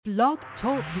Blog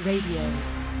Talk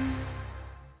Radio.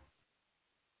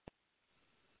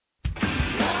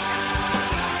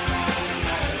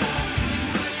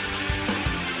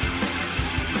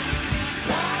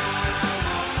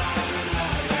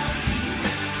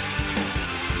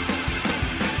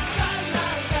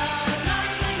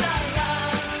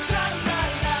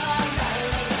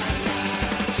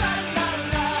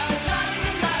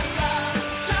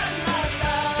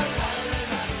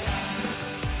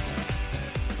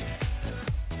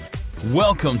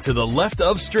 Welcome to the Left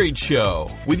of Str8 Show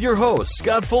with your host,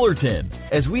 Scott Fullerton,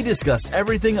 as we discuss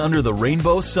everything under the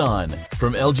rainbow sun,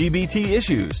 from LGBT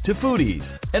issues to foodies,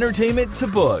 entertainment to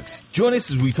books. Join us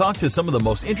as we talk to some of the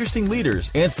most interesting leaders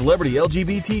and celebrity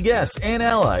LGBT guests and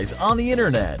allies on the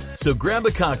internet. So grab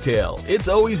a cocktail, it's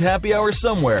always happy hour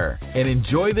somewhere, and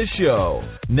enjoy the show.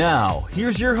 Now,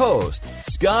 here's your host,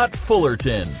 Scott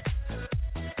Fullerton.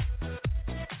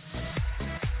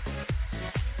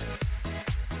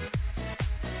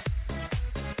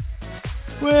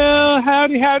 Well,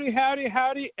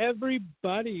 howdy,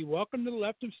 everybody. Welcome to the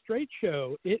Left of Str8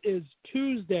 Show. It is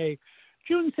Tuesday,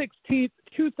 June 16th,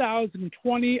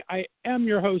 2020. I am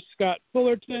your host, Scott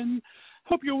Fullerton.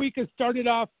 Hope your week has started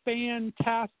off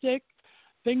fantastic.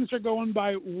 Things are going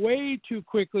by way too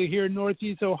quickly here in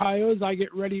Northeast Ohio as I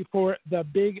get ready for the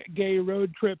Big Gay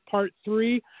Road Trip Part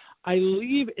 3. I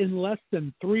leave in less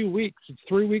than 3 weeks. It's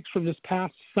 3 weeks from this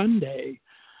past Sunday.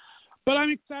 But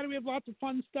I'm excited. We have lots of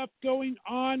fun stuff going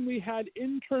on. We had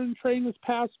intern training this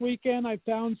past weekend. I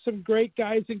found some great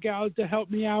guys and gals to help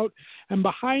me out. And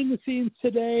behind the scenes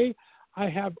today, I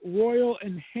have Royal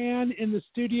and Han in the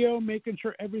studio, making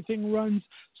sure everything runs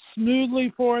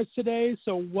smoothly for us today.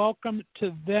 So welcome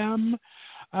to them.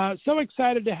 So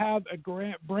excited to have a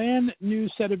brand new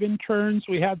set of interns.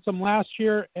 We had some last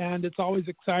year, and it's always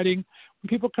exciting when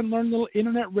people can learn a little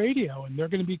internet radio, and they're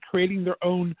going to be creating their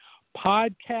own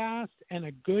podcast, and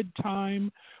a good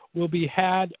time will be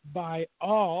had by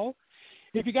all.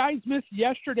 If you guys missed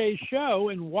yesterday's show,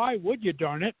 and why would you,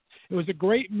 darn it? It was a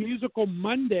great musical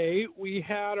Monday. We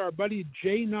had our buddy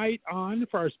Jay Knight on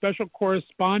for our special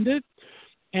correspondent,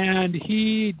 and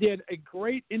he did a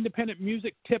great independent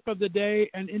music tip of the day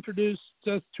and introduced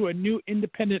us to a new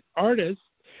independent artist,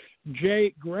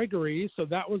 Jay Gregory, so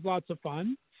that was lots of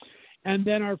fun. And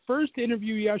then our first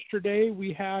interview yesterday,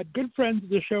 we had good friends of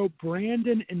the show,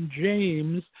 Brandon and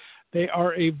James. They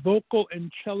are a vocal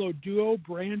and cello duo.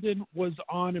 Brandon was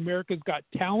on America's Got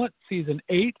Talent, Season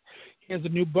 8. He has a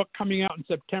new book coming out in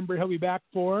September he'll be back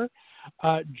for.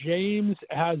 James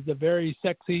has the very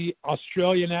sexy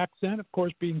Australian accent, of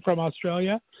course, being from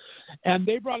Australia. And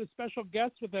they brought a special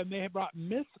guest with them. They brought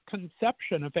Miss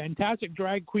Conception, a fantastic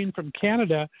drag queen from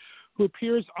Canada, who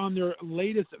appears on their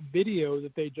latest video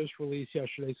that they just released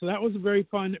yesterday. So that was a very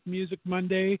fun Music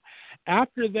Monday.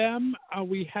 After them,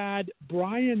 we had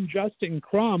Brian Justin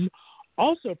Crum,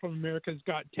 also from America's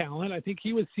Got Talent. I think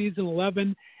he was season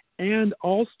 11 and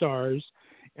All-Stars,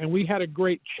 and we had a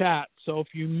great chat. So if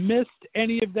you missed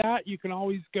any of that, you can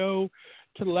always go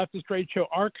to the Left of Str8 Show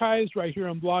archives right here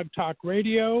on Blog Talk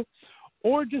Radio,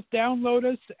 or just download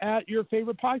us at your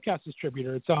favorite podcast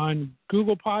distributor. It's on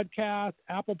Google Podcasts,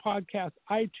 Apple Podcasts,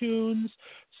 iTunes,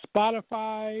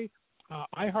 Spotify,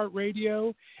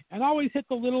 iHeartRadio, and always hit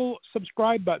the little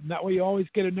subscribe button. That way you always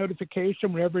get a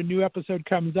notification whenever a new episode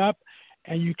comes up,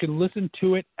 and you can listen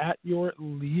to it at your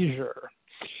leisure.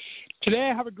 Today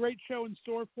I have a great show in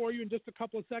store for you. In just a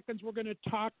couple of seconds, we're going to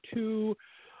talk to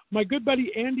my good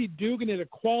buddy Andy Dugan at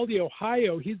Equality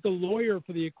Ohio. He's the lawyer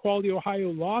for the Equality Ohio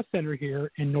Law Center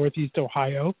here in Northeast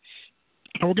Ohio.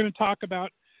 And we're going to talk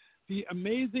about the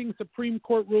amazing Supreme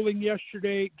Court ruling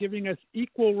yesterday giving us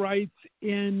equal rights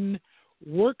in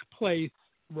workplace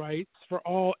rights for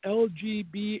all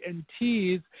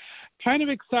LGBTs. Kind of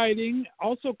exciting,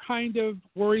 also kind of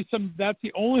worrisome. That's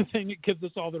the only thing it gives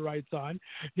us all the rights on.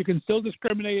 You can still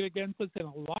discriminate against us in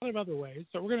a lot of other ways.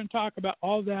 So we're going to talk about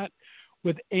all that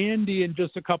with Andy in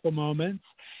just a couple moments.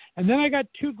 And then I got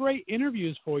two great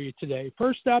interviews for you today.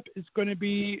 First up is going to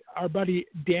be our buddy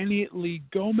Danny Lee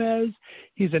Gomez.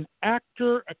 He's an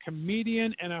actor, a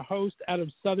comedian, and a host out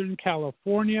of Southern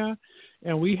California.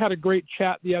 And we had a great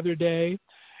chat the other day.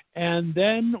 And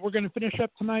then we're going to finish up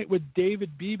tonight with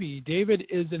David Beebe. David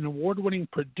is an award-winning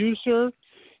producer.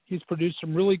 He's produced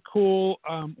some really cool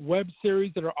web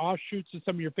series that are offshoots of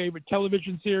some of your favorite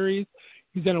television series.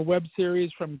 He's done a web series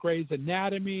from Grey's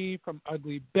Anatomy, from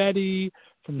Ugly Betty,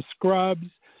 from Scrubs,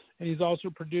 and he's also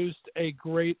produced a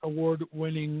great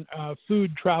award-winning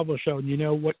food travel show, and you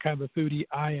know what kind of a foodie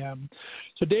I am.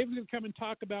 So David's going to come and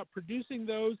talk about producing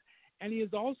those, and he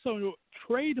is also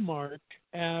trademarked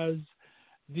as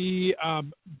the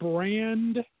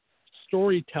brand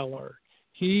storyteller.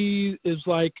 He is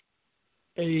like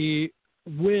a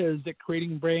whiz at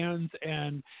creating brands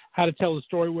and how to tell a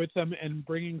story with them and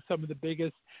bringing some of the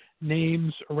biggest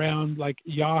names around like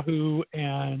Yahoo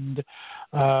and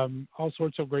all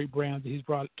sorts of great brands that he's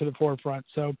brought to the forefront.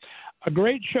 So a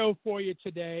great show for you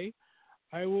today.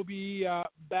 I will be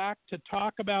back to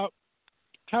talk about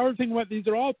how everything went. These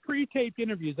are all pre-taped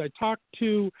interviews. I talked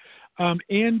to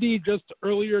Andy just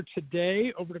earlier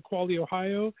today over to Quality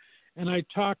Ohio, and I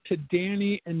talked to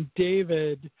Danny and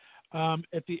David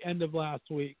at the end of last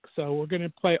week. So we're going to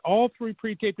play all three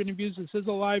pre-taped interviews. This is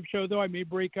a live show, though. I may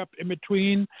break up in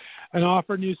between and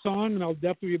offer a new song, and I'll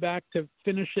definitely be back to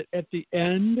finish it at the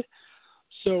end.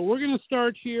 So we're going to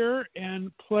start here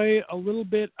and play a little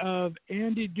bit of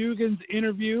Andy Dugan's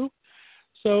interview.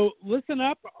 So listen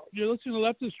up. You're listening to the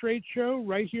Left of Str8 show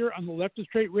right here on the Left of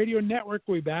Str8 Radio Network.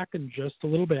 We'll be back in just a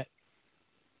little bit.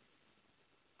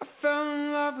 I fell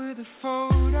in love with a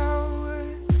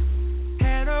photo,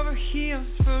 head over heels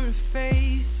for a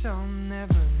face I'll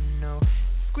never know.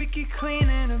 Squeaky clean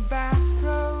in a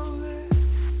bathrobe,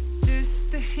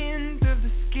 just a hint of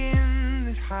the skin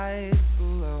that hides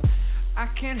below. I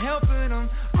can't help it, I'm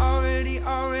already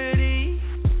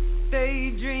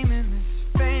daydreaming this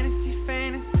fantasy,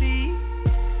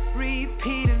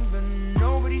 repeating, but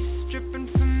nobody's stripping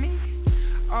for me.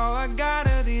 All I got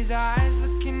are these eyes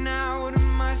looking out of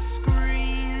my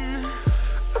screen.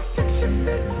 A picture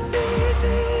fits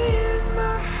easy in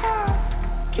my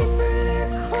heart, keeping it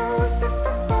close if I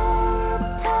fall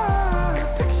apart. A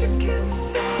picture can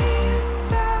say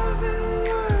 1,000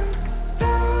 words,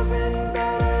 1,000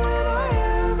 better than I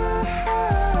ever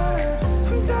heard.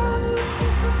 I'm done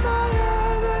looking for my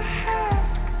other half.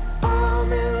 I'm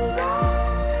in love,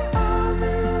 I'm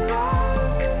in love.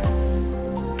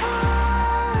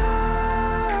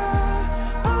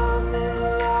 I'm in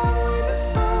love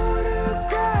with a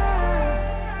photograph.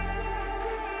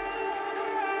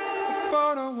 The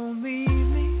photo won't leave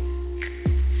me,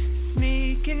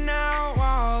 sneaking out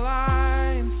while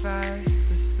I am fast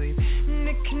asleep. And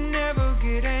it can never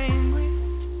get angry,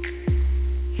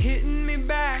 hitting me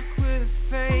back with a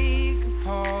fake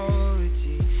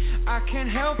apology. I can't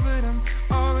help it, I'm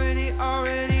already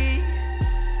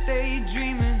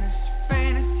daydreaming this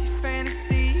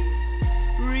fantasy,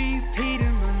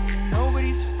 repeating, but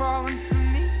nobody's falling for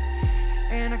me.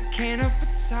 And I can't help but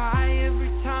sigh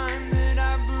every time that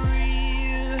I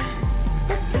breathe.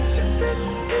 A picture fits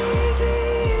easy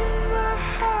in my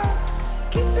heart,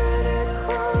 keeping it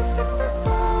close if I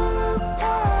fall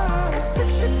apart. A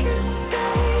picture can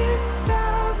say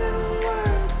 1,000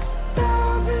 words,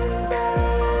 1,000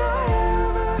 better than I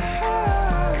ever heard.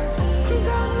 And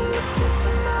I'm looking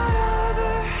for my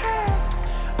other half.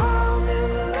 I'm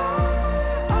in love,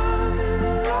 I'm in love. I'm in love with a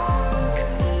photograph.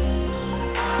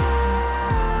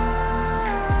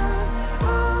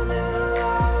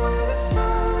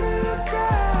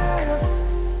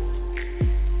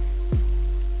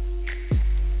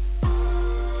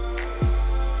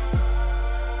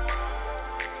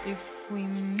 If we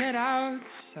met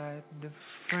outside the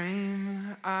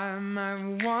frame, I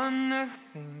might want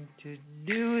nothing to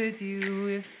do with you.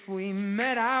 If we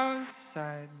met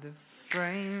outside the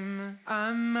frame,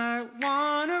 I might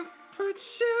wanna put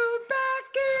you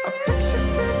back in. A picture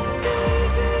fits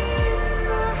easy in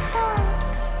my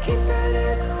heart, keeping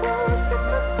it close if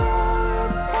I fall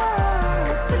apart.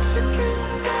 A picture can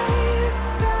say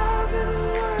 1,000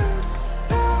 words,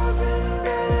 1,000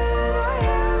 better than I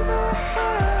ever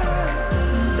heard.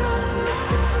 And I'm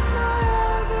looking for my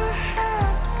other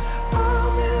half.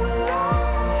 I'm in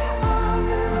love, I'm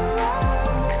in love.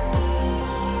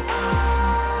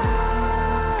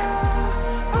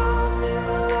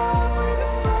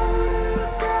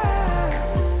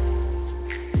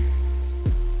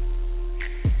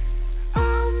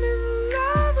 I'm in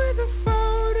love with a photograph. I'm in love with a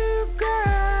photograph.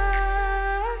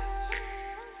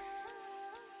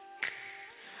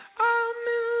 I'm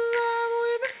in love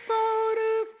with a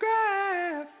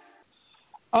photograph.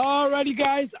 Alrighty,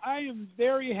 guys, I am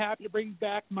very happy to bring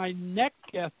back my next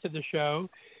guest to the show.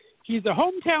 He's a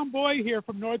hometown boy here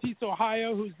from Northeast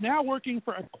Ohio who's now working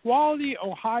for Equality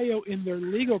Ohio in their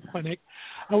legal clinic.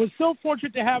 I was so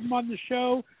fortunate to have him on the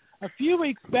show a few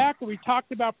weeks back where we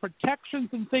talked about protections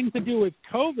and things to do with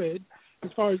COVID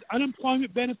as far as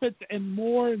unemployment benefits and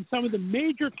more, and some of the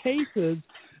major cases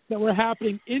that were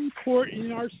happening in court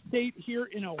in our state here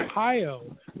in Ohio.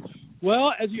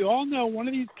 Well, as you all know, one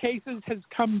of these cases has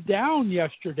come down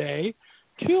yesterday,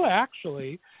 two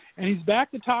actually, and he's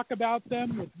back to talk about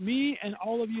them with me and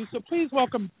all of you. So please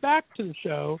welcome back to the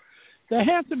show the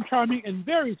handsome, charming, and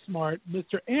very smart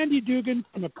Mr. Andy Dugan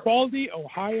from Equality,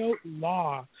 Ohio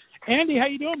Law. Andy, how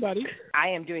you doing, buddy? I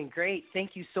am doing great.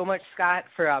 Thank you so much, Scott,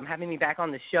 for having me back on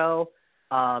the show.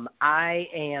 I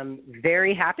am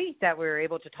very happy that we're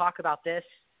able to talk about this,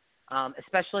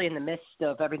 especially in the midst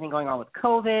of everything going on with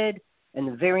COVID and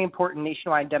the very important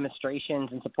nationwide demonstrations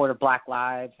in support of Black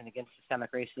lives and against systemic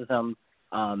racism.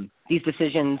 These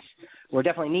decisions were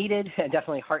definitely needed and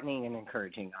definitely heartening and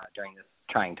encouraging during this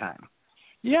trying time.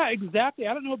 Yeah, exactly.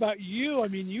 I don't know about you. I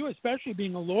mean, you especially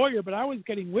being a lawyer, but I was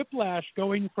getting whiplash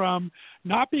going from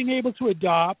not being able to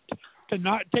adopt to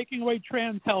not taking away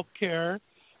trans health care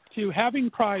to having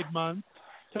Pride Month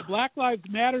to Black Lives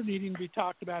Matter needing to be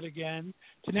talked about again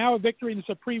to now a victory in the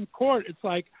Supreme Court. It's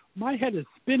like my head is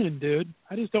spinning, dude.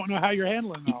 I just don't know how you're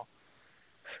handling it all.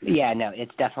 Yeah, no,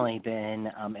 it's definitely been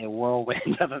a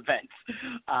whirlwind of events.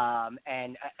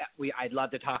 I'd love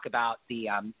to talk about the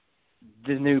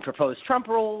new proposed Trump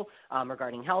rule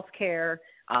regarding health care.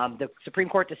 The Supreme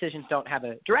Court decisions don't have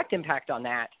a direct impact on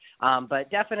that, but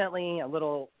definitely a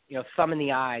little, thumb in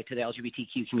the eye to the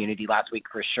LGBTQ community last week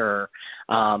for sure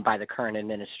by the current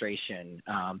administration.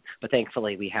 But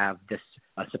thankfully we have this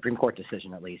Supreme Court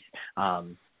decision at least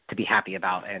to be happy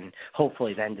about, and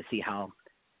hopefully then to see how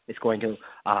it's going to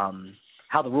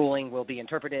how the ruling will be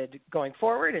interpreted going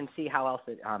forward and see how else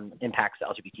it impacts the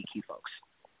LGBTQ folks.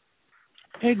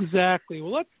 Exactly.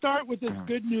 Well, let's start with this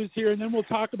good news here, and then we'll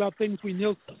talk about things we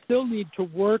still need to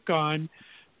work on.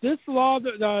 This law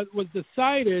that was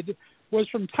decided was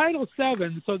from Title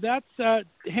VII, so that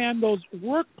handles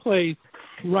workplace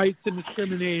rights and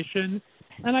discrimination.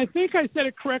 And I think I said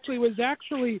it correctly. It was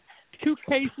actually two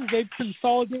cases. They've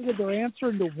consolidated their answer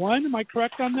into one. Am I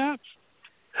correct on that?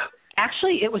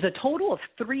 Actually, it was a total of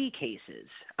 3 cases.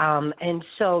 And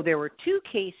so there were 2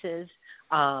 cases,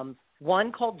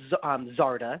 one called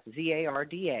Zarda,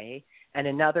 Z-A-R-D-A, and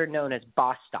another known as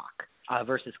Bostock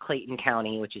versus Clayton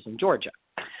County, which is in Georgia.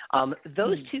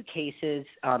 Those 2 cases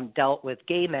dealt with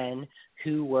gay men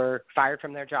who were fired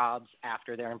from their jobs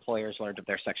after their employers learned of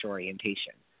their sexual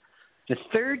orientation. The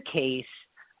third case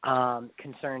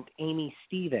concerned Amy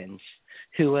Stevens,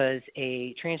 who was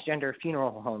a transgender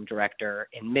funeral home director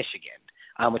in Michigan,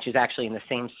 which is actually in the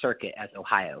same circuit as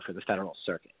Ohio for the federal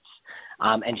circuits.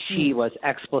 And she was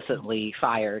explicitly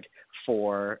fired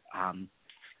for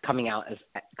coming out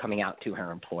to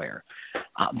her employer.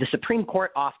 The Supreme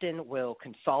Court often will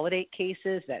consolidate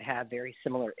cases that have very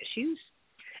similar issues.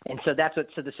 And so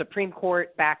the Supreme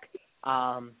Court back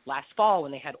last fall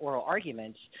when they had oral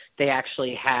arguments, they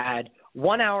actually had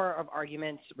 1 hour of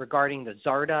arguments regarding the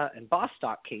Zarda and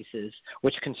Bostock cases,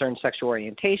 which concerned sexual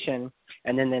orientation,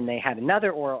 and then they had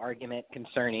another oral argument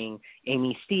concerning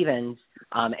Amy Stevens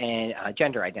and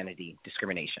gender identity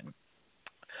discrimination.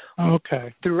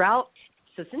 Okay.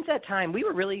 So since that time, we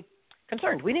were really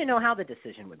concerned. We didn't know how the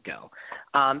decision would go,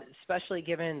 especially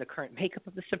given the current makeup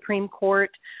of the Supreme Court.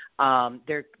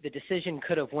 The decision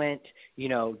could have went,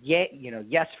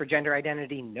 yes for gender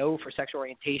identity, no for sexual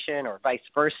orientation, or vice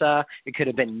versa. It could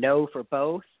have been no for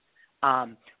both.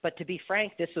 But to be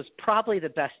frank, this was probably the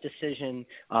best decision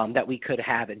that we could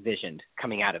have envisioned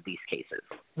coming out of these cases.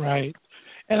 Right.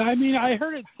 And I mean, I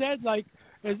heard it said, like,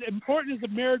 as important as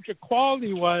the marriage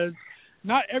equality was,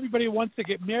 not everybody wants to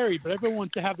get married, but everyone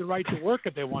wants to have the right to work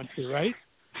if they want to, right?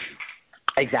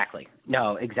 Exactly.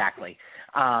 No, exactly.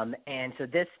 And so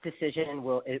this decision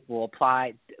will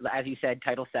apply, as you said,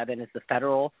 Title VII is the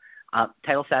federal.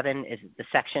 Title VII is the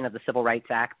section of the Civil Rights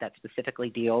Act that specifically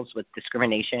deals with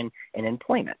discrimination in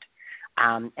employment.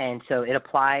 And so it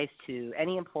applies to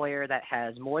any employer that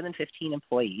has more than 15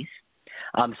 employees,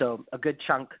 so a good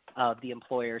chunk of the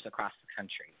employers across the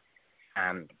country.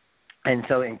 And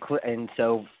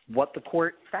so what the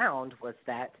court found was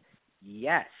that,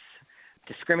 yes,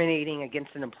 discriminating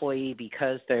against an employee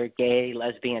because they're gay,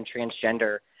 lesbian,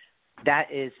 transgender, that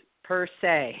is per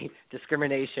se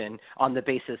discrimination on the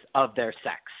basis of their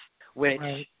sex, which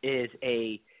is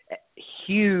a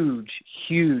huge,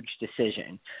 huge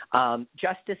decision.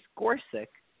 Justice Gorsuch,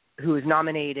 who was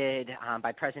nominated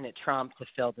by President Trump to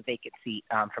fill the vacant seat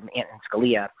from Antonin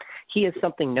Scalia, he is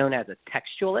something known as a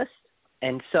textualist.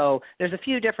 And so there's a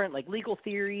few different legal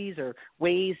theories or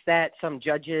ways that some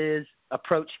judges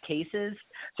approach cases.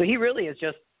 So he really is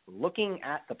just looking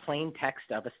at the plain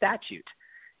text of a statute.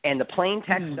 And the plain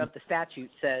text of the statute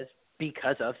says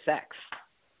because of sex.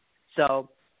 So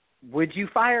would you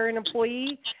fire an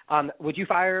employee? Would you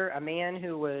fire a man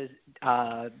who was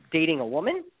dating a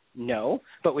woman? No.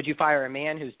 But would you fire a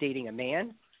man who's dating a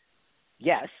man?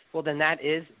 Yes. Well, then that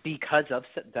is because of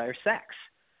their sex.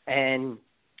 And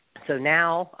So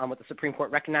now what the Supreme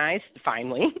Court recognized,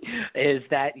 finally, is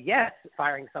that, yes,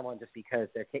 firing someone just because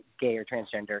they're gay or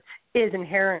transgender is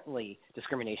inherently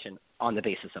discrimination on the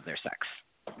basis of their sex.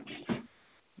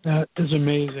 That is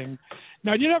amazing.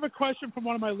 Now, I did have a question from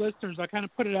one of my listeners. I kind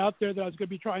of put it out there that I was going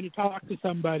to be trying to talk to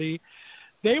somebody.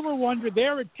 They were wondering,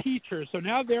 they're a teacher, so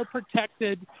now they're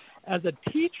protected as a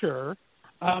teacher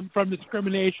from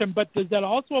discrimination, but does that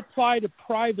also apply to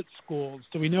private schools?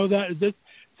 Do we know that?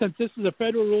 Since this is a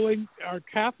federal ruling, are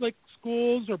Catholic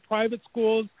schools or private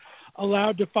schools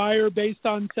allowed to fire based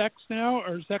on sex now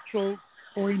or sexual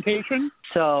orientation?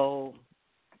 So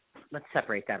let's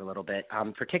separate that a little bit,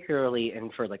 particularly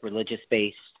for like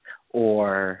religious-based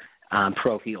or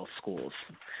parochial schools.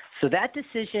 So that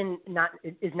decision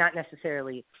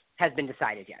has been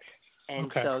decided yet.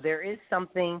 And so there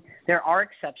are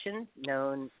exceptions,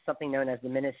 something known as the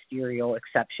ministerial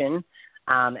exception.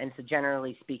 And so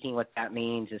generally speaking, what that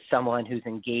means is someone who's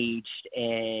engaged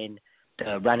in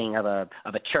the running of a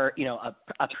church,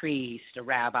 a priest, a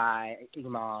rabbi,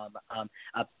 imam,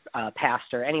 a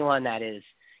pastor, anyone that is,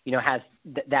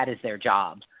 that is their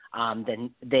job,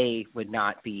 then those would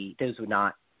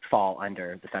not fall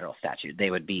under the federal statute.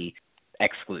 They would be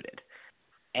excluded.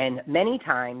 And many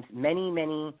times,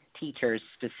 many teachers,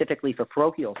 specifically for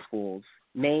parochial schools,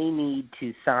 may need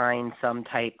to sign some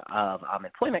type of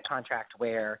employment contract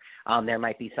where there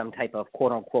might be some type of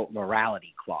quote-unquote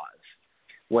morality clause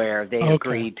where they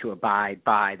agreed to abide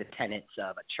by the tenets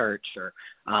of a church or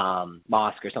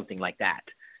mosque or something like that.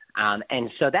 And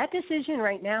so that decision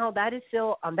right now, that is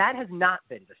still that has not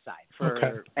been decided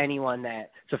for anyone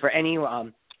for any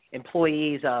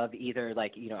employees of either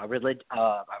like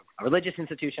a religious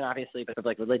institution, obviously, but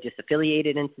like religious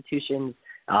affiliated institutions.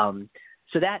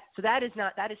 So that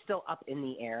is still up in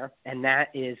the air, and that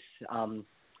is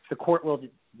the court will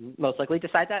most likely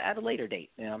decide that at a later date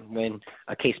when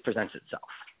a case presents itself.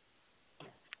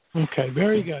 Okay,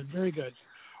 very good, very good.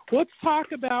 Let's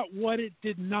talk about what it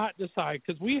did not decide,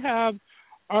 because we have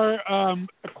our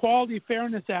Equality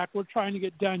Fairness Act we're trying to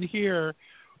get done here.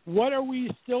 What are we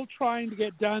still trying to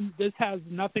get done this has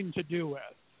nothing to do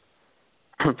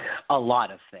with? A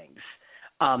lot of things.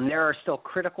 There are still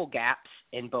critical gaps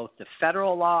in both the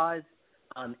federal laws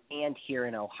and here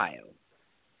in Ohio.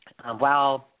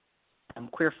 While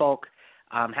queer folk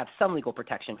have some legal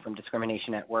protection from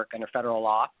discrimination at work under federal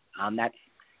law,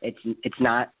 it's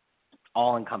not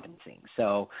all-encompassing.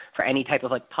 So for any type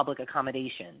of like public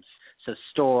accommodations, so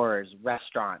stores,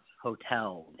 restaurants,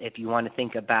 hotels, if you want to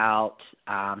think about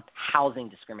housing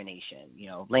discrimination,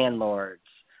 landlords,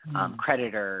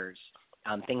 creditors,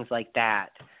 things like that.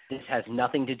 This has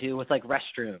nothing to do with like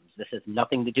restrooms. This has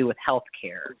nothing to do with health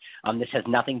care. This has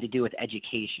nothing to do with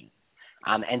education.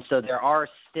 And so there are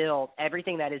still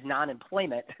everything that is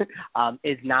non-employment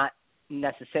is not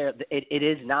necessarily, it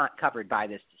is not covered by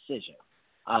this decision.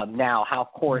 Now, how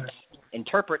courts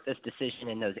interpret this decision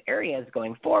in those areas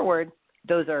going forward,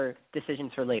 those are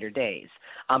decisions for later days.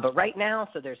 But right now,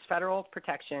 so there's federal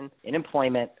protection in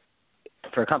employment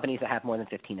for companies that have more than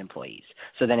 15 employees.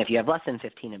 So then if you have less than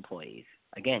 15 employees,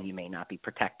 again, you may not be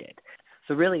protected.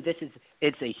 So really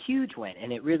it's a huge win,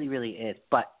 and it really, really is,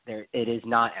 but it is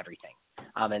not everything.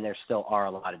 And there still are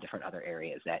a lot of different other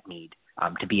areas that need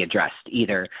to be addressed,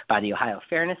 either by the Ohio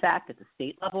Fairness Act at the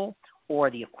state level or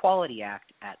the Equality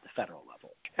Act at the federal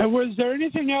level. And was there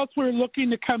anything else we're looking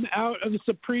to come out of the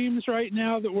Supremes right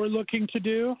now that we're looking to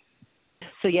do?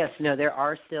 So yes, there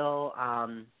are still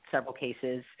several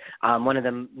cases. One of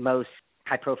the most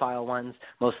high-profile ones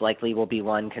most likely will be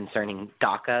one concerning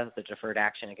DACA, the Deferred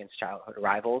Action Against Childhood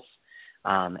Arrivals.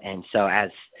 And so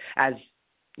as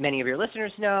many of your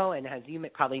listeners know, and as you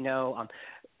probably know,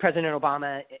 President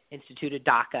Obama instituted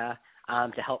DACA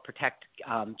to help protect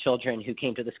children who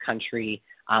came to this country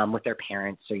with their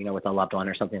parents or, with a loved one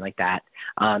or something like that.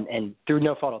 And through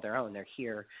no fault of their own, they're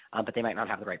here, but they might not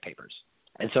have the right papers.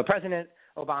 And so President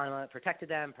Obama protected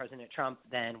them. President Trump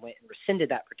then went and rescinded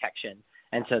that protection.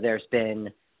 And so there's been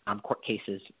court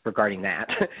cases regarding that.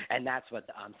 And that's what,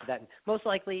 so that most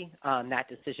likely that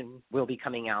decision will be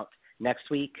coming out next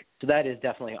week. So that is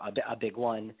definitely a big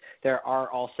one. There are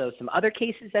also some other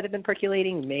cases that have been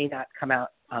percolating, may not come out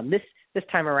this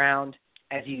time around.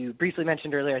 As you briefly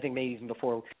mentioned earlier, I think maybe even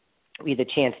before we had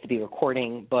the chance to be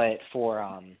recording, but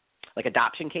for like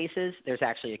adoption cases, there's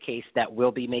actually a case that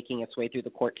will be making its way through the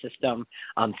court system.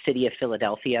 City of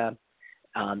Philadelphia,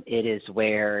 it is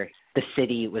where the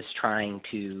city was trying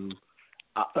to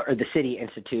or the city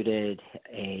instituted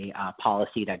a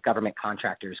policy that government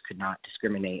contractors could not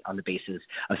discriminate on the basis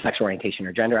of sexual orientation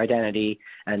or gender identity.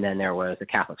 And then there was a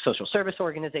Catholic social service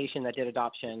organization that did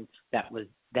adoption that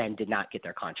did not get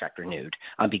their contract renewed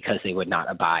because they would not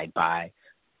abide by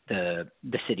the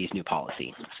city's new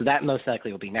policy. So that most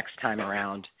likely will be next time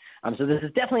around. So this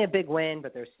is definitely a big win,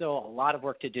 but there's still a lot of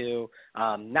work to do,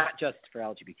 not just for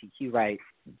LGBTQ rights,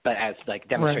 but as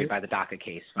demonstrated by the DACA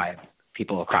case by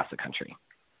people across the country.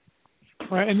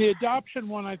 Right, and the adoption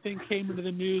one, I think, came into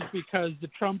the news because the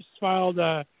Trumps filed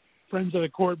a Friends of the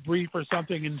Court brief or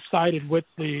something and sided with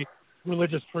the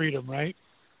religious freedom, right?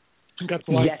 I think that's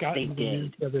why yes, it got they into the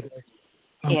news did. the other day.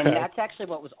 Okay. And that's actually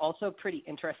what was also pretty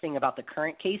interesting about the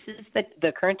current cases,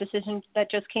 the current decisions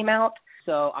that just came out.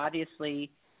 So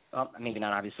obviously, maybe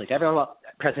not obviously to everyone,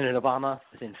 President Obama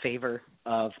was in favor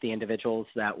of the individuals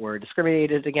that were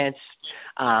discriminated against.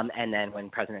 And then when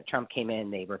President Trump came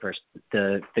in, they reversed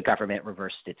the government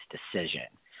reversed its decision.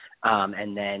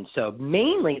 And then so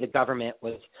mainly the government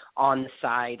was on the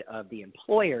side of the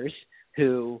employers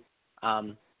who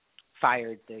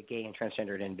fired the gay and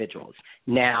transgendered individuals.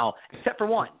 Now, except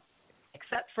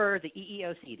for the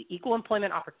EEOC, the Equal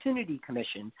Employment Opportunity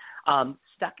Commission,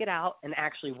 stuck it out and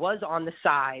actually was on the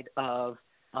side of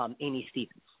Amy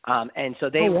Stevens. And so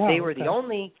they were the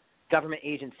only government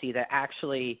agency that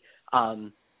actually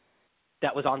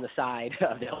that was on the side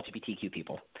of the LGBTQ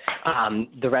people.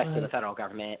 The rest of the federal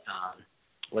government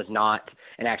was not,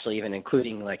 and actually even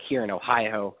including here in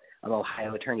Ohio,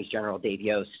 Ohio Attorney General Dave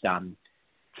Yost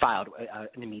filed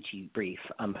an amici brief,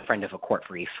 friend of a court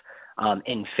brief,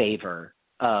 in favor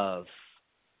of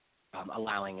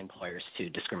allowing employers to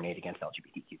discriminate against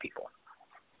LGBTQ people.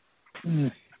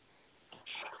 Mm.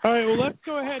 All right, well, let's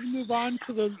go ahead and move on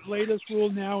to the latest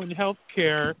rule now in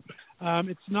healthcare.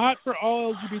 It's not for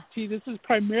all LGBT. This is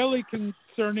primarily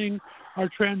concerning our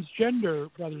transgender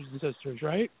brothers and sisters,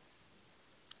 right?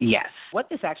 Yes. What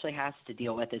this actually has to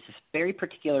deal with is this very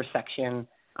particular section,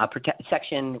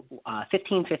 Section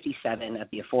 1557 of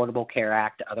the Affordable Care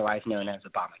Act, otherwise known as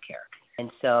Obamacare. And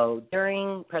so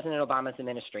during President Obama's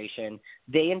administration,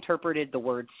 they interpreted the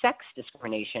word sex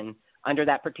discrimination under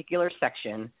that particular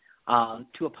section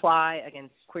to apply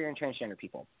against queer and transgender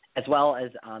people, as well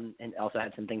as and also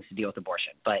had some things to deal with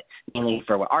abortion. But mainly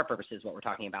for our purposes, what we're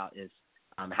talking about is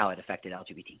how it affected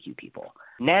LGBTQ people.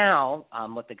 Now,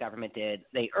 what the government did,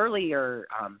 they earlier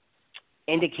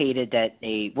indicated that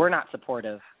they were not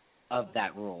supportive of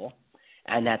that rule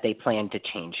and that they planned to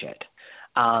change it.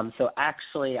 So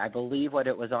actually, I believe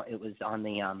it was on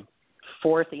the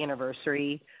fourth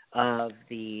anniversary of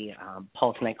the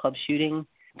Pulse nightclub shooting.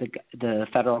 The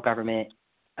federal government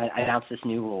announced this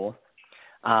new rule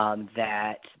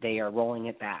that they are rolling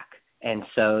it back, and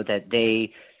so that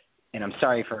they, and I'm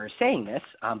sorry for saying this,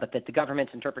 but that the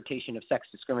government's interpretation of sex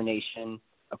discrimination,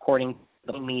 according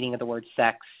to the meaning of the word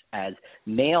sex, as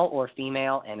male or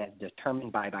female and as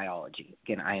determined by biology.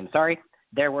 Again, I am sorry,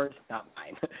 their words, not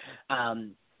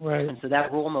mine. Right. And so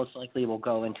that rule most likely will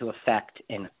go into effect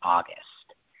in August.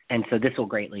 And so this will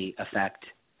greatly affect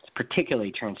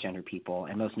particularly transgender people,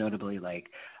 and most notably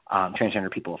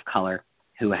transgender people of color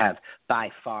who have by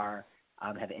far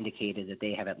have indicated that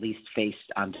they have at least faced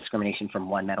discrimination from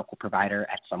one medical provider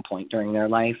at some point during their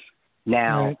life.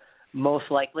 Now, most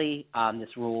likely this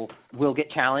rule will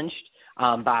get challenged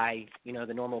by,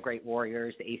 the normal great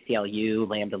warriors, the ACLU,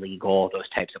 Lambda Legal, those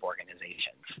types of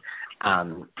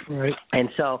organizations. Right. And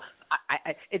so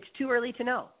it's too early to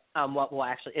know what will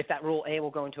actually, if that rule A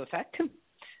will go into effect,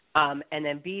 and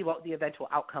then B, what the eventual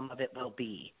outcome of it will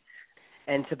be.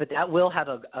 And so, but that will have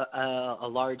a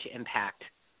large impact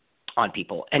on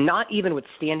people. And not even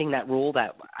withstanding that rule,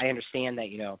 that I understand that,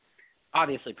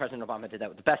 obviously President Obama did that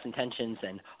with the best intentions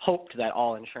and hoped that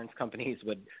all insurance companies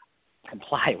would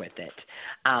comply with it.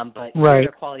 But here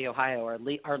at Quality Ohio,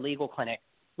 our legal clinic,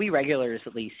 we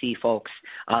regularly see folks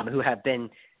who have been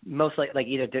mostly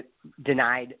either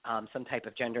denied some type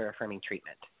of gender affirming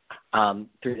treatment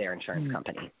through their insurance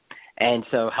company. And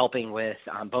so helping with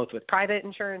both with private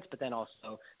insurance, but then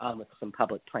also with some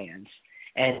public plans.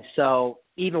 And so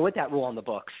even with that rule on the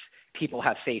books, people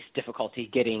have faced difficulty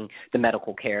getting the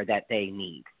medical care that they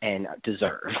need and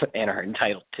deserve and are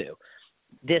entitled to.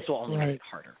 This will only make it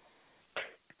harder.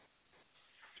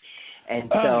 And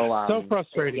so, so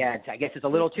frustrating. Yeah, I guess it's a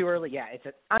little too early. Yeah, it's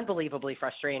unbelievably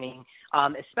frustrating,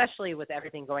 especially with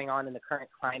everything going on in the current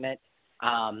climate.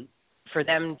 For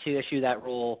them to issue that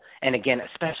rule, and again,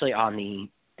 especially on the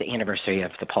anniversary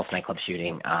of the Pulse nightclub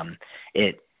shooting,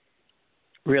 it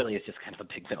really is just kind of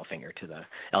a big middle finger to the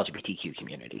LGBTQ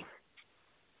community.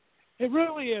 It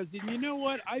really is. And you know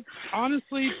what? I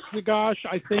honestly, gosh,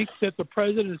 I think that the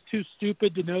president is too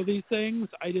stupid to know these things.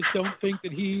 I just don't think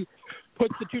that he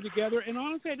puts the two together. And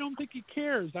honestly, I don't think he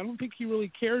cares. I don't think he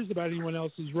really cares about anyone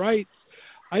else's rights.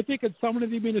 I think it's someone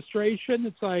in the administration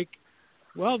that's like,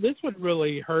 well, this would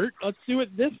really hurt. Let's do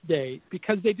it this day,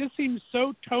 because they just seem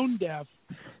so tone deaf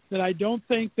that I don't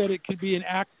think that it could be an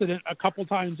accident a couple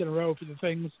times in a row for the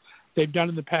things they've done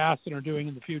in the past and are doing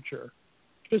in the future.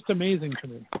 Just amazing to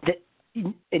me.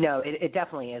 No, it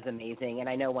definitely is amazing. And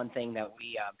I know one thing that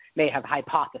we may have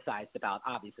hypothesized about,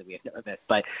 obviously we know this,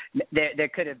 but there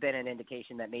could have been an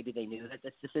indication that maybe they knew that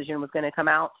this decision was going to come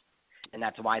out, and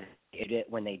that's why they did it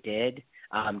when they did,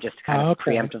 just to kind of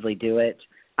preemptively do it.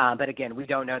 But again, we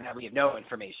don't know that. We have no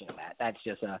information on that. That's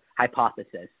just a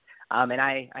hypothesis. And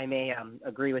I may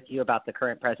agree with you about the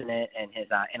current president and his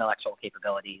intellectual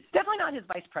capabilities. Definitely not his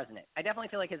vice president. I definitely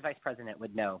feel like his vice president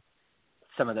would know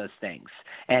some of those things.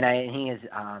 And he is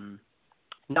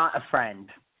not a friend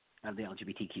of the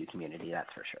LGBTQ community,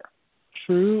 that's for sure.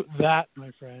 True that,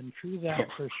 my friend. True that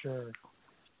for sure.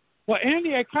 Well,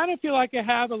 Andy, I kind of feel like I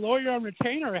have a lawyer on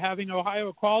retainer having Ohio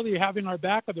Equality, having our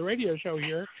back of the radio show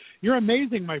here. You're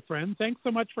amazing, my friend. Thanks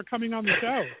so much for coming on the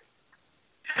show.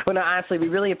 Well, no, honestly, we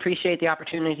really appreciate the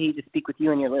opportunity to speak with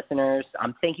you and your listeners.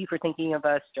 Thank you for thinking of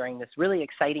us during this really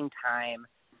exciting time.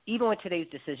 Even with today's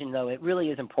decision, though, it really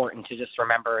is important to just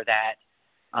remember that,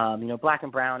 Black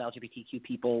and brown LGBTQ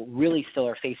people really still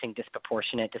are facing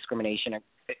disproportionate discrimination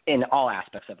in all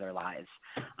aspects of their lives.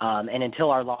 And until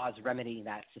our laws remedy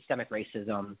that systemic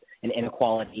racism and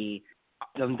inequality,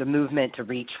 the movement to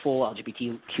reach full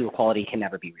LGBTQ equality can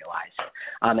never be realized.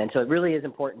 And so it really is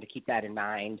important to keep that in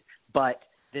mind. But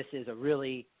this is a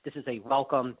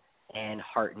welcome and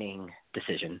heartening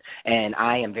decision. And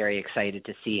I am very excited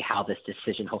to see how this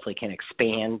decision hopefully can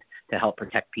expand to help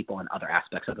protect people in other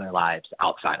aspects of their lives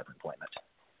outside of employment.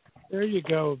 There you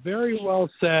go. Very well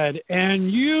said.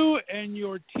 And you and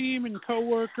your team and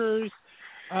coworkers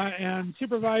and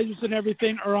supervisors and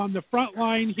everything are on the front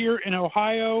line here in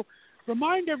Ohio.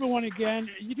 Remind everyone again,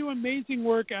 you do amazing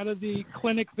work out of the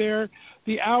clinic there,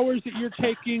 the hours that you're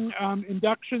taking,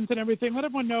 inductions and everything. Let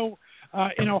everyone know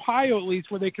in Ohio, at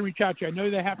least, where they can reach out to you. I know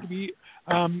they have to be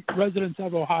residents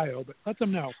of Ohio, but let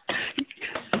them know.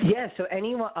 Yeah, so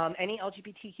any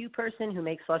LGBTQ person who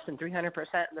makes less than 300% of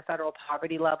the federal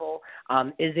poverty level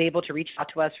is able to reach out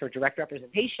to us for direct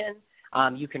representation.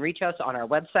 You can reach us on our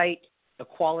website,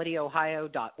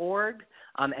 equalityohio.org,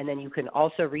 and then you can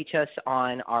also reach us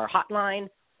on our hotline,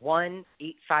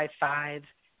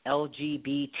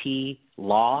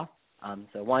 1-855-LGBT-LAW.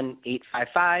 So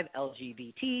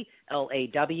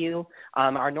 1-855-LGBT-LAW.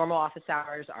 Our normal office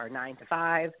hours are 9 to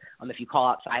 5. If you call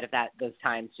outside of those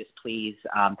times, just please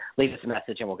leave us a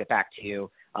message and we'll get back to you.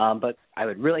 But I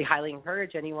would really highly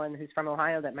encourage anyone who's from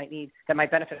Ohio that might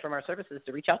benefit from our services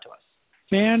to reach out to us.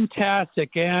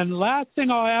 Fantastic. And last thing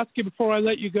I'll ask you before I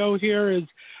let you go here is,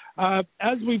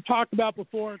 as we've talked about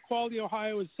before, Equality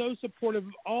Ohio is so supportive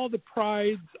of all the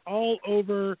prides all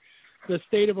over the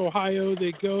state of Ohio.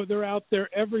 They're out there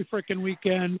every freaking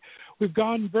weekend. We've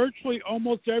gone virtually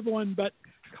almost everyone, but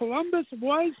Columbus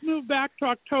was moved back to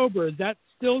October. Does that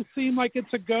still seem like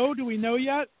it's a go? Do we know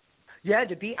yet? Yeah,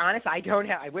 to be honest, I don't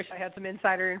have. I wish I had some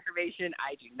insider information.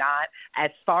 I do not.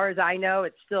 As far as I know,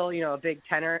 it's still, a big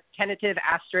tentative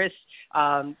asterisk,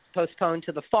 postponed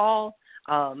to the fall.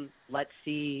 Let's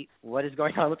see what is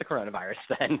going on with the coronavirus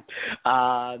then.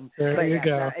 There you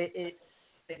go.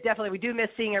 Definitely, we do miss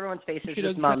seeing everyone's faces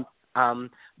this month.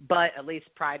 But at least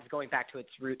Pride's going back to its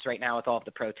roots right now with all of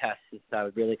the protests. So I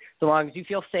would really, so long as you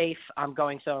feel safe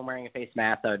going so and wearing a face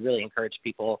mask, I would really encourage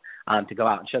people to go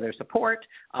out and show their support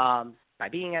by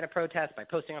being at a protest, by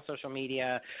posting on social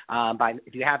media,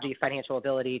 if you have the financial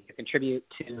ability to contribute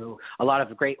to a lot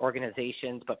of great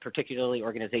organizations, but particularly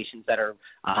organizations that are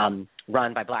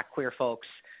run by Black queer folks.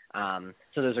 So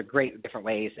those are great different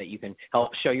ways that you can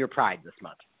help show your pride this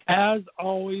month. As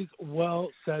always, well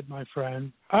said, my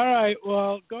friend. All right,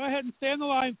 well, go ahead and stay on the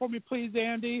line for me, please,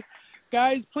 Andy.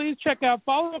 Guys, please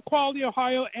follow Equality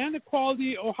Ohio and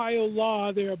Equality Ohio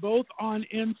Law. They are both on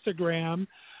Instagram.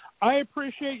 I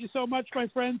appreciate you so much, my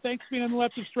friend. Thanks for being on the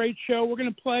Left of Str8 show. We're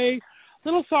going to play a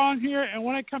little song here, and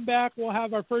when I come back, we'll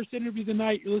have our first interview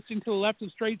tonight. You're listening to the Left of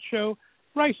Str8 show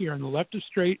right here on the Left of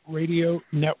Str8 Radio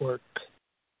Network.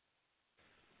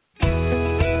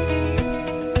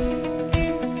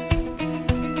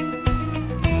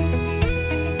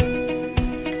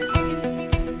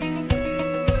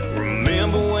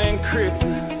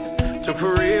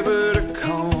 Forever to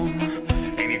come,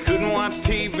 and you couldn't watch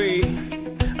TV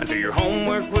until your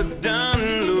homework was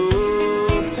done.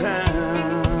 Little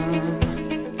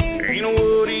time,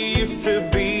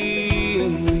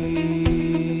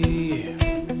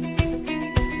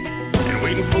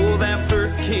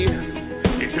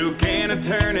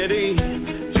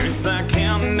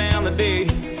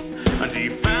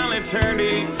 turned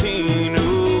 18.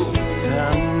 Oh,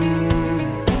 time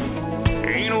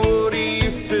ain't what it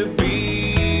used to be.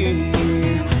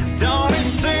 Don't it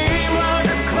seem like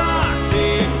a clock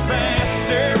ticks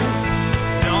faster?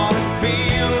 Don't it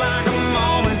feel like a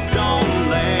moment don't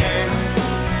last?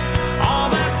 All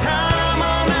that time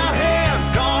on our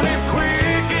hands gone as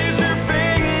quick as your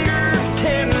fingers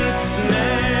can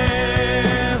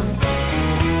snap.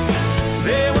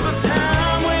 There was a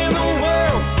time when the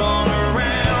world spun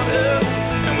around us,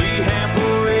 and we had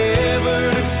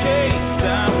forever to chase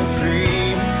our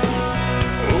dream.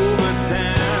 Over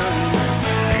time,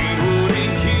 ain't what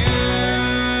it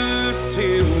used to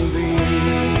be.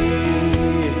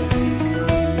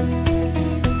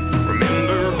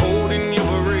 Remember holding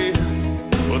your breath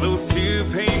for those two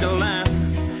pink lines.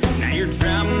 Now you're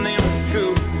driving them to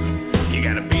school. You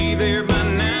gotta be there by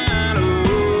 9.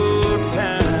 Oh,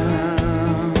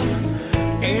 time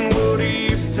ain't what it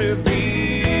used to be.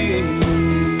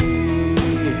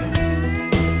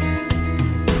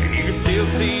 And you can still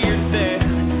see your dad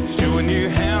showing you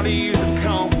how to use a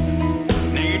comb.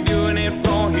 Now you're doing it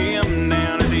for him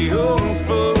down at the old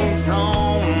folks'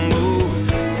 home. Oh,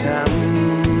 time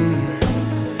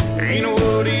ain't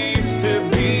what it used to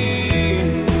be.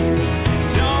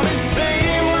 Don't it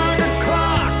seem like a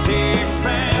clock ticks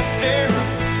faster?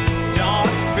 Don't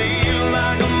it feel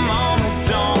like a moment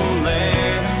don't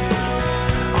last?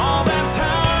 All that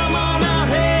time on our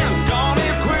hands gone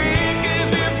as quick as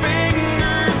your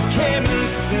fingers can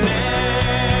snap.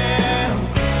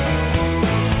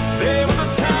 There was a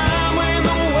time when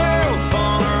the world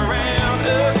spun around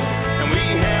us, and we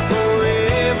had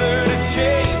forever to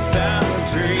chase our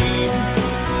dream.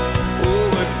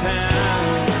 Over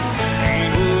time,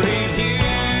 ain't what it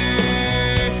used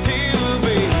to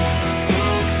be.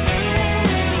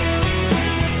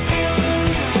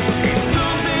 It's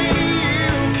something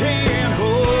you can't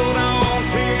hold on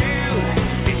to.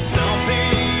 It's something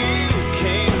you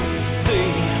can't see.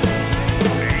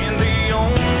 And the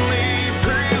only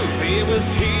proof it was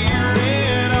here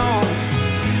at all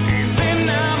is in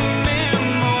our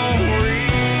memory.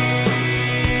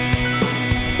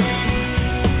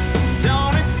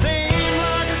 Don't it seem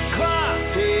like a clock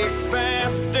ticks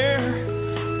faster?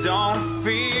 Don't it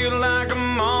feel like a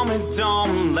moment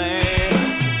don't last?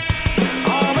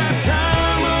 All that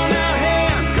time on our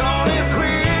hands gone as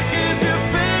quick as your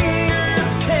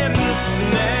fingers can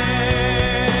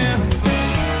snap.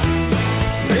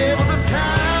 There was a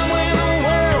time when the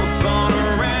world spun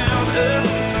around us,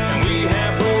 and we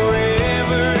had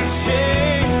forever to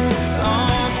chase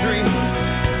our dream.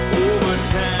 Over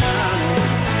time,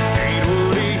 ain't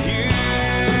what it used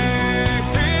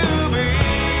to be.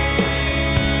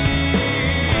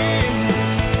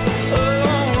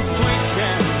 Oh, sweet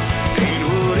time, ain't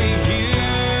what it used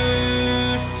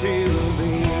to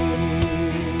be.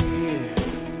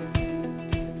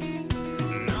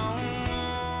 No.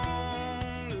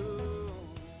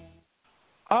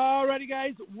 Alrighty,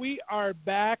 guys, we are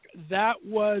back. That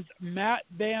was Matt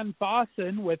Van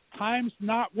Fossen with Time's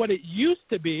Not What It Used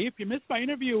to Be. If you missed my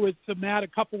interview with Matt a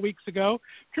couple weeks ago,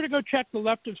 be sure to go check the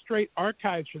Left of Str8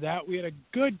 archives for that. We had a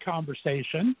good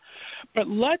conversation. But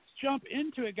let's jump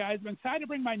into it, guys. I'm excited to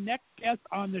bring my next guest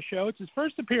on the show. It's his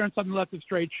first appearance on the Left of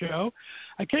Str8 show.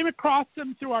 I came across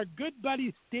him through our good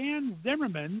buddy Stan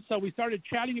Zimmerman, so we started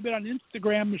chatting a bit on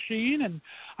Instagram machine, and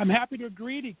I'm happy to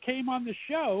agree he came on the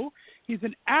show. He's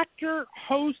an actor,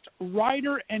 host,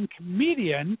 writer, and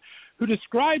comedian who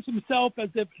describes himself as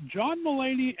if John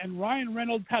Mulaney and Ryan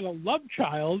Reynolds had a love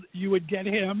child. You would get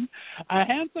him. A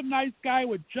handsome, nice guy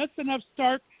with just enough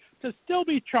Stark to still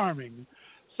be charming.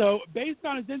 So based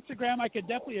on his Instagram, I could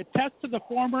definitely attest to the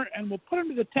former, and we'll put him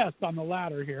to the test on the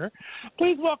latter here.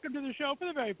 Please welcome to the show for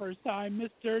the very first time,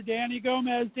 Mr. Danny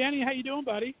Gomez. Danny, how you doing,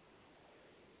 buddy?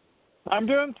 I'm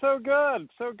doing so good,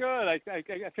 so good. I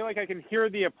feel like I can hear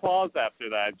the applause after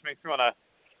that. It makes me want to.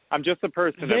 I'm just a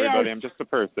person, everybody. I'm just a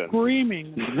person.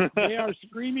 Screaming. They are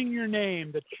screaming your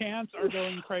name. The chants are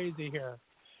going crazy here.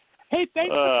 Hey,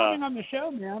 thanks for coming on the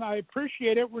show, man. I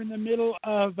appreciate it. We're in the middle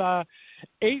of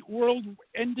 8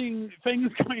 world-ending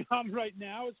things going on right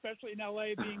now, especially in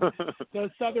L.A. being the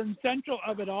southern central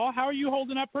of it all. How are you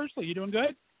holding up personally? You doing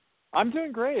good? I'm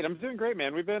doing great.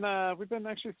 Man. We've been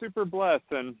actually super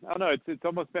blessed, and I don't know. It's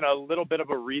almost been a little bit of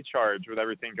a recharge with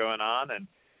everything going on, and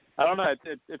I don't know.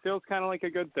 It feels kind of like a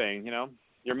good thing, you know.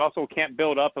 Your muscle can't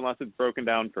build up unless it's broken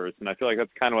down first, and I feel like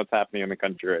that's kind of what's happening in the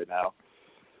country right now.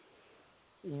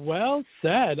 Well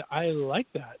said. I like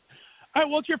that. All right,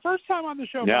 well, it's your first time on the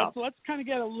show, yeah. Matt, so let's kind of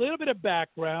get a little bit of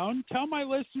background. Tell my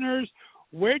listeners,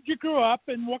 where'd you grow up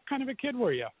and what kind of a kid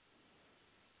were you?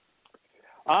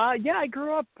 Yeah, I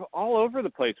grew up all over the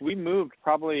place. We moved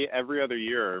probably every other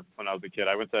year when I was a kid.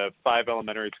 I went to 5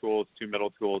 elementary schools, 2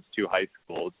 middle schools, 2 high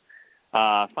schools.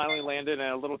 Finally landed in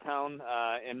a little town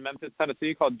in Memphis,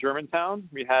 Tennessee called Germantown.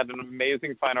 We had an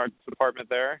amazing fine arts department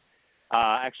there.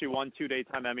 Actually won 2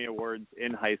 Daytime Emmy Awards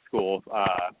in high school,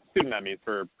 student Emmys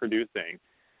for producing.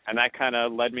 And that kind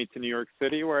of led me to New York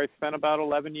City, where I spent about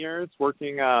 11 years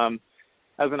working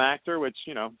as an actor, which,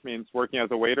 means working as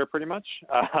a waiter pretty much.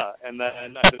 And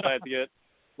then I decided to get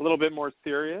a little bit more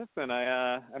serious, and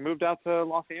I moved out to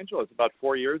Los Angeles about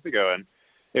 4 years ago, and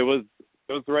it was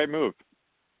the right move.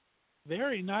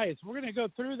 Very nice. We're going to go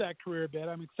through that career a bit.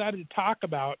 I'm excited to talk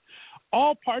about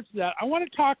all parts of that. I want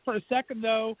to talk for a second,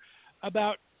 though,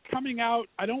 about coming out.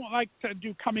 I don't like to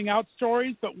do coming out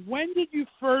stories, but when did you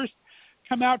first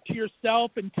come out to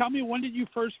yourself? And tell me, when did you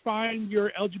first find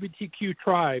your LGBTQ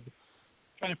tribe,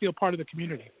 kind of feel part of the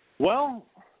community? Well,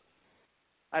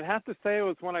 I'd have to say it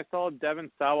was when I saw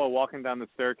Devin Sawa walking down the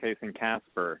staircase in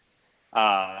Casper when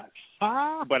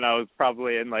I was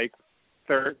probably in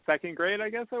second grade, I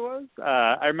guess I was.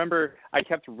 I remember I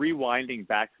kept rewinding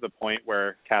back to the point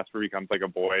where Casper becomes like a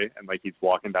boy and he's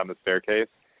walking down the staircase.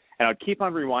 And I'd keep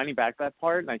on rewinding back that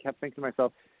part, and I kept thinking to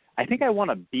myself, I think I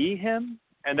want to be him.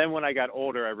 And then when I got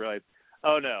older, I realized,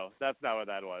 oh, no, that's not what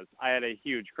that was. I had a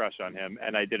huge crush on him,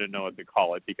 and I didn't know what to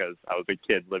call it because I was a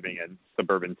kid living in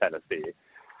suburban Tennessee.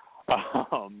 So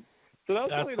that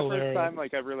was really the first time I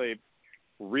really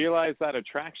realized that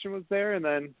attraction was there. And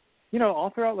then, all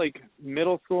throughout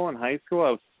middle school and high school,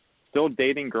 I was still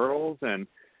dating girls and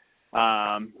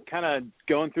kind of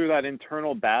going through that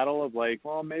internal battle of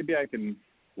well, maybe I can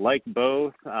like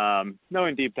both,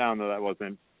 knowing deep down that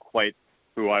wasn't quite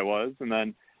who I was. And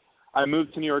then I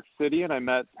moved to New York City, and I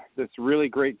met this really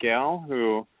great gal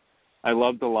who I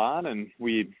loved a lot, and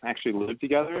we actually lived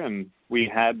together, and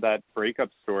we had that breakup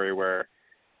story where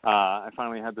I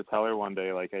finally had to tell her one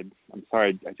day, I'm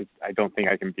sorry, I don't think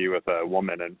I can be with a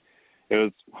woman. And it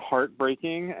was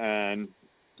heartbreaking and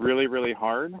really, really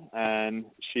hard, and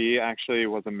she actually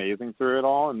was amazing through it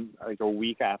all. And a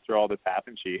week after all this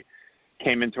happened, she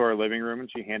came into our living room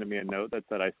and she handed me a note that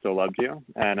said, I still loved you,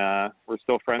 and we're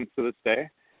still friends to this day.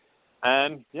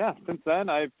 And yeah, since then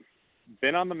I've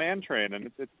been on the man train,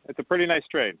 and it's a pretty nice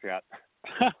train, Scott.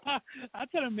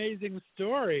 That's an amazing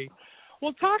story.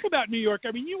 Well, talk about New York.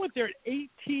 I mean, you went there at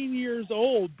 18 years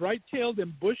old, bright-tailed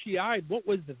and bushy-eyed. What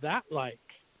was that like?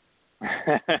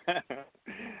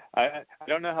 I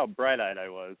don't know how bright-eyed I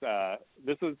was.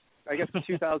 This was, I guess,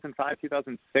 2005,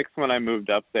 2006 when I moved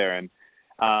up there, and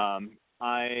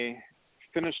I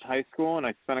finished high school, and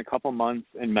I spent a couple months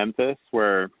in Memphis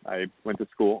where I went to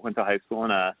high school,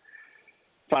 and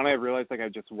finally I realized I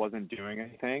just wasn't doing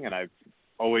anything, and I've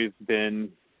always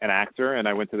been an actor, and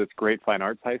I went to this great fine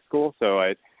arts high school, so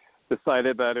I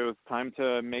decided that it was time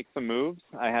to make some moves.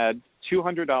 I had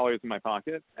 $200 in my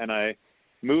pocket, and I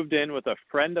moved in with a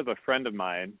friend of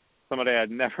mine, somebody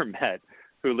I'd never met,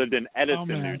 who lived in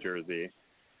Edison, New Jersey.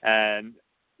 And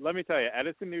let me tell you,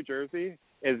 Edison, New Jersey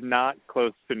is not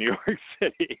close to New York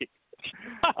City.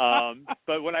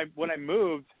 But when I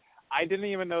moved, I didn't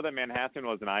even know that Manhattan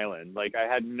was an island.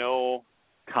 I had no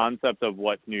concept of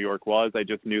what New York was. I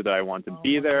just knew that I wanted to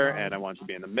be there, and I wanted to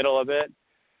be in the middle of it.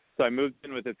 So I moved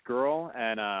in with this girl,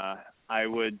 and I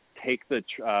would take the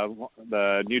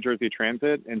New Jersey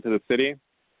Transit into the city.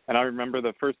 And I remember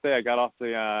the first day I got off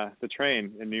the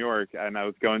train in New York, and I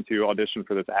was going to audition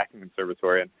for this acting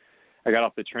conservatory. And I got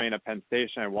off the train at Penn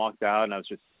Station. I walked out, and I was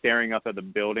just staring up at the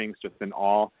buildings, just in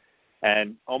awe.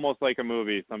 And almost like a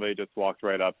movie, somebody just walked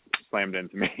right up, slammed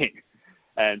into me,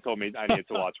 and told me I needed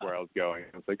to watch where I was going.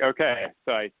 I was like, okay.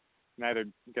 So I can either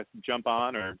jump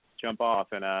on or jump off.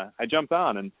 And I jumped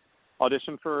on and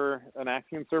auditioned for an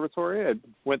acting conservatory. I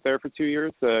went there for 2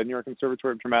 years, the New York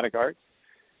Conservatory of Dramatic Arts,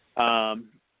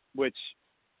 which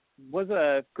was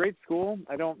a great school.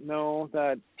 I don't know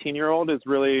that teen-year-old is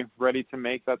really ready to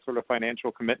make that sort of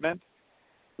financial commitment.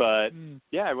 But,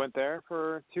 yeah, I went there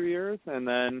for 2 years, and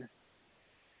then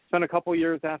spent a couple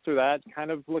years after that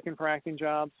kind of looking for acting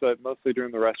jobs, but mostly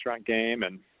doing the restaurant game,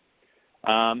 and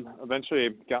eventually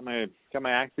got my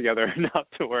act together enough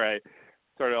to where I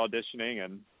started auditioning,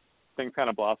 and things kind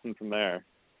of blossomed from there.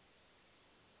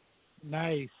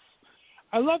 Nice.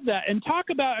 I love that. And talk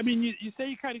about, I mean, you say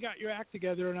you kind of got your act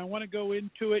together, and I want to go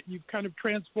into it. You've kind of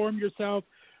transformed yourself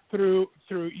through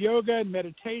yoga and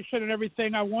meditation and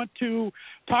everything. I want to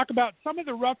talk about some of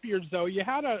the rough years, though. You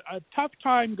had a tough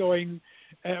time going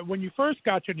when you first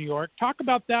got to New York. Talk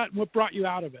about that and what brought you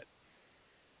out of it.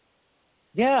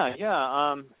 Yeah.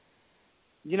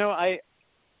 You know, I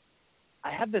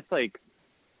have this,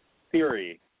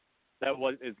 theory that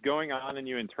what is going on in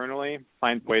you internally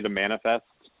finds a way to manifest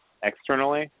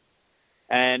externally.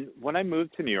 And when I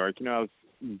moved to New York, I was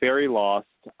very lost.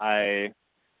 I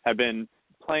had been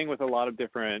playing with a lot of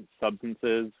different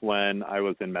substances when I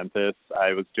was in Memphis.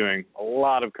 I was doing a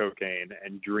lot of cocaine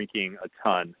and drinking a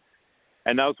ton.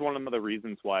 And that was one of the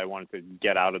reasons why I wanted to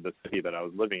get out of the city that I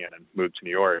was living in and move to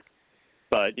New York.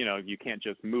 But, you can't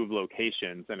just move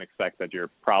locations and expect that your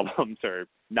problems are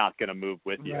not going to move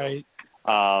with you. Right.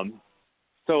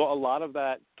 So a lot of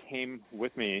that came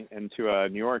with me into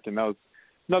New York, and that was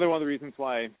another one of the reasons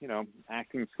why,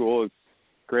 acting school, as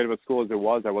great of a school as it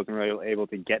was, I wasn't really able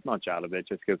to get much out of it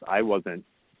just because I wasn't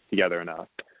together enough.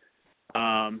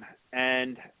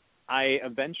 And I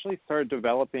eventually started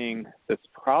developing this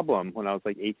problem when I was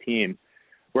like 18,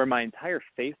 where my entire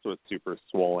face was super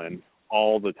swollen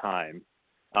all the time.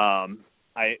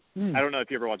 I don't know if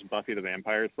you ever watched Buffy the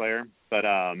Vampire Slayer, but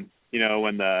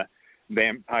when the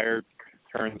vampire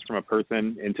turns from a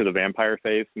person into the vampire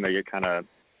face and they get kind of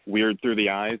weird through the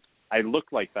eyes, I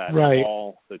looked like that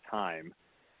all the time.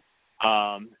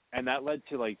 And that led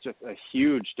to like just a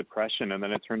huge depression, and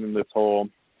then it turned into this whole,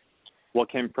 what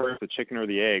came first, the chicken or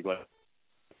the egg? Like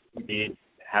me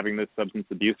having this substance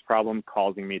abuse problem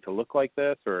causing me to look like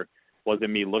this, or was it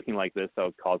me looking like this that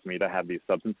was causing me to have these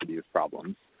substance abuse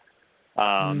problems?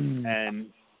 And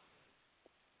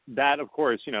that, of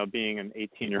course, being an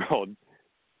 18-year-old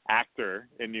actor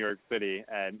in New York City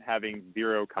and having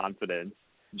zero confidence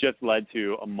just led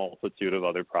to a multitude of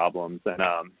other problems. And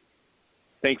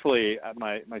thankfully,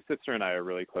 my sister and I are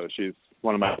really close. She's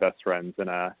one of my best friends. And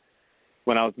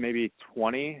when I was maybe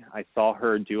 20, I saw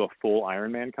her do a full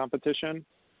Ironman competition.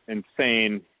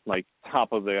 Insane, like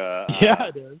top of the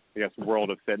it is. I guess world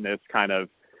of fitness kind of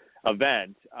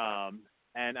event.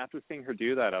 And after seeing her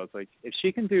do that, I was like, if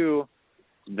she can do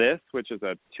this, which is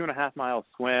a 2.5-mile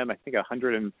swim, I think a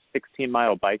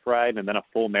 116-mile bike ride, and then a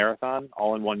full marathon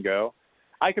all in one go,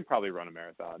 I could probably run a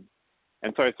marathon.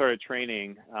 And so I started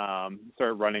training,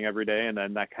 started running every day, and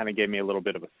then that kind of gave me a little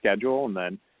bit of a schedule. And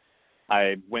then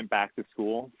I went back to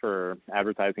school for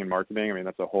advertising and marketing. I mean,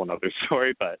 that's a whole other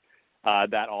story, but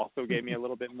that also gave me a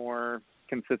little bit more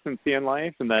consistency in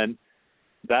life. And then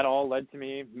that all led to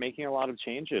me making a lot of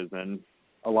changes, and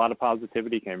a lot of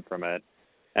positivity came from it.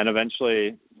 And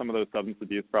eventually some of those substance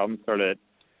abuse problems started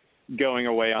going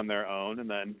away on their own. And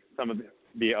then some of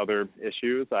the other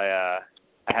issues I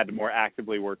had to more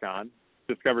actively work on.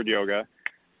 Discovered yoga,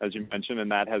 as you mentioned,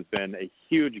 and that has been a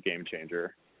huge game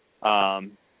changer.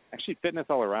 Actually, fitness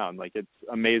all around. Like, it's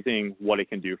amazing what it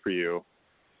can do for you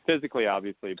physically,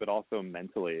 obviously, but also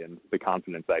mentally, and the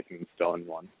confidence that can instill in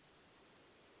one.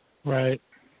 Right.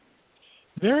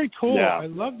 Very cool. Yeah. I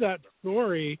love that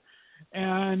story.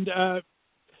 And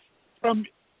from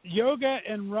yoga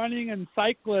and running and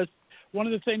cyclists, one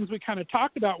of the things we kind of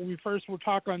talked about when we first were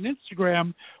talking on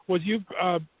Instagram was you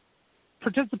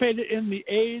participated in the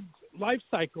AIDS life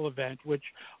cycle event, which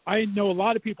I know a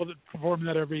lot of people that perform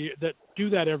that do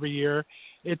that every year.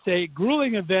 It's a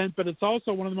grueling event, but it's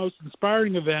also one of the most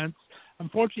inspiring events.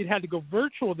 Unfortunately, it had to go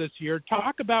virtual this year.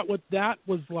 Talk about what that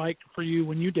was like for you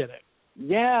when you did it.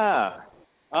 Yeah.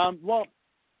 Well,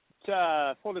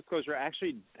 full disclosure,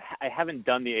 actually, I haven't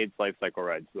done the AIDS life cycle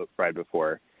ride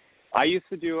before. I used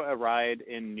to do a ride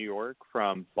in New York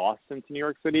from Boston to New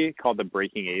York City called the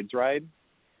Breaking AIDS ride.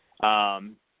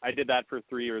 I did that for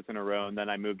 3 years in a row, and then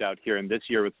I moved out here, and this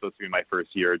year was supposed to be my first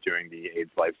year doing the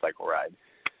AIDS life cycle ride.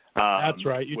 That's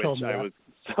right. You told me that. I was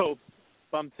so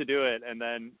bummed to do it, and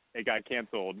then it got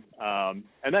canceled. And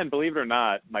then, believe it or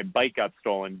not, my bike got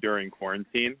stolen during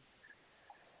quarantine.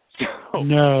 So,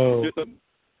 no. Just some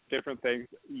different things.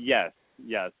 Yes.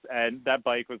 And that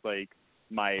bike was like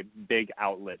my big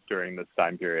outlet during this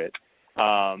time period.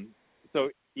 So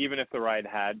even if the ride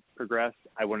had progressed,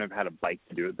 I wouldn't have had a bike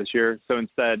to do it this year. So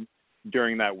instead,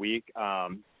 during that week,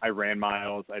 I ran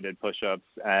miles, I did push-ups,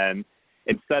 and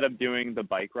instead of doing the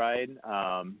bike ride,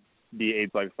 the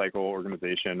AIDS Life Cycle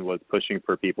organization was pushing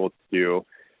for people to do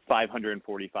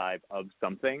 545 of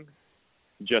something,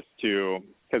 just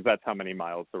because that's how many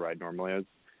miles the ride normally is.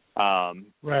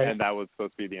 Right. And that was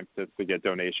supposed to be the impetus to get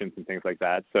donations and things like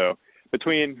that. So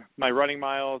between my running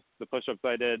miles, the push-ups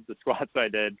I did, the squats I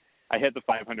did, I hit the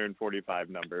 545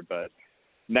 number. But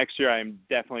next year I'm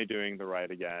definitely doing the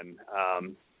ride again.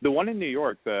 The one in New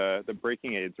York, the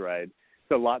Breaking AIDS ride,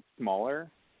 it's a lot smaller.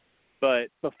 But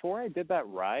before I did that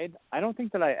ride, I don't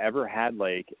think that I ever had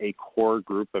like a core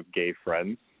group of gay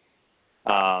friends.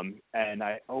 And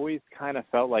I always kind of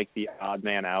felt like the odd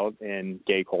man out in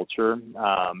gay culture.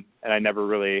 And I never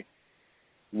really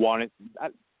wanted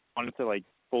to like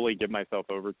fully give myself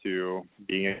over to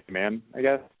being a man, I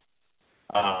guess.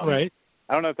 Right.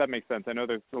 I don't know if that makes sense. I know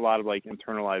there's a lot of like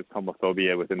internalized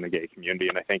homophobia within the gay community,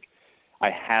 and I think I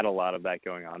had a lot of that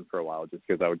going on for a while just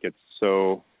because I would get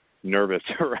so nervous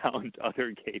around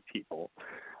other gay people.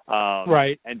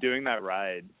 Right. And doing that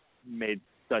ride made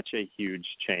such a huge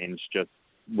change just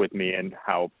with me and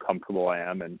how comfortable I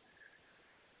am. And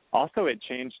also it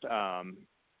changed a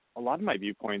lot of my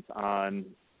viewpoints on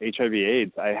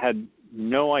HIV/AIDS. I had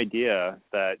no idea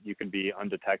that you could be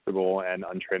undetectable and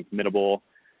untransmittable.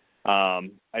 I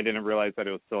didn't realize that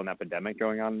it was still an epidemic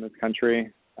going on in this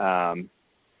country.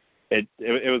 It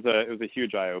was a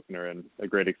huge eye opener and a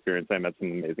great experience. I met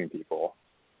some amazing people.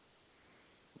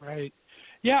 Right.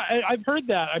 Yeah, I've heard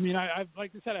that. I mean, I've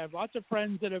like I said, I have lots of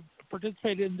friends that have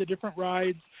participated in the different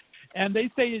rides, and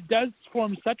they say it does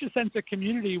form such a sense of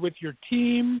community with your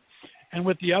team and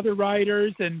with the other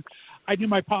riders. And I do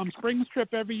my Palm Springs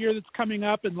trip every year that's coming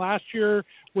up, and last year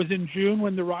was in June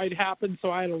when the ride happened, so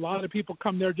I had a lot of people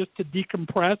come there just to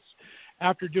decompress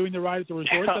after doing the ride at the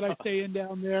resort that I stay in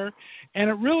down there. And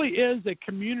it really is a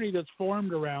community that's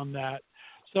formed around that.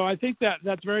 So I think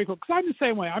that's very cool. Because I'm the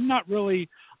same way. I'm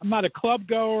not a club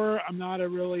goer. I'm not a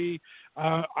really,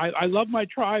 I love my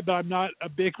tribe, but I'm not a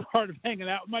big part of hanging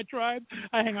out with my tribe.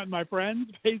 I hang out with my friends,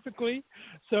 basically.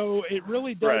 So it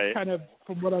really does kind of,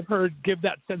 from what I've heard, give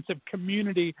that sense of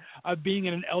community of being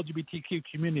in an LGBTQ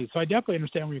community. So I definitely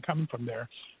understand where you're coming from there.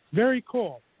 Very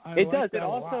cool. It does. It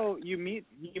also, you meet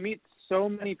so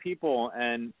many people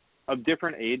and of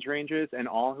different age ranges, and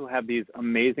all who have these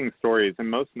amazing stories. And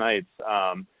most nights,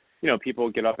 people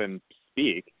get up and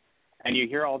speak, and you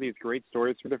hear all these great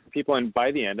stories from different people. And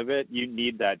by the end of it, you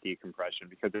need that decompression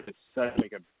because it's such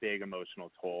like a big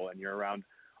emotional toll, and you're around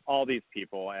all these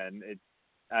people, and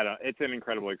it's an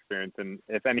incredible experience. And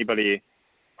if anybody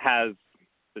has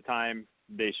the time,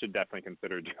 they should definitely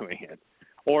consider doing it,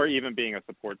 or even being a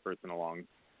support person along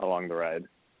the ride.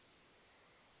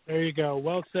 There you go.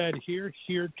 Well said. Here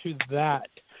to that.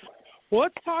 Well,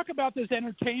 let's talk about this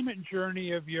entertainment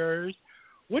journey of yours.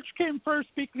 Which came first,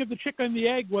 speaking of the chicken and the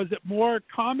egg? Was it more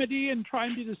comedy and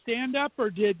trying to do the stand-up, or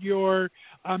did your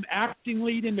acting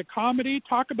lead into comedy?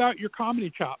 Talk about your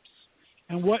comedy chops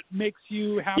and what makes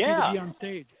you happy to be on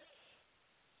stage.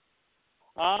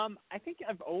 I think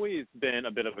I've always been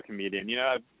a bit of a comedian.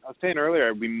 I was saying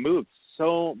earlier, we moved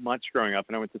so much growing up,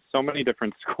 and I went to so many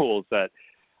different schools that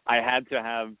I had to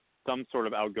have some sort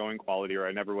of outgoing quality or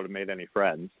I never would have made any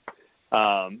friends. So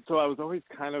I was always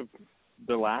kind of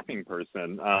the laughing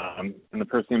person and the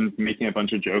person making a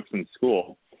bunch of jokes in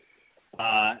school.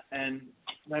 And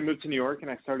I moved to New York and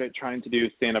I started trying to do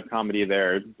stand-up comedy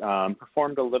there.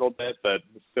 Performed a little bit, but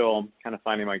still kind of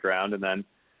finding my ground. And then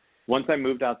once I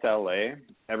moved out to LA,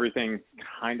 everything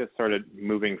kind of started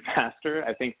moving faster.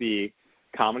 I think the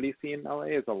comedy scene in LA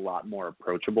is a lot more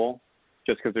approachable,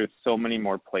 just because there's so many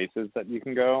more places that you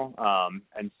can go,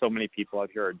 and so many people out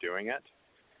here are doing it.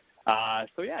 I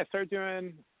started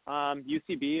doing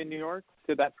UCB in New York,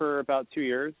 did that for about 2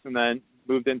 years, and then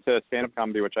moved into stand-up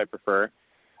comedy, which I prefer.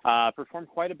 Performed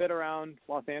quite a bit around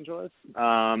Los Angeles.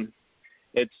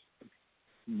 It's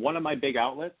one of my big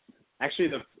outlets. Actually,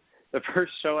 the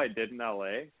first show I did in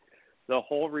LA, the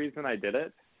whole reason I did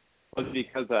it was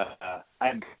because I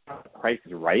had Price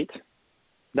is Right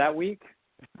that week.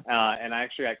 And I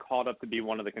actually got called up to be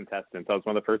one of the contestants. I was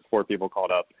one of the first 4 people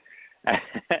called up.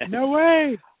 No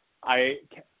way!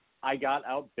 I got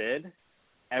outbid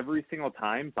every single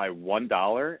time by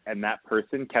 $1, and that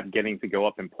person kept getting to go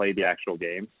up and play the actual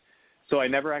games. So I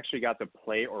never actually got to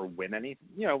play or win any.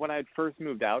 When I had first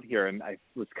moved out here, and I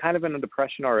was kind of in a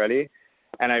depression already,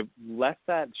 and I left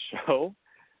that show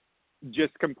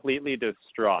just completely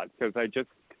distraught because I just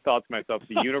thought to myself,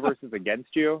 the universe is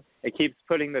against you. It keeps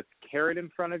putting this carrot in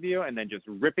front of you and then just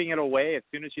ripping it away as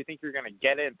soon as you think you're going to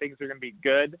get it and things are going to be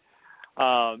good.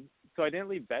 So I didn't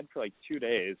leave bed for like 2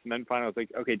 days. And then finally I was like,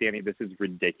 okay, Danny, this is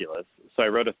ridiculous. So I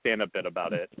wrote a stand-up bit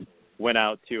about it, went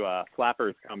out to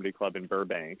Flappers Comedy Club in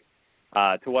Burbank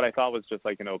to what I thought was just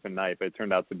like an open night, but it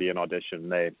turned out to be an audition.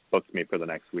 They booked me for the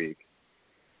next week.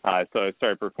 So I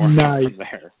started performing from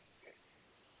there.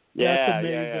 That's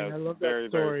amazing. Yeah. I love very,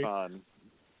 that story. very fun.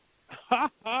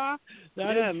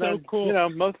 That is so cool. It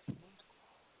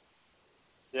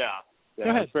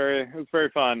was very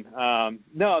fun.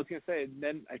 No, I was gonna say,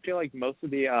 then I feel like most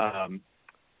of the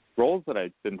roles that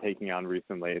I've been taking on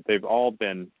recently, they've all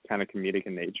been kind of comedic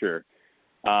in nature.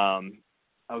 I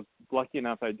was lucky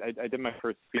enough, I did my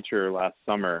first feature last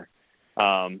summer,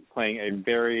 playing a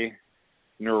very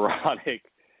neurotic,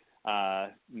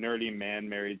 nerdy man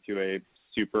married to a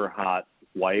super hot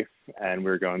wife, and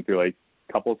we were going through like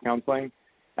couples counseling.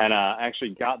 And I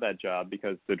actually got that job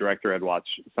because the director had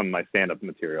watched some of my stand-up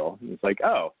material. And it's like,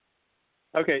 oh,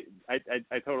 okay,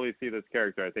 I totally see this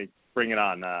character. I think bring it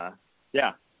on.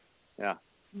 Yeah.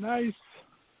 Nice.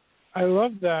 I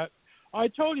love that. I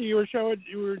told you were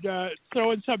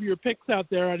throwing some of your pics out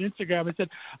there on Instagram. I said,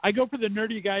 I go for the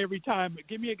nerdy guy every time.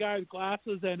 Give me a guy with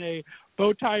glasses and a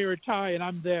bow tie or a tie, and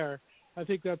I'm there. I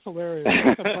think that's hilarious.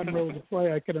 That's a fun role to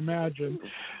play, I can imagine.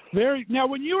 Now,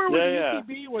 when you were with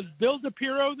UCB, was Bill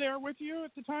DePiro there with you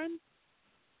at the time?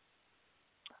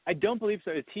 I don't believe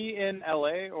so. Is he in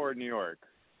L.A. or New York?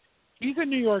 He's in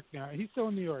New York now. He's still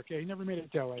in New York. Yeah, he never made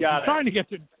it to L.A. Got He's it. trying to get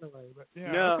to L.A., but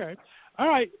yeah, no. Okay. All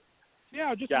right.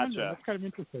 Yeah, just Gotcha. wondering. That's kind of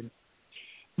interesting.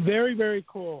 Very, very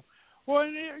cool. Well,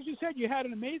 and as you said, you had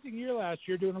an amazing year last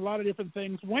year doing a lot of different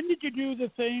things. When did you do the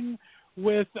thing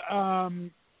with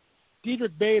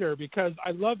Diedrich Bader? Because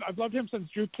I've loved him since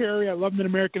Drew Carey. I loved him in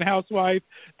American Housewife.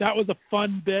 That was a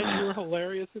fun bit. You were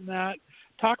hilarious in that.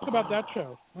 Talk about that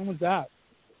show. When was that?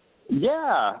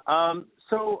 Yeah.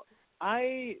 So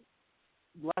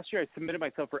last year I submitted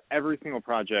myself for every single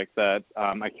project that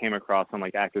I came across on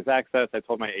like Actors Access. I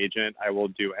told my agent I will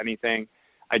do anything.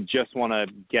 I just want to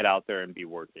get out there and be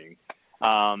working.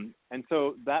 And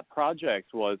so that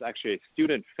project was actually a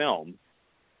student film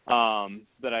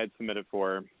that I had submitted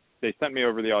for. They sent me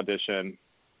over the audition,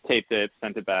 taped it,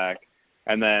 sent it back,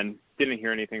 and then didn't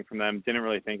hear anything from them. Didn't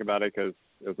really think about it because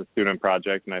it was a student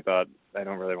project, and I thought I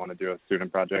don't really want to do a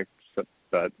student project.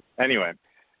 But anyway,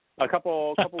 a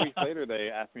couple weeks later, they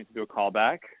asked me to do a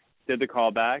callback. Did the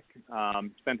callback,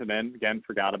 sent it in, again,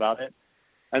 forgot about it.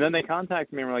 And then they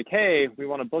contacted me and were like, hey, we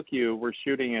want to book you. We're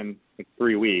shooting in like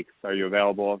 3 weeks. Are you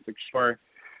available? I was like, sure.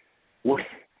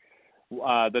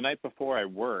 The night before I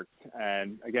worked,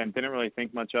 and again, didn't really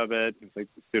think much of it. It was like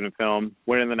a student film.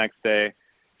 Went in the next day,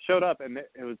 showed up, and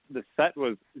the set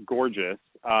was gorgeous.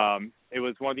 It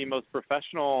was one of the most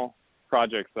professional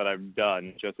projects that I've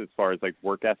done, just as far as like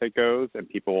work ethic goes and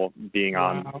people being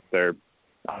on their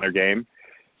game.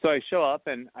 So I show up,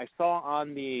 and I saw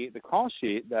on the call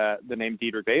sheet the name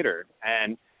Diedrich Bader,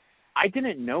 and I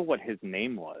didn't know what his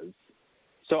name was.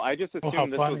 So I just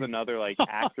assumed this was another like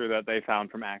actor that they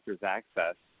found from Actors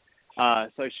Access.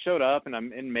 So I showed up, and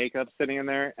I'm in makeup sitting in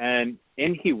there, and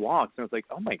in he walks, and I was like,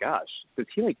 oh my gosh, does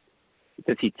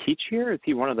he teach here? Is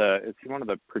he one of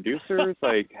the producers,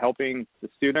 like helping the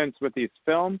students with these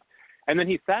films? And then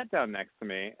he sat down next to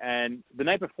me, and the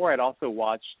night before I'd also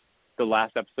watched the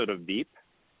last episode of Beebe,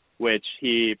 which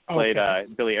he played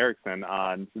Billy Erickson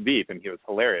on Beebe, and he was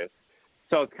hilarious.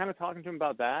 So I was kind of talking to him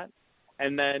about that,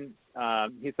 and then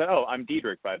he said, oh, I'm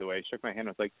Diedrich, by the way. Shook my hand.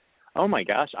 I was like, oh my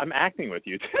gosh, I'm acting with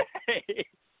you today.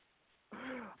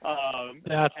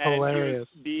 That's hilarious.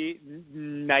 He was the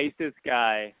nicest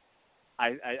guy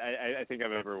I think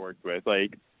I've ever worked with.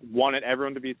 Like, wanted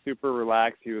everyone to be super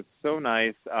relaxed. He was so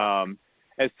nice.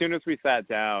 As soon as we sat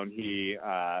down, he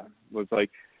was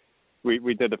like,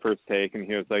 we did the first take, and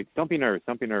he was like, don't be nervous.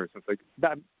 I was like,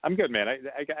 I'm good, man.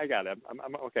 I got it.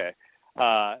 I'm okay.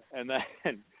 And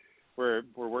then we're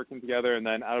working together, and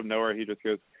then out of nowhere, he just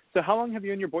goes, so how long have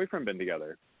you and your boyfriend been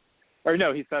together? Or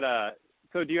no, he said,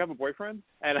 so do you have a boyfriend?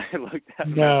 And I looked at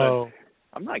him and said,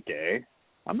 I'm not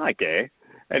gay.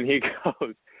 And he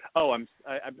goes, oh, I'm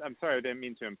sorry, I didn't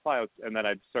mean to imply. And then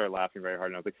I started laughing very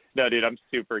hard, and I was like, no, dude, I'm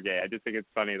super gay. I just think it's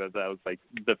funny that was like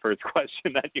the first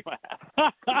question that you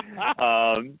asked.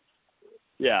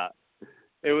 Yeah,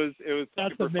 it was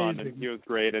That's super amazing. fun, and he was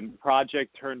great. And the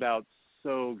project turned out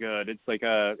so good. It's like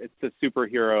it's a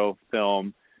superhero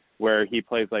film where he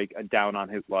plays like a down on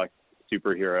his luck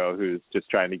superhero who's just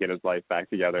trying to get his life back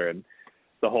together, and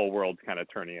the whole world's kind of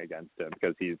turning against him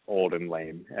because he's old and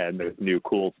lame, and there's new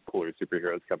cooler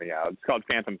superheroes coming out. It's called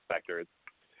Phantom Spectre. It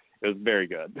was very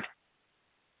good.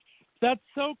 That's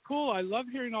so cool. I love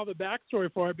hearing all the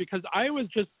backstory for it because I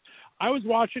was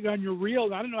watching on your reel,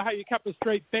 and I don't know how you kept a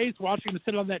straight face watching him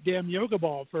sit on that damn yoga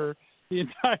ball for the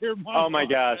entire month. Oh my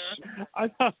gosh.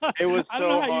 It was I don't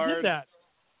know so how hard. you did that.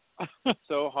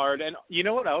 So hard. And you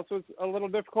know what else was a little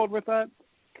difficult with that?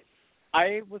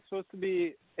 I was supposed to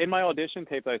be, in my audition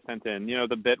tape that I sent in,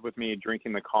 the bit with me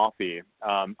drinking the coffee,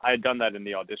 I had done that in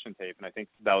the audition tape, and I think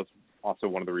that was also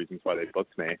one of the reasons why they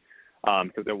booked me,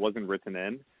 because it wasn't written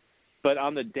in. But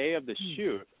on the day of the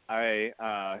shoot, I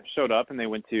showed up, and they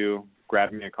went to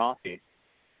grab me a coffee.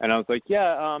 And I was like,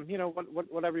 yeah,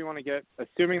 whatever you want to get,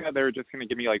 assuming that they were just going to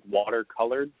give me, like,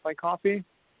 watercolored, like, coffee.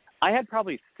 I had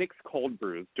probably 6 cold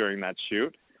brews during that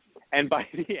shoot. And by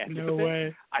the end of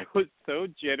it, I was so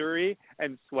jittery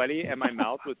and sweaty, and my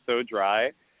mouth was so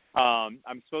dry.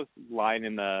 I'm supposed to line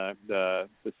in the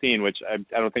scene, which I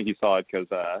don't think you saw it because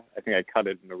I think I cut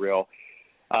it in the reel.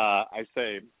 I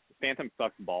say Phantom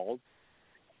sucks balls,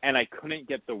 and I couldn't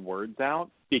get the words out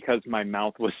because my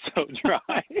mouth was so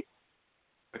dry.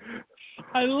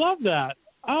 I love that.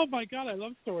 Oh my God, I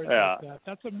love stories like that.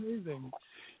 That's amazing.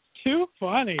 Too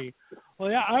funny.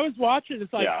 Well, yeah, I was watching.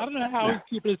 It's like, I don't know how he's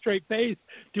keeping a straight face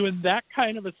doing that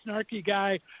kind of a snarky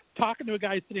guy talking to a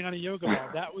guy sitting on a yoga ball.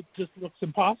 That just looks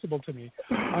impossible to me.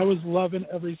 I was loving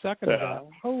every second of that.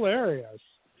 Hilarious.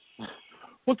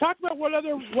 Well, talk about what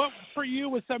for you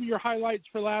was some of your highlights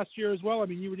for last year as well. I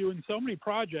mean, you were doing so many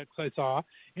projects I saw.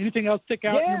 Anything else stick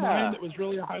out in your mind that was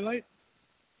really a highlight?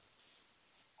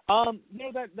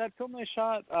 That film I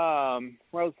shot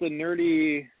where I was the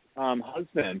nerdy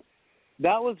husband,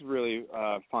 that was really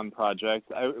a fun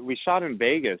project. We shot in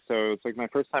Vegas, so it was like my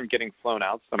first time getting flown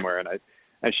out somewhere, and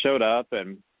I showed up,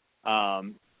 and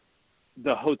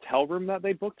the hotel room that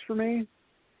they booked for me,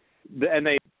 and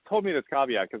they told me this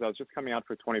caveat because I was just coming out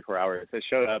for 24 hours. I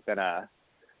showed up, and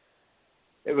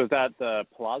it was at the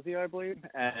Palazzo, I believe,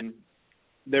 and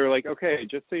they were like, okay,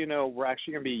 just so you know, we're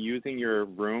actually going to be using your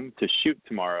room to shoot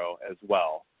tomorrow as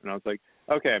well. And I was like,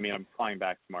 okay, I mean, I'm flying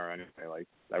back tomorrow anyway. Like,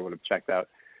 I would have checked out.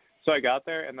 So I got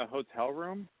there, and the hotel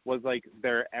room was like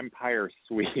their Empire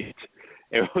suite.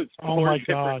 It was 4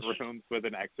 different rooms with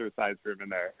an exercise room in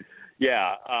there.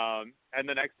 Yeah. And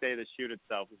the next day, the shoot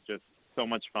itself was just so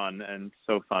much fun and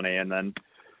so funny. And then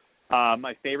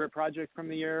my favorite project from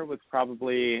the year was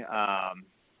probably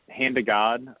Hand to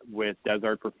God with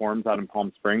Desert Performs out in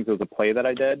Palm Springs. It was a play that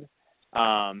I did.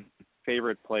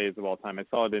 Favorite plays of all time. I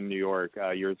saw it in New York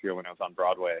years ago when I was on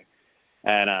Broadway.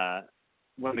 And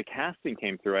when the casting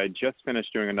came through, I just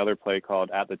finished doing another play called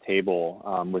At the Table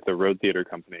with the Road Theater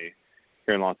Company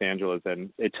here in Los Angeles. And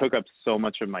it took up so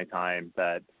much of my time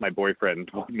that my boyfriend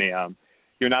told me,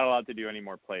 you're not allowed to do any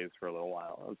more plays for a little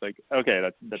while. I was like, okay,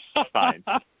 that's fine.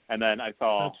 And then I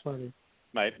saw that's funny.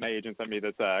 My agent sent me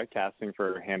this casting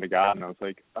for Hand to God, and I was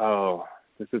like, oh,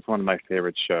 this is one of my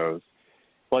favorite shows.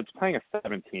 Well, it's playing a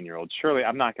 17-year-old. Surely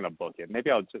I'm not going to book it. Maybe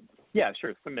I'll just,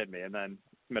 sure, submit me. And then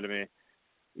submitted me.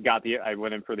 I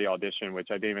went in for the audition, which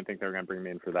I didn't even think they were going to bring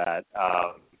me in for that.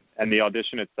 And the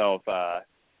audition itself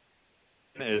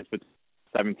is with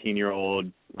 17-year-old,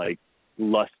 like,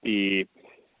 lusty,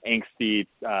 angsty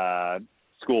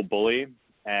school bully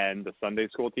and the Sunday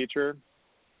school teacher.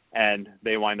 And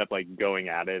they wind up like going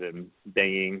at it and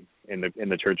banging in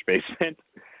the church basement.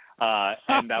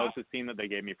 And that was the scene that they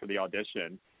gave me for the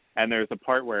audition. And there's a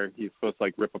part where he's supposed to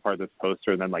like rip apart this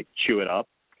poster and then like chew it up.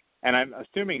 And I'm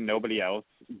assuming nobody else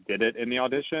did it in the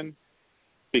audition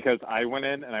because I went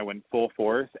in and I went full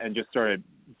force and just started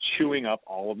chewing up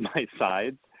all of my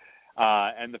sides.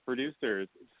 And the producers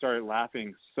started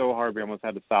laughing so hard we almost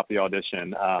had to stop the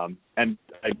audition. And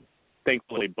I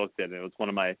thankfully booked it. And it was one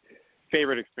of my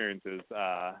favorite experiences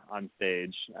on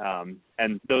stage,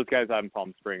 and those guys out in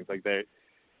Palm Springs, like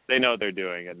they know what they're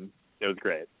doing, and it was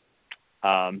great.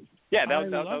 That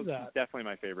was definitely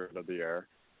my favorite of the year.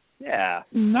 Yeah,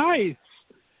 nice.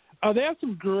 They have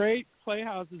some great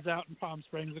playhouses out in Palm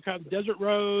Springs. They got Desert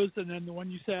Rose, and then the one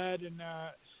you said, and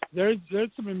there's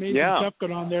some amazing stuff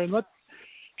going on there. And let's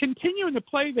continue in the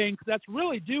play vein because that's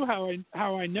really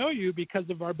how I know you because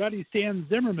of our buddy Stan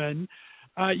Zimmerman.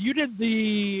 You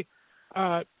did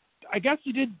I guess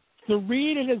you did the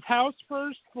read at his house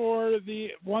first for the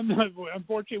one that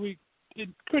unfortunately we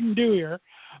couldn't do here.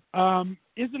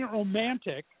 Isn't It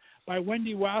Romantic by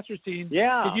Wendy Wasserstein.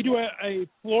 Yeah. Did you do a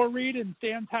floor read in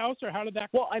Stan's house, or how did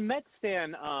that go? Well, I met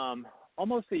Stan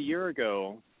almost a year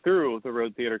ago through the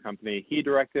Road Theater Company. He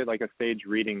directed like a stage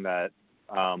reading that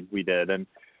we did, and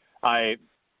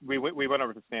we went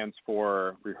over to Stan's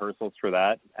for rehearsals for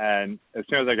that, and as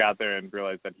soon as I got there and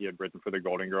realized that he had written for the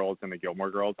Golden Girls and the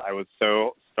Gilmore Girls, I was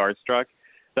so starstruck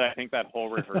that I think that whole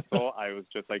rehearsal I was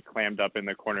just like clammed up in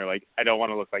the corner like, I don't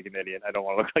want to look like an idiot.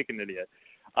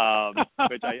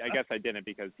 Which I guess I didn't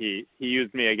because he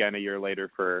used me again a year later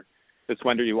for this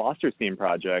Wendy Wasserstein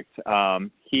project.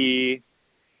 He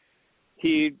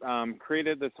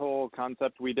created this whole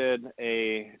concept. We did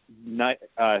 2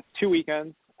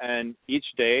 weekends, and each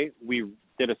day we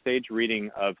did a stage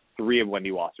reading of 3 of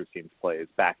Wendy Wasserstein's plays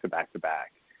back to back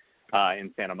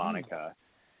in Santa Monica.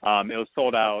 It was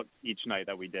sold out each night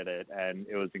that we did it, and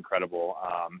it was incredible.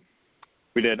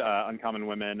 We did Uncommon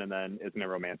Women, and then Isn't It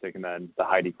Romantic, and then the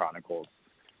Heidi Chronicles.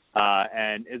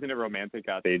 And Isn't It Romantic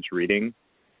got stage reading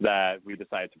that we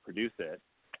decided to produce it.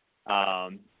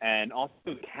 And also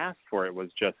the cast for it was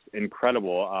just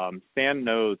incredible. Stan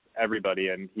knows everybody,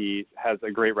 and he has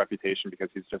a great reputation because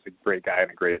he's just a great guy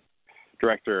and a great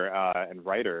director and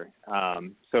writer.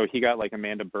 So he got like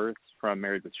Amanda Burth from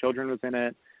Married with Children was in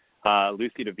it.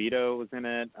 Lucy DeVito was in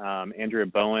it. Andrea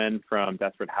Bowen from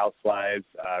Desperate Housewives.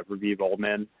 Raviv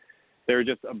Oldman. There were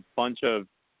just a bunch of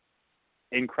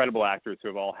incredible actors who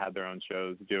have all had their own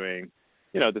shows doing,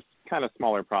 this kind of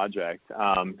smaller project.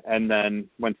 And then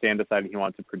when Stan decided he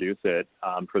wanted to produce it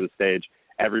for the stage,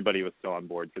 everybody was still on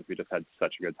board because we just had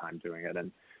such a good time doing it.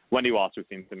 And Wendy Wasser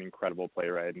seems an incredible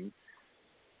playwright. And,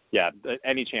 yeah,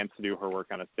 any chance to do her work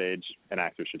on a stage, an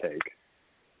actor should take.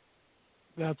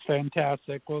 That's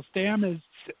fantastic. Well, Stan's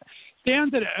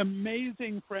an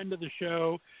amazing friend of the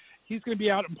show. He's going to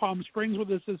be out in Palm Springs with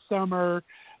us this summer.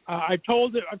 I've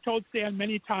told Stan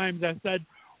many times, I said,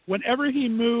 whenever he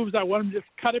moves, I want him to just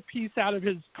cut a piece out of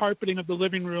his carpeting of the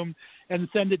living room and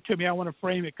send it to me. I want to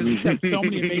frame it because he's had so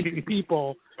many amazing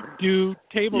people do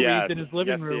table reads in his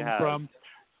living room, from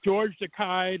George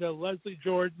Takei to Leslie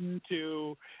Jordan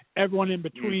to everyone in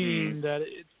between, that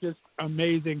it's just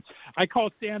amazing. I call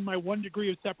Stan my 1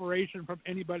 degree of separation from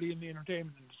anybody in the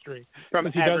entertainment industry. From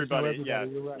everybody, yes.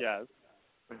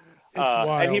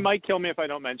 And he might kill me if I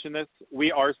don't mention this.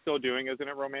 We are still doing Isn't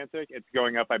It Romantic? It's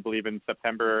going up, I believe, in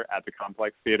September at the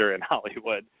Complex Theater in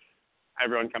Hollywood.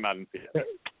 Everyone come out and see it.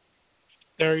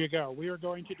 There you go. We are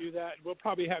going to do that. We'll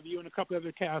probably have you and a couple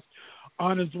other casts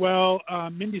on as well.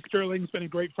 Mindy Sterling's been a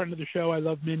great friend of the show. I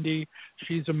love Mindy.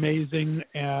 She's amazing.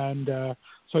 And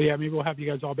so, yeah, maybe we'll have you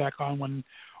guys all back on when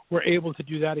we're able to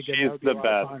do that again. She's the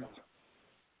best.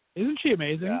 Isn't she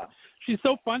amazing? Yeah. She's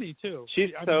so funny, too. She's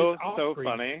so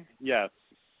funny. Yes.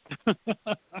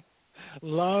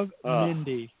 Love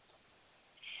Mindy.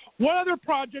 What other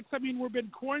projects? I mean, we've been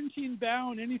quarantine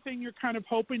bound. Anything you're kind of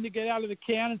hoping to get out of the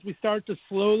can as we start to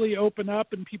slowly open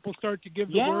up and people start to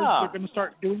give the word they're going to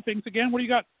start doing things again? What do you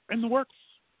got in the works?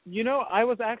 I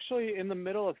was actually in the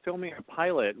middle of filming a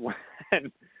pilot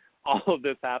when all of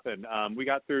this happened. We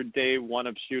got through day one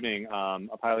of shooting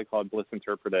a pilot called Bliss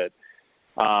Interpreted.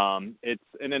 It's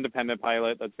an independent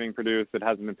pilot that's being produced. It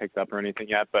hasn't been picked up or anything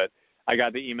yet, but I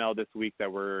got the email this week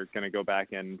that we're going to go back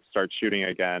and start shooting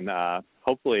again,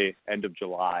 hopefully end of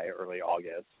July, early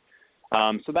August.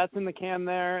 So that's in the can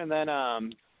there. And then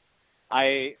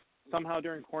I somehow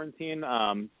during quarantine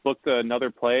booked another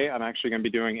play. I'm actually going to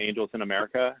be doing Angels in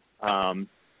America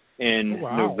in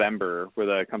November with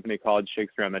a company called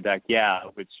Shakespeare on the Deck. Yeah,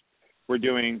 which we're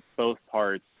doing both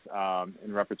parts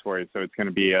in repertory. So it's going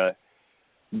to be a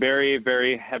very,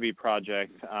 very heavy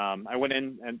project. I went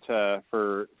in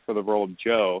for the role of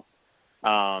Joe,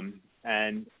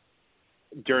 and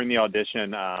during the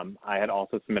audition, I had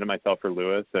also submitted myself for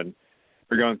Lewis, and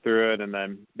we're going through it, and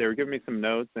then they were giving me some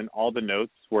notes, and all the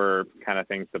notes were kind of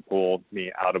things to pull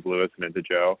me out of Lewis and into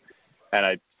Joe. And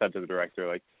I said to the director,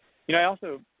 I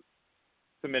also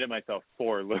submitted myself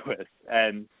for Lewis,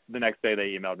 and the next day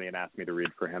they emailed me and asked me to read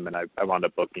for him, and I wound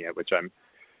up booking it, which I'm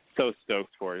so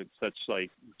stoked for. It's such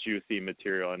juicy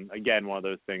material, and again, one of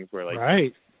those things where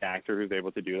the actor who's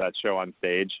able to do that show on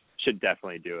stage should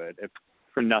definitely do it, if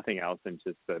for nothing else than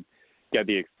just to get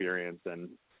the experience. And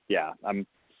yeah, I'm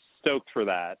stoked for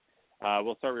that.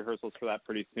 We'll start rehearsals for that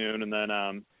pretty soon, and then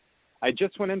I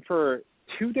just went in for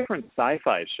 2 different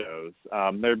sci-fi shows.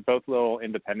 They're both little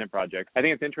independent projects. I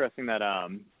think it's interesting that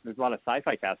there's a lot of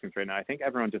sci-fi castings right now. I think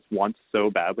everyone just wants so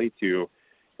badly to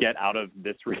get out of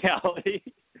this reality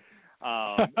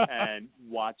and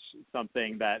watch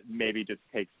something that maybe just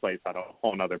takes place on a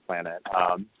whole other planet.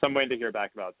 So I'm waiting to hear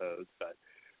back about those, but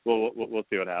we'll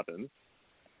see what happens.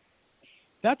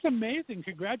 That's amazing.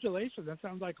 Congratulations. That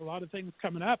sounds like a lot of things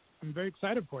coming up. I'm very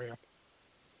excited for you.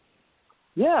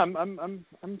 Yeah, I'm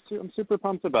super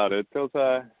pumped about it.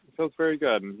 It feels very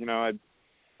good. And, I'm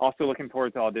also looking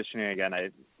forward to auditioning again.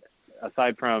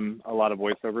 Aside from a lot of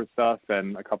voiceover stuff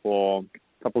and a couple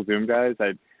Zoom guys,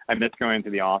 I miss going to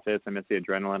the office. I miss the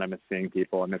adrenaline. I miss seeing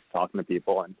people. I miss talking to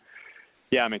people. And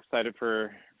yeah, I'm excited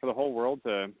for the whole world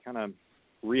to kind of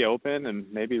reopen, and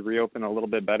maybe reopen a little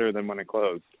bit better than when it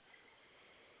closed.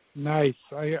 Nice.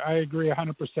 I agree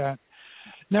 100%.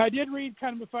 Now, I did read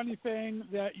kind of a funny thing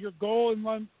that your goal in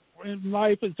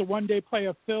life is to one day play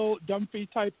a Phil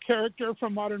Dunphy type character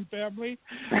from Modern Family.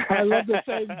 I love to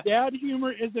say dad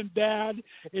humor isn't bad,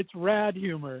 it's rad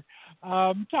humor.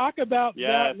 Talk about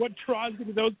that. What draws you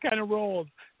to those kind of roles?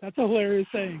 That's a hilarious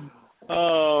thing.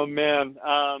 Oh man,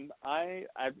 I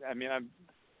mean,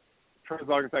 for as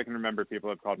long as I can remember, people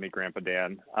have called me Grandpa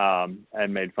Dan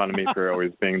and made fun of me for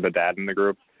always being the dad in the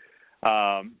group.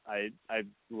 I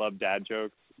love dad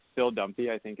jokes. Phil Dunphy,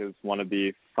 I think, is one of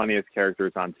the funniest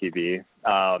characters on TV.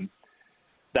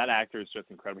 That actor is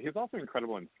just incredible. He was also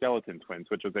incredible in Skeleton Twins,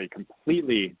 which was a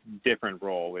completely different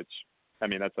role, which, I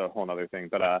mean, that's a whole other thing.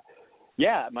 But,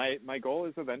 yeah, my goal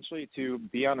is eventually to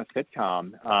be on a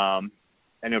sitcom.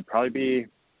 And it would probably be,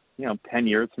 10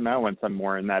 years from now, once I'm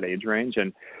more in that age range,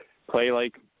 and play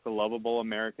like the lovable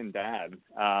American dad.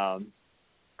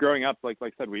 Growing up, like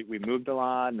I said, we moved a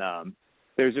lot.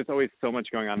 There's just always so much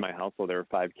going on in my household. There were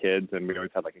 5 kids, and we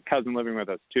always had like a cousin living with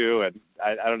us too. And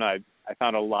I don't know, I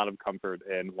found a lot of comfort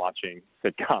in watching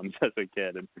sitcoms as a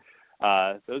kid. And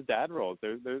those dad roles,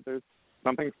 there's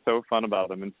something so fun about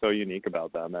them and so unique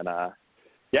about them. And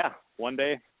one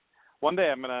day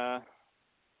I'm gonna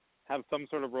have some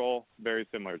sort of role very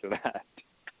similar to that.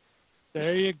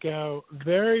 There you go.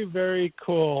 Very, very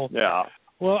cool. Yeah.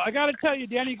 Well, I got to tell you,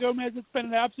 Danny Gomez, it's been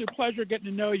an absolute pleasure getting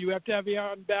to know you. We have to have you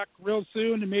on back real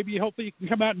soon, and maybe hopefully you can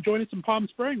come out and join us in Palm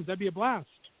Springs. That'd be a blast.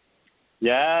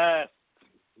 Yes,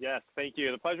 thank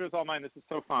you. The pleasure is all mine. This is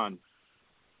so fun.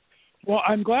 Well,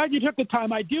 I'm glad you took the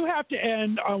time. I do have to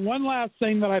end on one last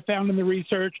thing that I found in the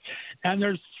research, and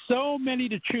there's so many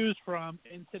to choose from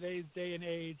in today's day and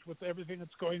age with everything that's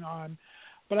going on.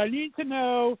 But I need to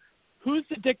know, who's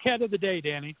the dickhead of the day,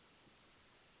 Danny?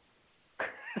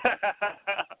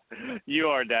 You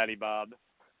are Daddy Bob.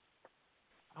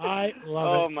 I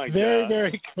love it. Oh, my God. Very,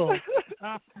 very cool.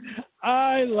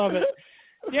 I love it.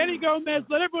 Danny Gomez,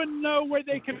 let everyone know where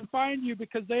they can find you,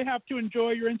 because they have to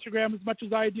enjoy your Instagram as much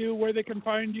as I do, where they can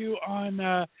find you on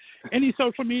any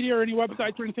social media or any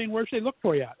websites or anything. Where should they look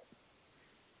for you at?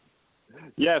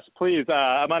 Yes, please.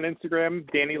 I'm on Instagram,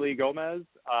 Danny Lee Gomez.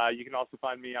 You can also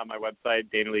find me on my website,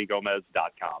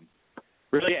 DannyLeeGomez.com.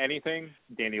 Really anything,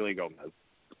 Danny Lee Gomez.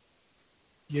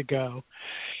 You go.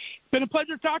 It's been a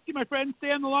pleasure talking to you, my friend.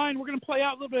 Stay on the line. We're going to play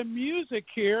out a little bit of music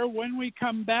here. When we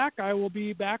come back, I will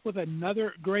be back with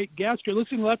another great guest. You're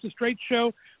listening to the Left of Str8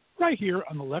 show right here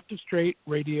on the Left of Str8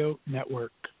 Radio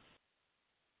Network.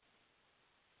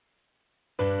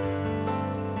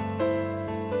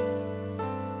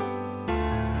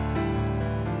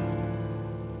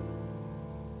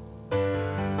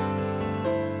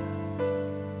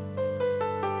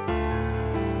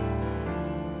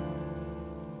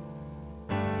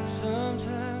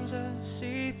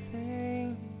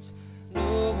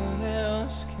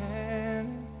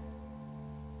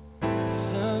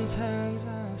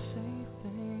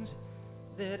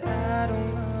 That I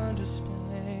don't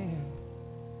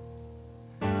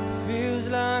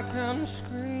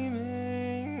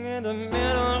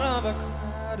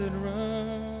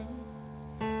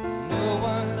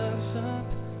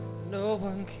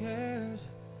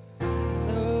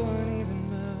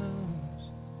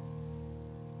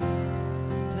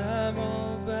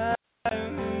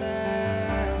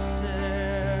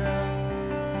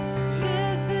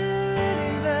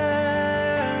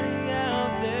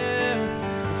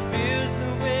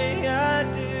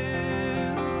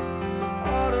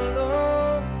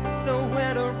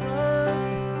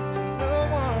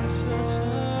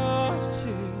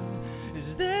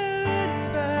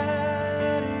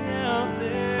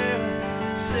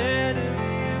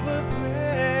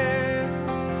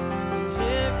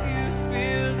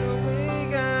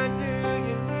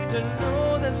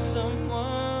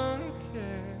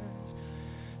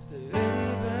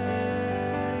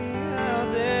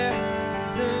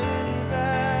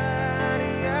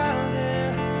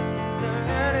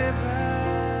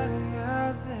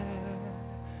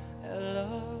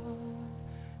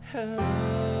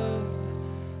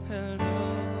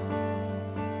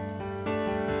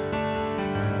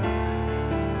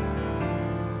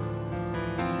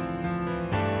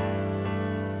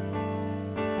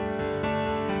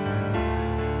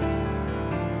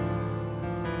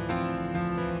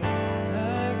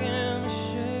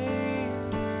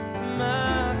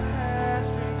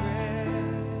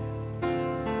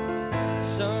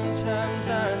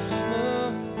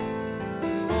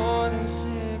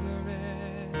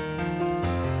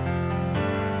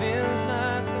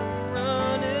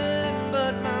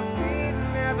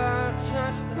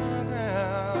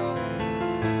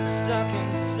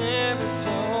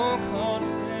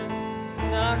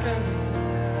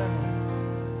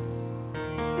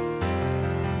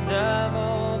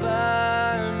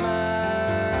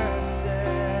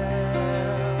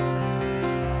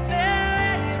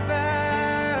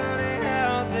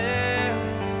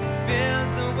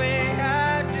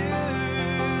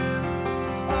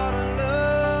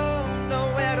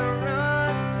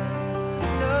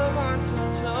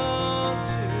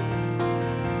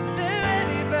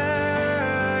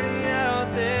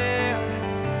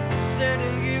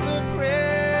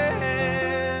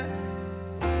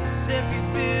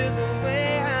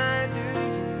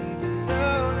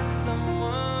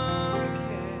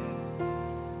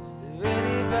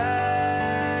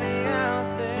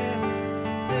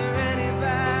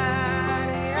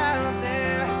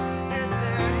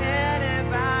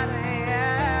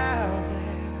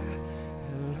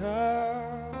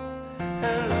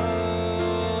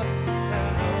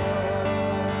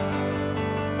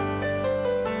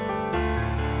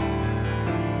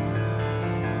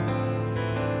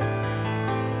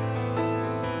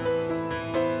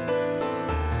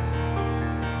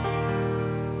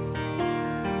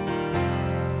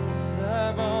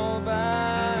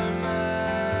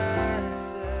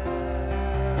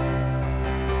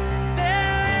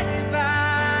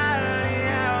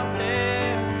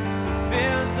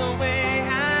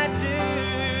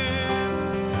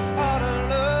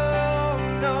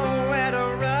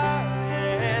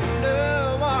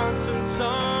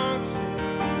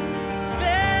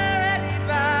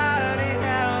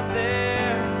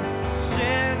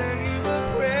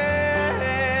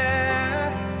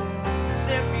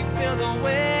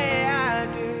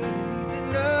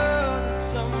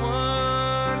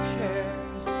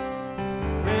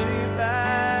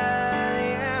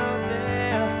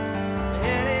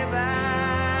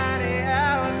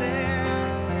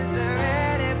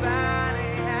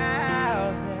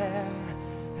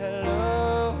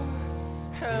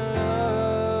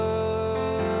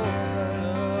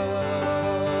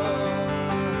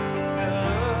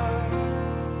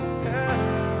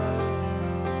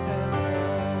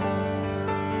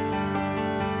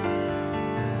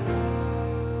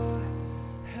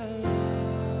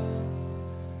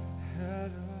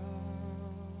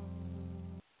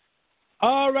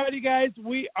All righty, guys,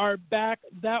 we are back.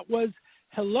 That was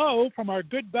Hello from our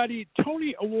good buddy,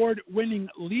 Tony Award-winning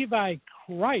Levi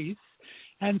Christ.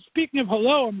 And speaking of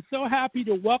hello, I'm so happy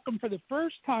to welcome for the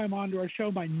first time onto our show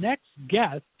my next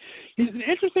guest. He's an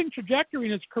interesting trajectory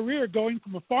in his career, going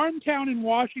from a farm town in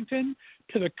Washington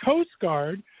to the Coast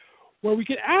Guard, where we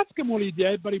could ask him what he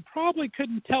did, but he probably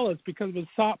couldn't tell us because of his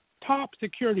top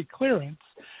security clearance.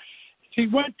 He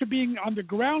went to being on the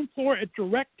ground floor at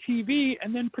DirecTV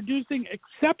and then producing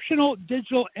exceptional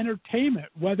digital entertainment,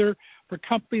 whether for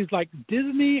companies like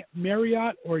Disney,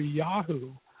 Marriott, or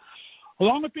Yahoo.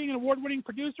 Along with being an award-winning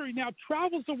producer, he now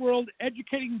travels the world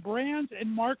educating brands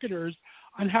and marketers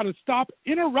on how to stop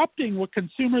interrupting what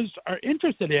consumers are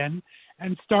interested in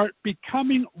and start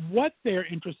becoming what they're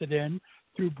interested in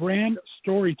through brand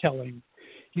storytelling.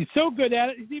 He's so good at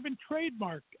it, he's even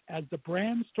trademarked as the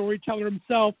brand storyteller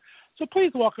himself. So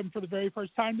please welcome for the very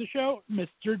first time to the show,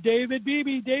 Mr. David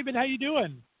Beebe. David, how you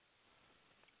doing?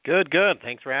 Good.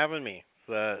 Thanks for having me.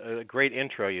 It's a great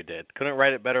intro you did. Couldn't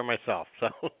write it better myself. So.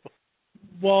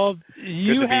 Well,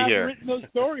 you have here. written those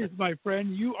stories, my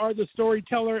friend. You are the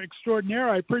storyteller extraordinaire.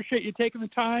 I appreciate you taking the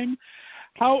time.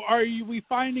 How are we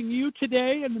finding you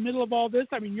today in the middle of all this?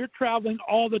 I mean, you're traveling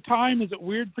all the time. Is it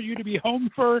weird for you to be home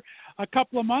for a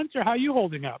couple of months, or how are you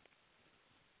holding up?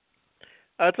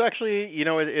 It's actually,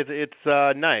 it's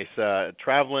nice.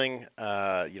 Traveling,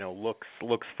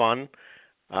 looks fun.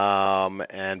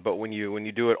 But when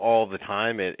you do it all the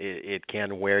time, it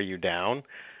can wear you down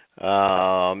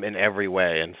in every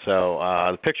way. And so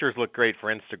the pictures look great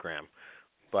for Instagram,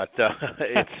 but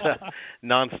it's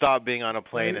nonstop being on a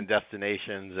plane and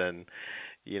destinations, and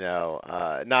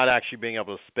not actually being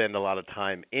able to spend a lot of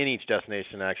time in each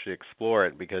destination and actually explore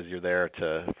it because you're there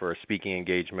for a speaking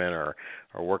engagement or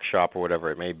workshop or whatever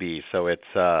it may be. So it's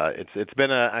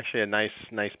been actually a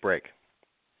nice break.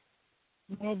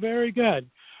 Well, very good.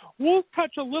 We'll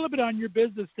touch a little bit on your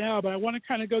business now, but I want to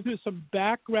kind of go through some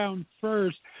background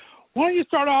first. Why don't you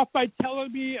start off by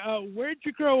telling me where'd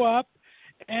you grow up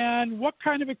and what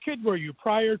kind of a kid were you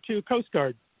prior to Coast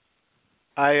Guard?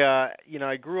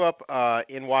 I grew up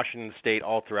in Washington State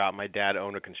all throughout. My dad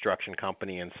owned a construction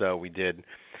company, and so we did,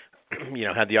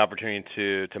 had the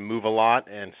opportunity to move a lot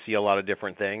and see a lot of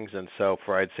different things. And so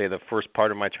for, I'd say, the first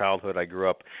part of my childhood, I grew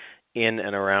up in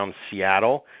and around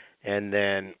Seattle. And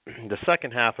then the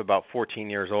second half, about 14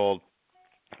 years old,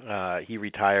 he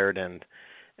retired, and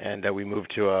we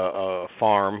moved to a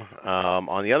farm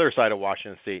on the other side of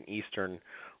Washington State, in eastern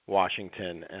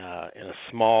Washington, in a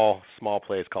small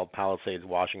place called Palisades,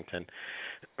 Washington,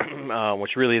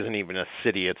 which really isn't even a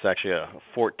city. It's actually a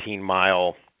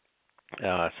 14-mile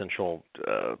central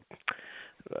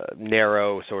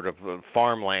narrow sort of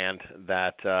farmland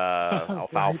that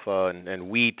alfalfa and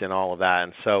wheat and all of that.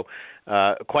 And so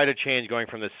quite a change going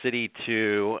from the city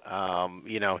to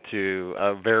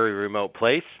a very remote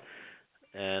place.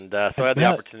 And so I had the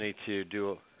opportunity to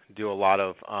do a lot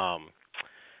of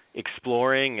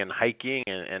exploring and hiking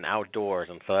and outdoors.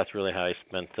 And so that's really how I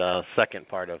spent the second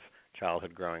part of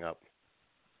childhood growing up.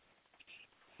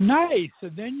 Nice.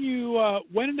 And then you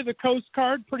went into the Coast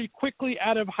Guard pretty quickly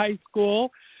out of high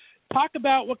school. Talk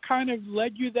about what kind of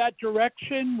led you that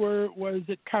direction. Was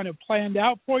it kind of planned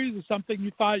out for you? Was it something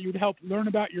you thought you'd help learn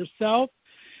about yourself?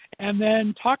 And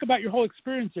then talk about your whole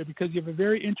experience there, because you have a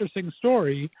very interesting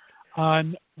story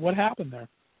on what happened there.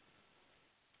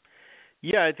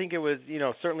 Yeah, I think it was,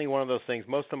 certainly one of those things.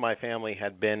 Most of my family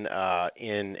had been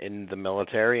in the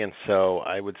military, and so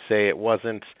I would say it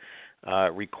wasn't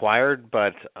required,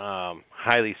 but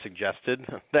highly suggested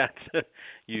that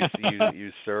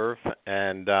you serve.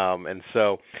 And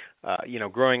so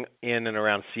growing in and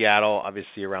around Seattle,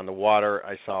 obviously around the water,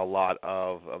 I saw a lot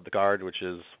of the Guard, which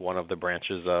is one of the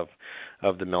branches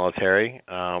of the military. It's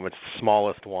the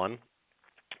smallest one,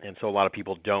 and so a lot of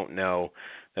people don't know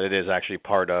that it is actually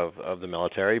part of the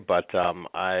military. But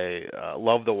I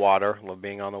love the water, love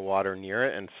being on the water near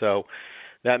it, and so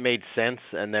that made sense.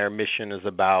 And their mission is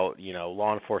about,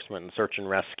 law enforcement and search and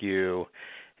rescue,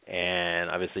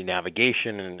 and obviously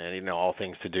navigation and all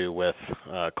things to do with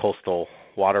coastal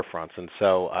waterfronts. And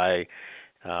so I,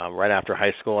 right after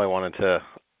high school, I wanted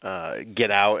to get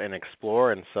out and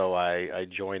explore, and so I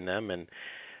joined them and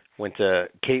went to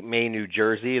Cape May, New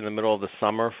Jersey in the middle of the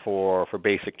summer for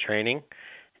basic training.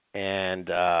 And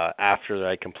after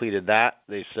I completed that,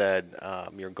 they said,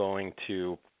 you're going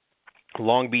to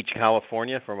Long Beach,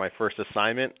 California for my first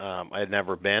assignment. I had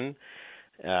never been,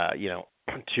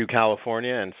 to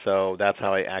California, and so that's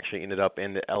how I actually ended up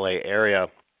in the LA area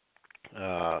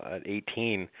at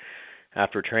 18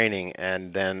 after training.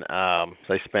 And then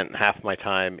so I spent half my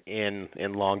time in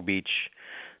Long Beach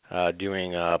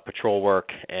doing patrol work,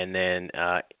 and then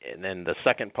the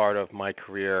second part of my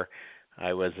career,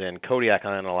 I was in Kodiak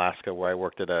Island, Alaska, where I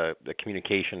worked at the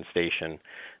communication station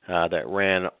that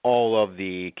ran all of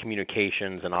the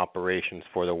communications and operations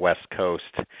for the West Coast,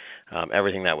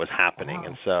 everything that was happening. Wow.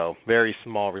 And so, very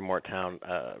small remote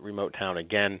town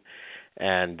again,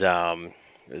 and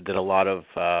did a lot of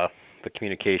the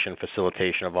communication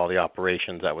facilitation of all the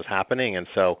operations that was happening. And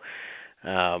so,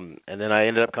 and then I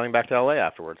ended up coming back to LA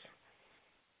afterwards.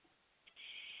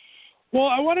 Well,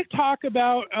 I want to talk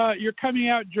about your coming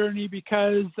out journey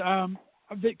because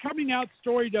the coming out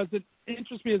story doesn't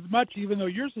interest me as much, even though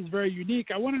yours is very unique.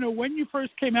 I want to know when you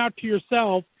first came out to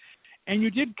yourself, and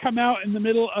you did come out in the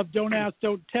middle of Don't Ask,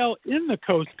 Don't Tell in the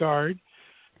Coast Guard.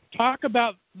 Talk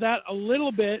about that a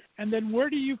little bit, and then where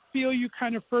do you feel you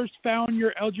kind of first found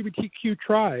your LGBTQ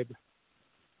tribe?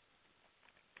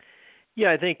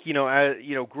 Yeah, I think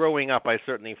growing up, I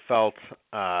certainly felt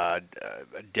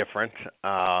different,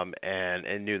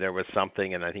 and knew there was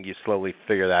something, and I think you slowly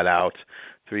figure that out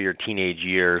through your teenage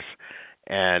years,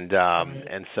 and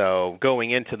so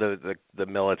going into the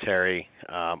military,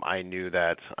 I knew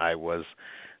that I was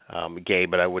gay,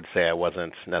 but I would say I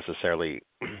wasn't necessarily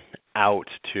out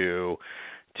to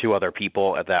other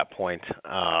people at that point,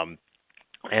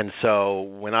 and so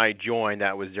when I joined,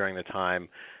 that was during the time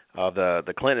of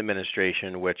the Clinton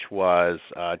administration, which was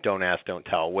Don't Ask, Don't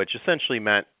Tell, which essentially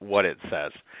meant what it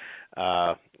says.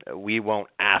 We won't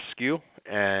ask you,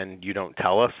 and you don't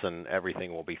tell us, and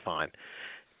everything will be fine.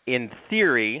 In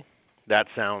theory, that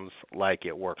sounds like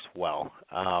it works well.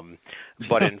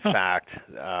 But in fact,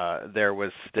 there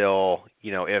was still,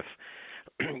 if,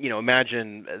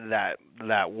 imagine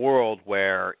that world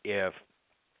where if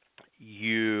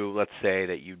let's say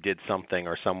that you did something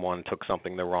or someone took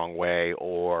something the wrong way,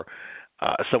 or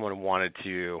someone wanted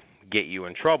to get you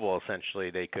in trouble,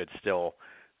 essentially they could still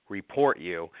report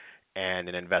you and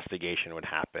an investigation would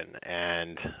happen.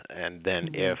 And then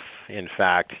if in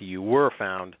fact you were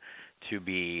found to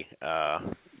be part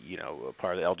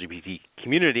of the LGBT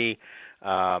community,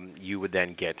 you would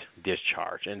then get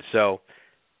discharged. And so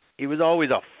it was always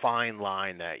a fine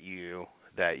line that you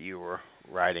were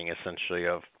riding, essentially,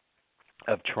 of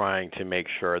trying to make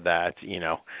sure that,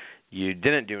 you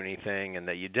didn't do anything and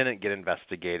that you didn't get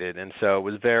investigated. And so it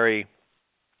was very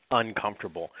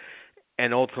uncomfortable.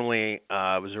 And ultimately,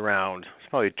 I was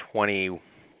probably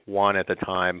 21 at the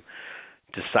time,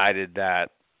 decided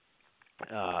that,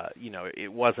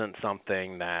 it wasn't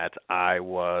something that I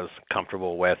was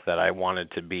comfortable with, that I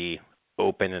wanted to be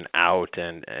open and out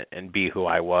and be who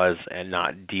I was, and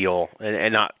not deal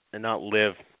and not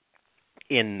live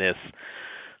in this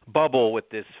bubble with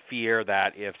this fear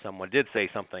that if someone did say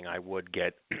something, I would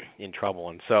get in trouble.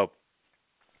 And so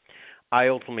I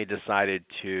ultimately decided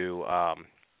to,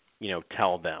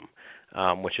 tell them,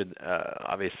 which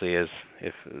obviously is,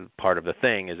 if part of the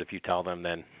thing is if you tell them,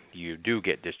 then you do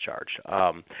get discharged.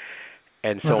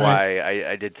 And so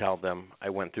I did tell them. I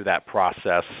went through that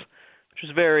process, which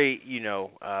was very,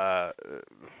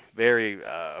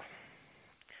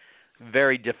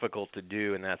 very difficult to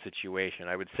do in that situation.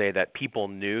 I would say that people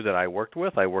knew that I worked, in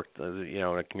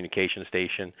a communication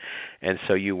station, and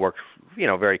so you worked,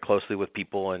 very closely with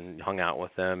people and hung out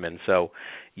with them, and so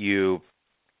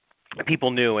people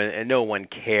knew, and no one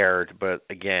cared. But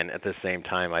again, at the same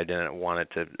time, I didn't want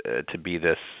it to be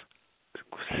this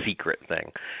secret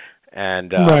thing.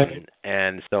 And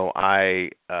and so I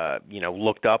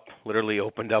literally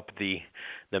opened up the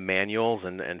manuals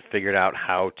and figured out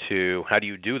how do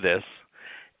you do this.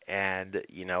 And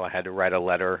I had to write a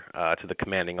letter to the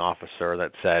commanding officer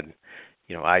that said,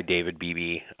 I, David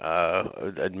Beebe,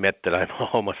 admit that I'm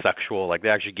homosexual. Like, they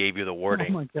actually gave you the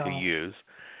wording to use.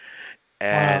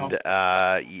 And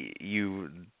you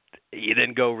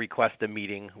then go request a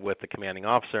meeting with the commanding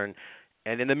officer.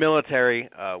 And in the military,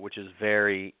 which is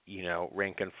very,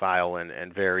 rank and file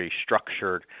and very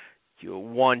structured,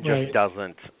 one just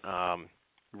doesn't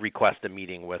request a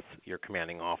meeting with your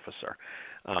commanding officer.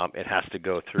 It has to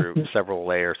go through several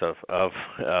layers of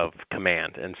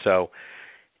command. And so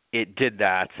it did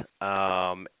that.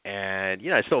 And,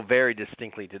 I still very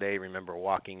distinctly today remember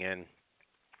walking in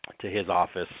to his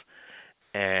office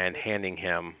and handing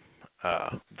him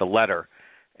the letter.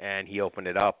 And he opened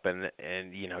it up, and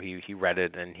he read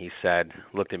it, and he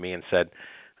looked at me and said,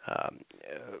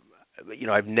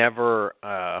 I've never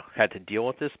had to deal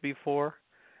with this before,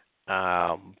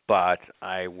 but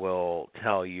I will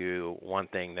tell you one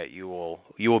thing, that you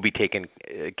will be taken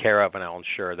care of, and I'll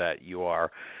ensure that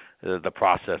the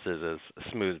process is as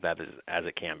smooth as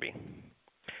it can be.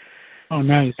 Oh,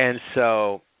 nice. And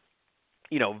so,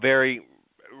 very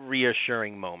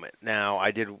reassuring moment. Now,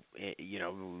 I did,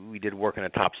 we did work in a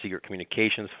top secret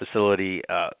communications facility,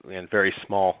 and very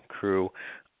small crew.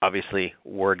 Obviously,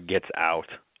 word gets out.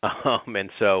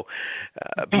 And so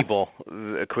people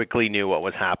quickly knew what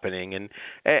was happening. And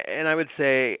I would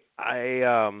say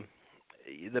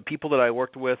the people that I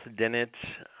worked with didn't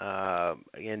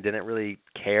really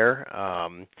care.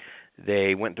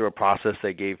 They went through a process.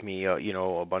 They gave me,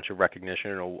 a bunch of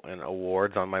recognition and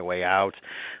awards on my way out.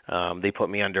 They put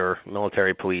me under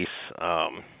military police,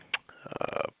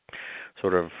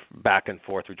 sort of back and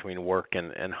forth between work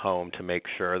and home to make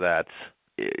sure that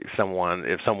if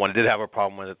someone did have a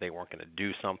problem with it, they weren't going to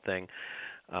do something.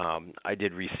 I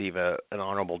did receive an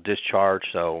honorable discharge,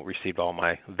 so received all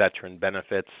my veteran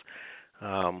benefits,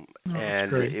 and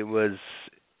great. it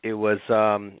was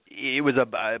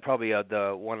probably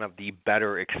one of the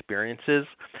better experiences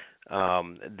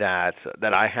that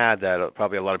I had that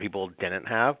probably a lot of people didn't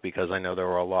have, because I know there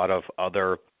were a lot of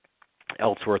other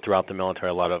elsewhere throughout the military,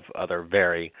 a lot of other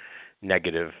very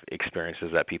negative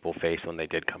experiences that people faced when they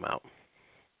did come out.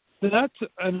 That's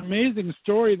an amazing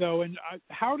story, though. And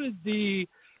how did the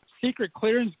secret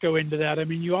clearance go into that? I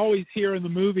mean, you always hear in the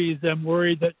movies them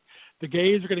worried that the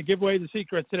gays are going to give away the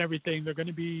secrets and everything. They're going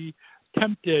to be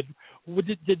tempted.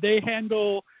 Did they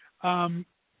handle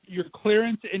your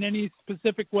clearance in any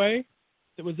specific way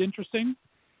that was interesting?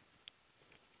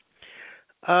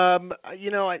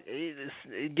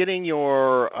 Getting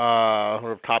your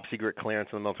sort of top secret clearance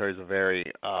in the military is a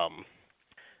very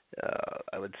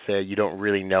I would say you don't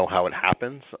really know how it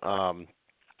happens. You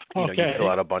fill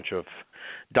out a bunch of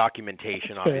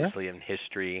documentation, obviously, in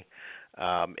history.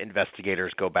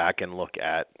 Investigators go back and look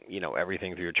at,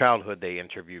 everything through your childhood. They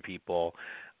interview people.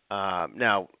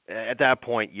 Now, at that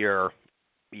point, you're,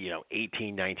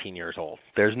 18, 19 years old.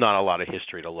 There's not a lot of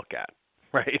history to look at,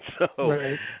 right? So,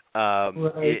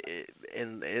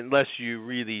 unless you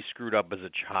really screwed up as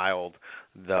a child,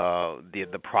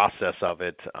 the process of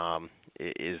it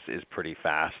is pretty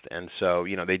fast. And so,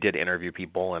 they did interview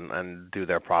people and do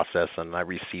their process, and I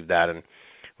received that and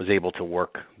was able to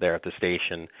work there at the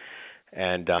station.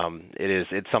 And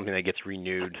it's something that gets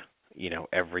renewed,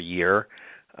 every year.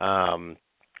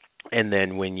 And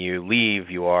then when you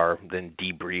leave, you are then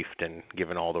debriefed and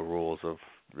given all the rules of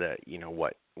that,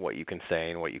 what you can say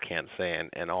and what you can't say,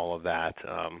 and all of that.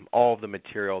 All of the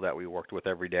material that we worked with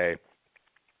every day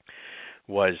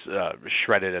was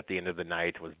shredded at the end of the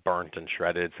night, was burnt and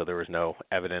shredded, so there was no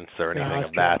evidence or anything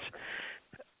of that.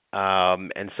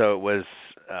 And so it was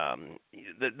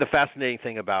the fascinating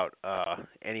thing about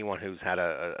anyone who's had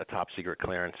a top secret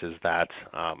clearance is that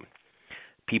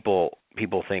people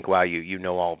think, wow, you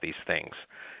know all these things,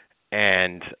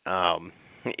 and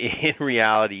in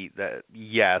reality, that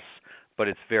yes, but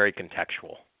it's very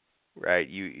contextual, right?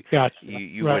 You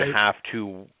would have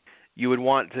to. You would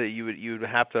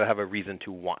have to have a reason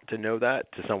to want to know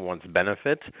that to someone's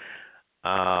benefit.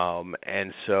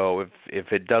 And so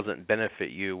if it doesn't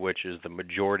benefit you, which is the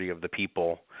majority of the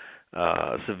people,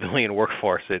 civilian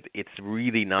workforce, it's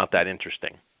really not that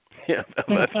interesting.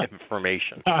 That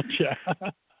information. Gotcha.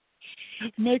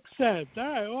 Makes sense. All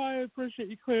right. Well, I appreciate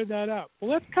you clearing that up.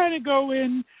 Well, let's kind of go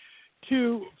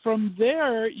into from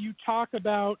there. You talk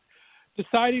about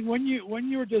deciding when you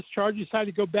were discharged, you decided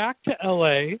to go back to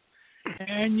LA.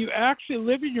 And you actually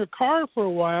live in your car for a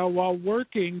while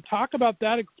working. Talk about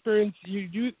that experience.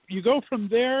 You go from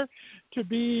there to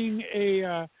being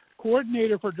a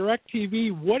coordinator for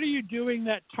DirecTV. What are you doing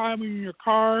that time when you're in your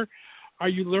car? Are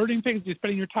you learning things? Are you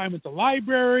spending your time at the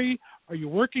library? Are you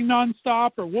working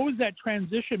nonstop? Or what was that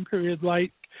transition period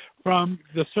like from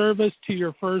the service to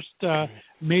your first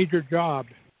major job?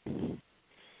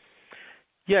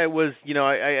 Yeah, it was,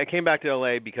 I came back to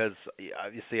LA because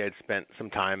obviously I'd spent some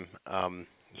time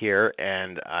here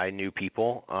and I knew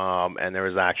people. And there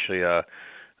was actually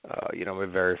my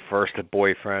very first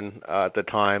boyfriend at the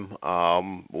time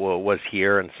was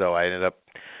here. And so I ended up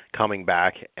coming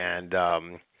back and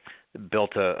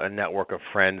built a network of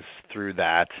friends through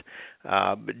that.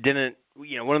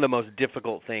 One of the most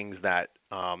difficult things that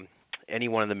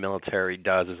anyone in the military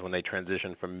does is when they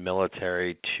transition from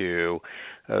military to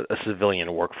a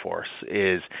civilian workforce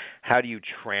is how do you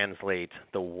translate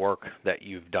the work that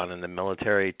you've done in the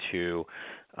military to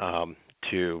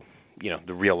the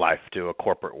real life, to a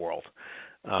corporate world.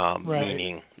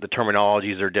 Meaning the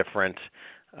terminologies are different.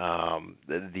 A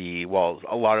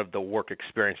lot of the work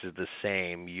experience is the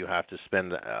same. You have to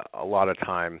spend a lot of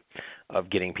time of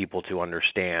getting people to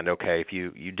understand, okay, if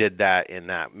you did that in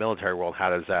that military world, how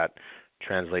does that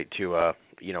translate to a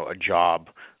job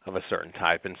of a certain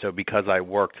type? And so because I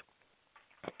worked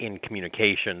in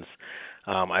communications,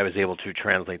 I was able to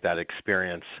translate that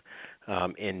experience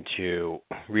into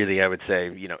really, I would say,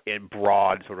 in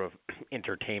broad sort of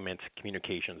entertainment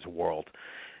communications world.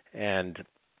 And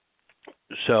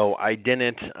so I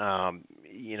didn't,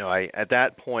 at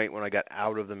that point when I got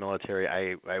out of the military,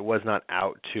 I was not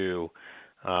out to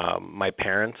my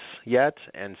parents yet.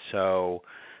 And so,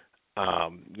 I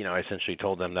essentially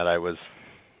told them that I was,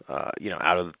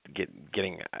 out of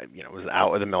was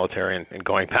out of the military and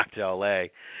going back to LA.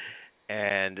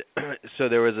 And so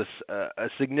there was a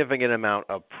significant amount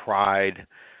of pride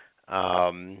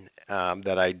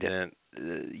that I didn't,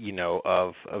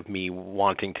 of me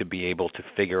wanting to be able to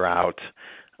figure out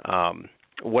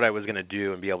what I was going to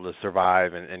do and be able to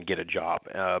survive and get a job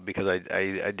because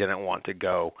I didn't want to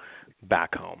go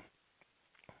back home.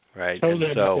 Right. Totally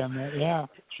and so, understand that. Yeah,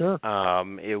 sure.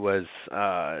 It was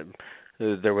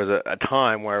there was a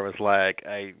time where it was like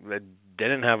I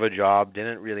didn't have a job,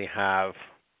 didn't really have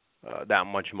that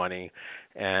much money,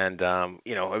 and I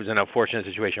was in a fortunate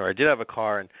situation where I did have a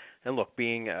car. And look,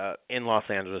 being in Los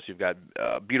Angeles, you've got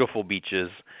beautiful beaches,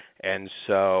 and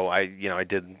so I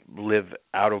did live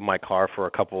out of my car for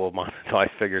a couple of months until I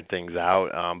figured things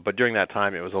out. But during that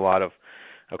time, it was a lot of,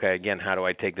 okay, again, how do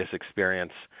I take this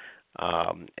experience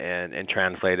and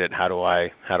translate it? How do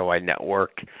I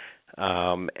network?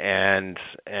 And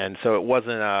so it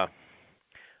wasn't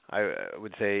I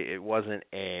would say it wasn't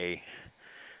a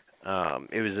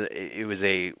it was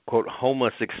a quote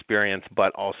homeless experience,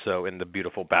 but also in the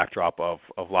beautiful backdrop of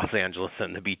Los Angeles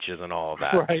and the beaches and all of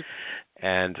that. Right.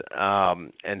 And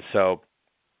so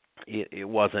it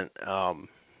wasn't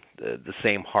the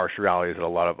same harsh realities that a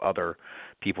lot of other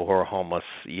people who are homeless,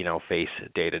 face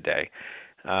day to day.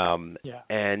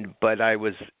 But I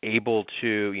was able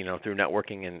to, through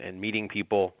networking and meeting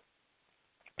people,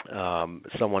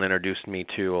 someone introduced me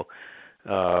to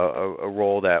a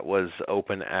role that was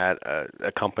open at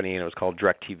a company, and it was called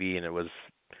DirecTV, and it was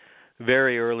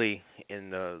very early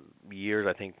in the years.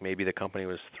 I think maybe the company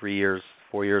was 4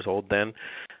 years old then.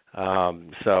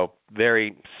 So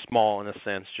very small in a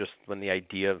sense, just when the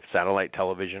idea of satellite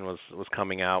television was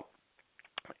coming out,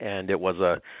 and it was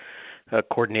a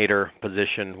coordinator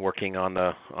position working on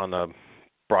the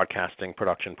broadcasting,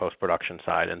 production, post-production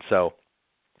side. And so,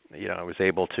 I was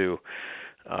able to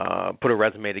put a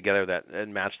resume together that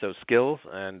matched those skills,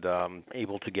 and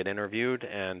able to get interviewed,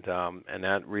 and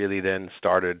that really then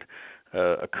started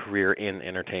a career in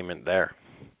entertainment there.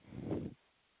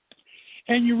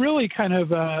 And you really kind of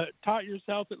taught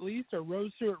yourself, at least, or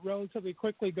rose through it relatively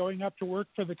quickly, going up to work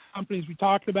for the companies we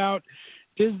talked about,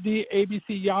 Disney, ABC,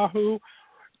 Yahoo.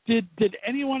 Did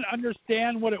anyone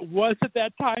understand what it was at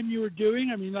that time you were doing?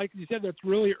 I mean, like you said, that's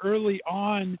really early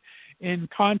on in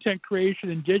content creation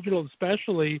and digital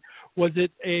especially. Was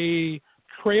it a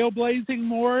trailblazing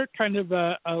more, kind of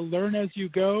a learn as you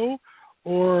go,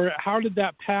 or how did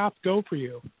that path go for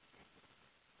you?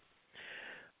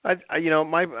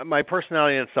 My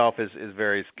personality in itself is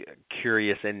very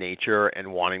curious in nature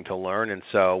and wanting to learn. And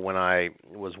so when I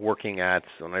was working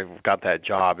when I got that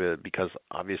job, because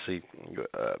obviously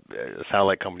a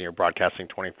satellite company are broadcasting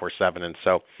 24/7, and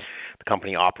so the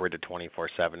company operated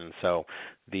 24/7. And so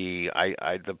the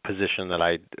position that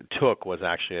I took was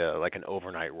actually like an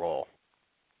overnight role.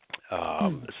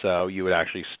 So you would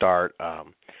actually start,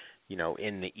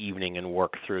 in the evening and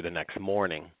work through the next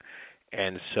morning.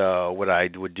 And so what I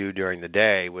would do during the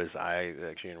day was I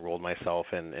actually enrolled myself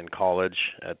in college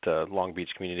at Long Beach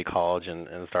Community College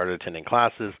and started attending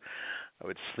classes. I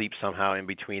would sleep somehow in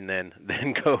between, then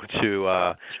go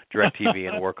to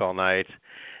DirecTV and work all night.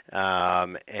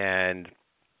 And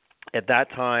at that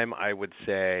time, I would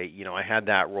say, I had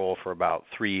that role for about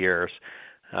 3 years.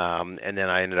 And then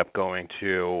I ended up going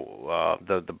to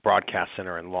the broadcast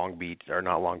center in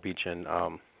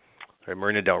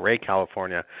Marina Del Rey,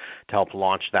 California, to help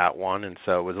launch that one. And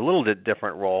so it was a little bit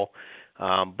different role.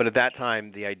 But at that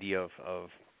time, the idea of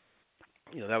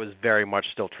that was very much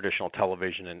still traditional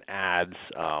television and ads.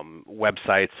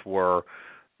 Websites were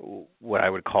what I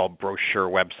would call brochure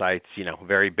websites,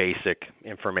 very basic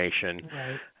information.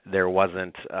 Right. There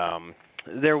wasn't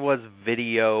there was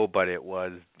video, but it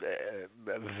was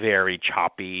very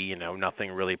choppy,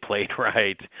 nothing really played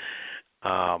right.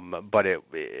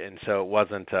 So it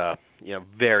wasn't,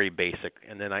 very basic.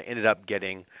 And then I ended up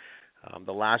getting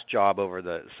the last job over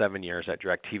the 7 years at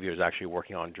DirecTV was actually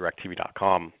working on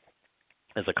DirecTV.com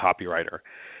as a copywriter.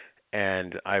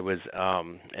 And I was,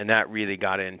 and that really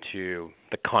got into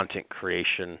the content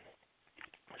creation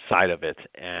side of it,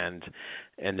 and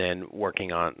then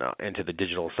working on into the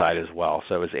digital side as well.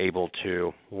 So I was able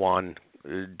to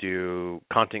do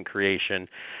content creation.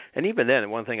 And even then,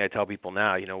 one thing I tell people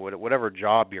now, whatever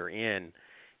job you're in,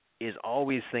 is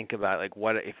always think about, like,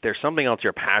 what if there's something else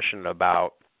you're passionate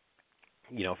about,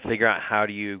 figure out how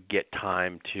do you get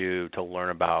time to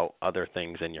learn about other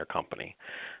things in your company.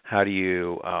 How do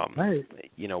you,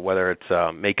 whether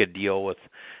it's make a deal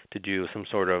to do some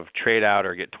sort of trade out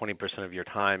or get 20% of your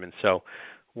time. And so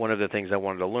one of the things I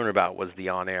wanted to learn about was the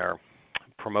on-air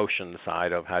promotion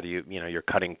side of how do you, you're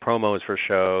cutting promos for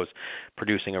shows,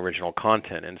 producing original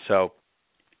content. And so,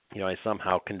 I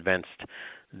somehow convinced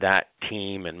that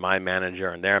team and my manager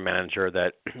and their manager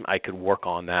that I could work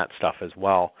on that stuff as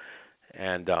well.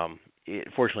 And it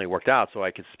fortunately worked out, so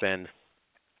I could spend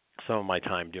some of my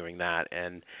time doing that,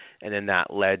 and then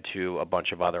that led to a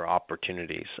bunch of other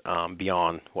opportunities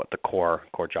beyond what the core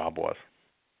job was.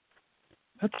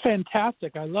 That's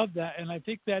fantastic. I love that, and I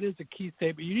think that is a key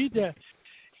statement. You need to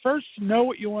first know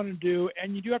what you want to do,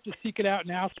 and you do have to seek it out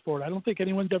and ask for it. I don't think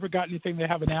anyone's ever got anything they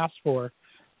haven't asked for.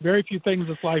 Very few things in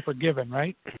this life are given,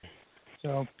 right?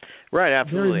 So right,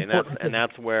 absolutely, and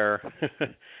that's where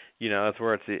that's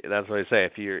what I say.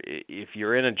 If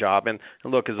you're in a job, and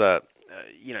look, as a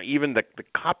even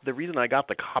the reason I got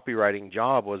the copywriting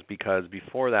job was because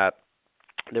before that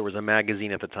there was a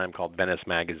magazine at the time called Venice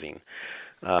Magazine.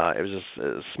 It was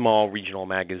a small regional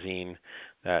magazine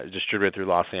that was distributed through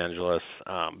Los Angeles.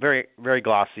 Very very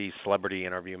glossy celebrity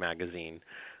interview magazine.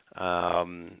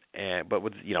 But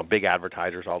with big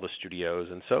advertisers, all the studios,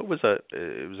 and so it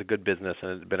was a good business,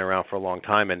 and it had been around for a long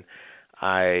time. And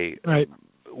I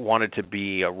wanted to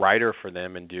be a writer for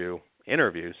them and do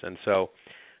interviews, and so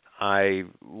I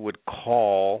would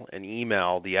call and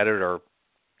email the editor.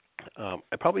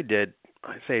 I probably did,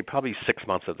 I'd say probably 6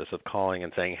 months of this, of calling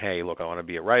and saying, hey, look, I want to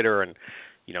be a writer, and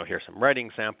here's some writing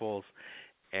samples,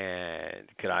 and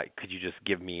could you just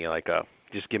give me like a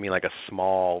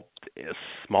small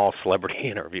celebrity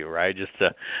interview, right? Just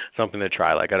something to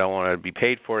try. Like, I don't want to be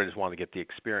paid for it. I just want to get the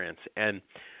experience. And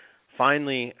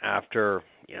finally, after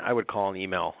I would call and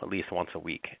email at least once a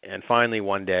week. And finally,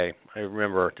 one day, I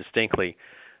remember distinctly,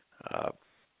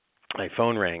 my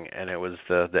phone rang, and it was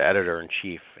the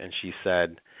editor-in-chief, and she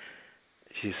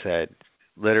said,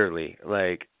 literally,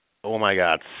 like, oh my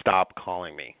God, stop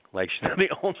calling me. Like, the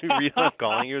only reason I'm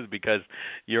calling you is because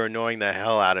you're annoying the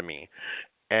hell out of me.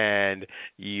 And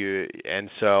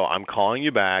so I'm calling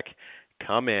you back.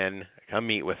 Come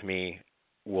meet with me.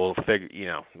 We'll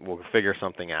figure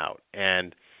something out.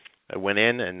 And I went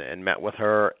in and met with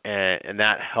her, and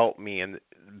that helped me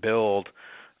build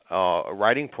a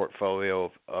writing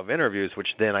portfolio of interviews, which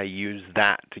then I used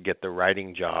that to get the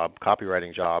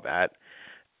copywriting job at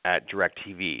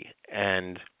DirecTV.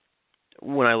 And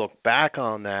when I look back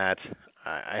on that,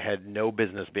 I had no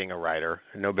business being a writer,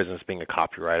 no business being a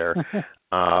copywriter.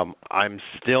 I'm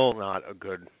still not a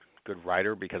good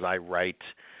writer because I write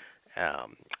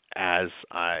as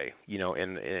I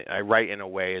write in a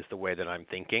way as the way that I'm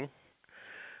thinking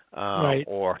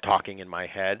or talking in my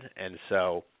head, and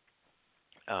so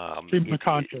stream of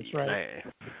conscious, right?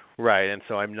 Right, and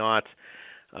so I'm not.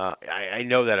 I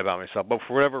know that about myself, but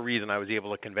for whatever reason, I was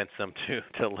able to convince them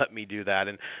to let me do that.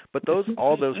 But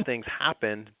all those things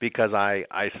happened because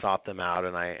I sought them out,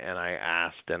 and I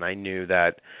asked, and I knew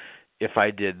that if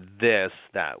I did this,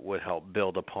 that would help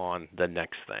build upon the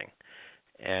next thing.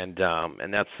 And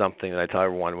that's something that I tell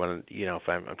everyone when if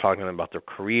I'm talking to them about their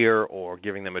career or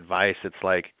giving them advice. It's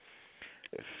like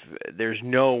there's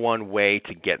no one way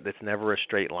to get. It's never a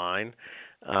straight line,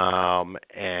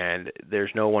 and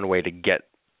there's no one way to get.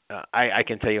 I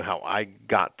can tell you how I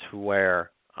got to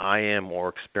where I am or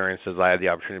experiences I had the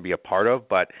opportunity to be a part of,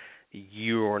 but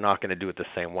you are not going to do it the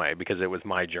same way because it was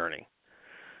my journey.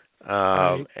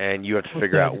 And you have to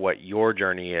figure out what your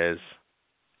journey is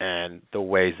and the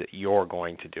ways that you're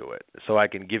going to do it. So I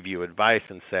can give you advice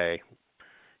and say,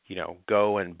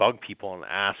 go and bug people and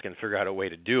ask and figure out a way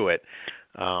to do it,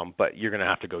 but you're going to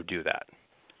have to go do that.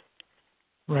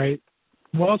 Right.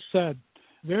 Well said.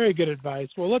 Very good advice.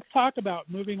 Well, let's talk about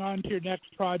moving on to your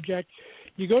next project.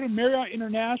 You go to Marriott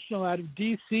International out of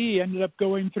D.C., ended up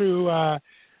going through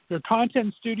their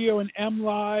content studio and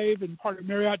MLive and part of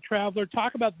Marriott Traveler.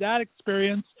 Talk about that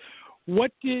experience.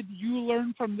 What did you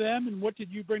learn from them, and what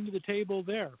did you bring to the table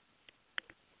there?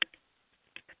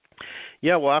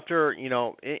 Yeah, well, after,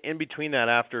 in between that,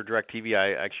 after DirecTV,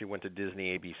 I actually went to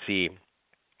Disney ABC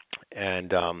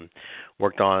and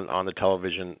worked on the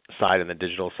television side and the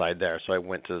digital side there. So I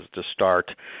went to start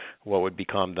what would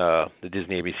become the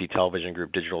Disney ABC Television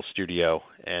Group Digital Studio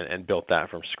and built that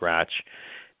from scratch.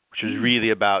 which is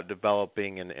really about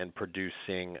developing and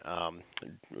producing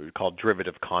called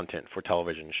derivative content for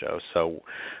television shows. So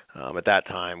at that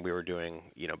time, we were doing,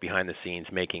 behind the scenes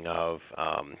making of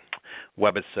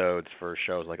webisodes for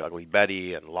shows like Ugly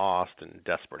Betty and Lost and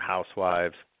Desperate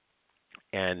Housewives.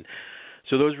 And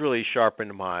so those really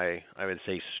sharpened my, I would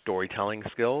say, storytelling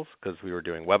skills, because we were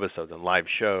doing webisodes and live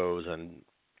shows and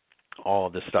all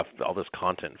of this stuff, all this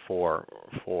content for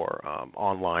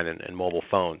online and mobile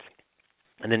phones.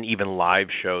 And then even live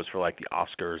shows for like the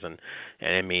Oscars and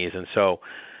Emmys. And so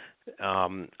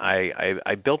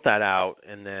I built that out,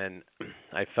 and then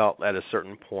I felt at a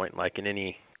certain point, like in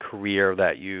any career,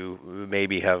 that you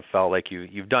maybe have felt like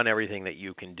you've done everything that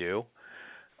you can do.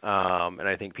 And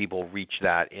I think people reach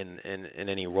that in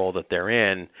any role that they're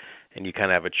in, and you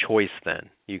kind of have a choice then.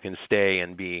 You can stay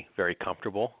and be very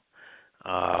comfortable,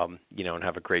 and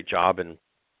have a great job and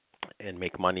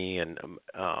make money. And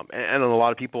a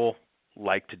lot of people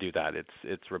like to do that.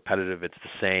 It's repetitive. It's the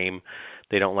same.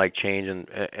 They don't like change, and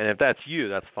if that's you,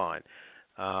 that's fine.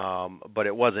 But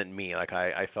it wasn't me. Like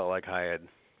I felt like I had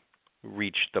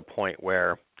reached the point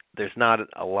where there's not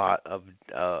a lot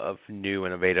of new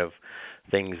innovative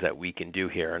things that we can do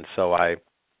here, and so I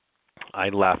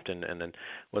left and then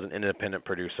was an independent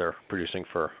producer, producing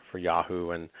for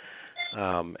Yahoo, and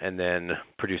then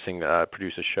produced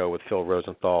a show with Phil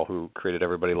Rosenthal, who created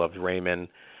Everybody Loves Raymond.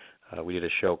 We did a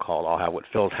show called I'll Have What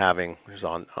Phil's Having, which is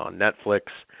on Netflix,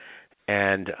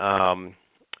 and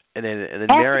then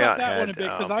Marriott talk about that had, one a bit,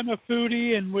 because I'm a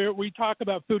foodie, and we talk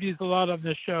about foodies a lot on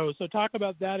this show. So talk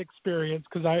about that experience,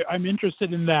 because I'm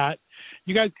interested in that.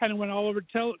 You guys kind of went all over.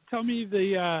 Tell me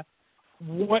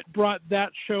what brought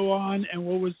that show on, and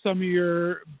what was some of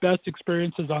your best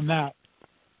experiences on that?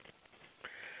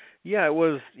 Yeah, it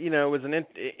was an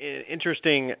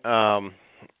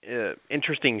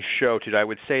interesting show too. I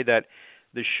would say that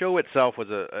the show itself was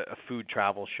a food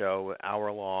travel show,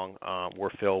 hour long, where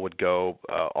Phil would go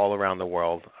all around the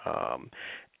world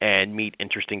and meet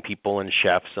interesting people and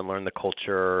chefs and learn the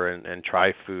culture and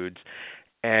try foods.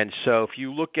 And so if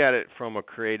you look at it from a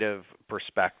creative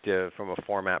perspective, from a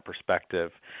format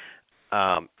perspective,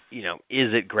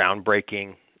 is it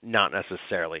groundbreaking? Not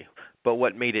necessarily. But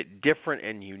what made it different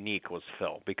and unique was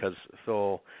Phil, because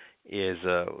Phil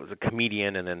was a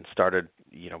comedian and then started,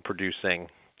 producing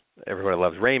Everybody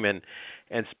Loves Raymond,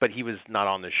 but he was not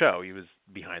on the show. He was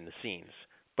behind the scenes,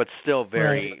 but still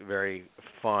very, very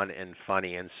fun and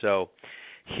funny. And so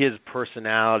his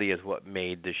personality is what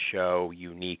made the show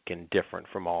unique and different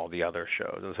from all the other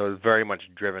shows. And so it was very much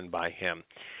driven by him.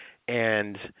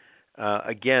 And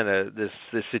again,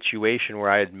 this situation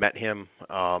where I had met him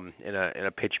in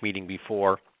a pitch meeting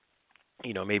before,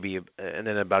 and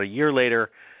then about a year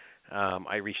later,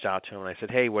 I reached out to him and I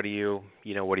said, "Hey, what are you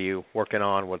working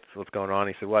on? What's going on?"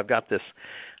 He said, "Well, I've got this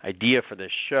idea for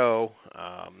this show,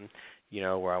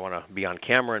 where I want to be on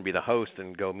camera and be the host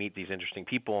and go meet these interesting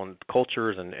people and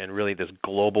cultures and really this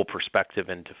global perspective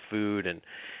into food and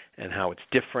how it's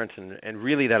different and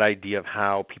really that idea of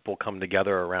how people come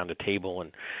together around a table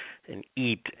and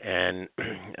eat and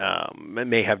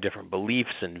may have different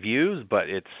beliefs and views, but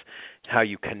it's how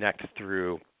you connect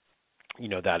through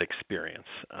that experience."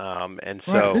 And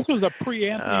so this was a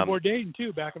pre-Anthony Bourdain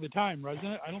too, back at the time, wasn't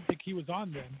it? I don't think he was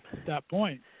on then at that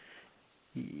point.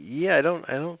 Yeah, I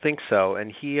don't think so.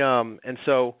 And he and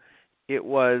so it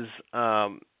was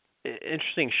an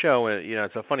interesting show.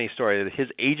 It's a funny story. His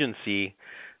agency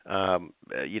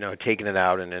had taken it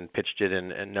out and pitched it,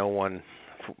 and no one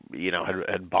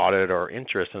had bought it or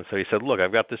interest. And so he said, "Look,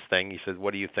 I've got this thing." He said,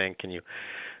 "What do you think? Can you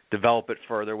develop it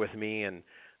further with me? And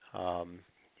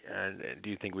do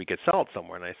you think we could sell it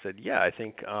somewhere?" And I said, "Yeah, I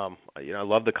think I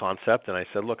love the concept." And I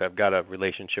said, "Look, I've got a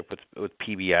relationship with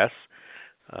PBS.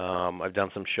 I've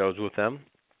done some shows with them.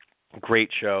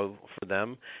 Great show for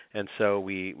them." And so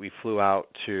we flew out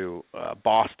to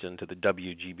Boston to the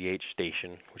WGBH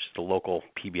station, which is the local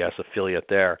PBS affiliate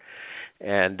there,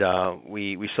 and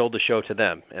we sold the show to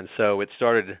them. And so it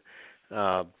started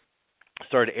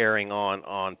airing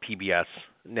on PBS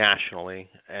nationally,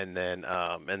 and then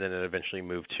it eventually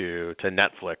moved to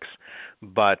Netflix.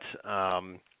 But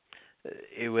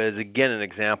it was again an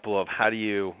example of how do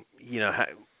you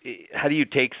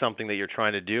take something that you're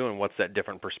trying to do and what's that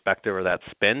different perspective or that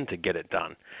spin to get it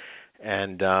done.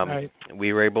 And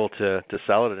we were able to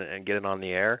sell it and get it on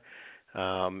the air.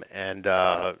 Again,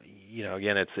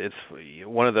 it's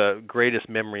one of the greatest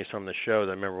memories from the show. I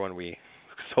remember when we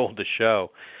sold the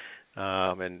show.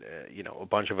 A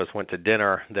bunch of us went to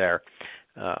dinner there.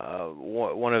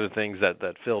 One of the things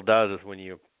that Phil does is when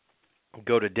you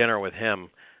go to dinner with him,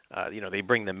 they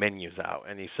bring the menus out,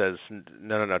 and he says,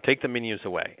 no, take the menus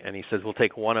away. And he says, we'll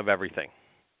take one of everything.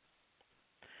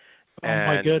 Oh,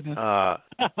 my goodness.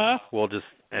 We'll just,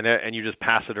 and you just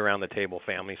pass it around the table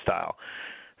family style.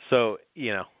 So,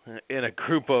 in a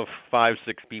group of 5-6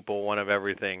 people, one of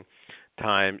everything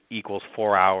time equals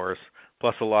 4 hours,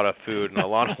 plus a lot of food and a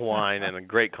lot of wine and a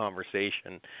great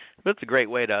conversation. But it's a great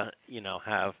way to,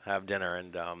 have dinner,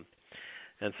 and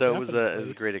so it was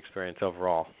a great experience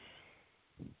overall.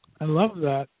 I love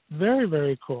that. Very,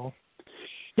 very cool.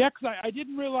 Yeah, because I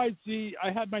didn't realize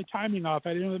I had my timing off.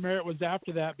 I didn't know the merit was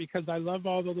after that, because I love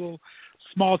all the little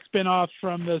small spin-offs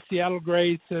from the Seattle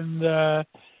Grace, and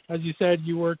as you said,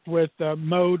 you worked with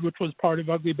Mode, which was part of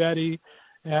Ugly Betty,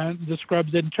 and the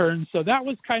Scrubs interns. So that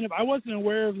was I wasn't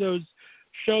aware of those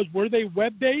shows. Were they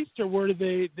web-based, or were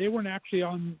they weren't actually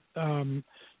on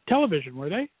television, were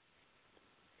they?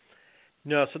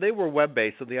 No, so they were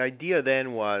web-based. So the idea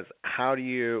then was, how do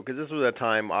you, because this was a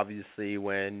time, obviously,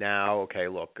 when now,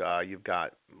 you've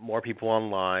got more people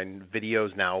online,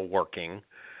 video's now working.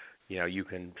 You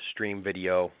can stream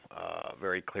video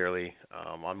very clearly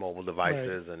on mobile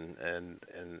devices, right,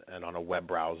 and on a web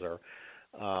browser.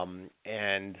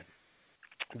 And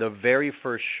the very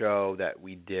first show that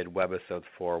we did webisodes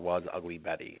for was Ugly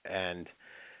Betty. And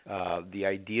the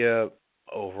idea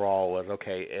overall was,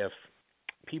 okay, if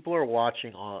people are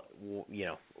watching on,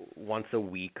 once a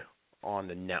week on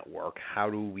the network, how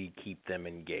do we keep them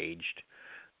engaged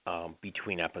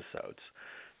between episodes?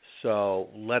 So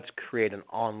let's create an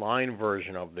online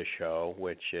version of the show,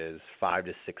 which is 5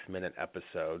 to 6 minute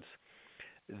episodes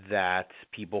that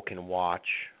people can watch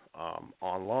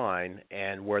online,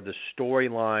 and where the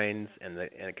storylines and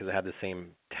because it had the same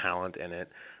talent in it,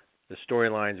 the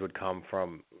storylines would come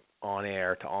from on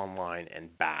air to online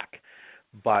and back.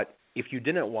 But if you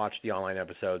didn't watch the online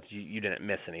episodes, you didn't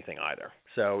miss anything either.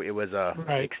 So it was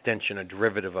an extension, a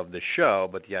derivative of the show,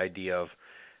 but the idea of,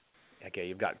 okay,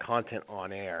 you've got content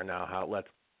on air, now let's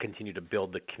continue to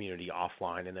build the community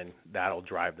offline, and then that'll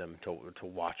drive them to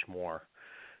watch more,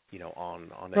 on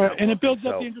the network. And it builds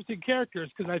up the interesting characters,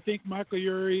 because I think Michael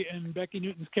Urie and Becky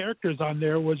Newton's characters on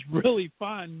there was really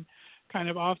fun, kind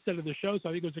of offset of the show, so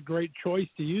I think it was a great choice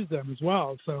to use them as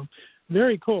well. So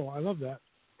very cool. I love that.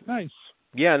 Nice.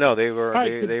 Yeah, no, they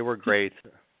were great.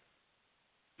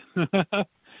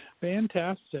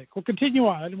 Fantastic. Well, continue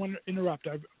on. I didn't want to interrupt.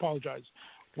 I apologize.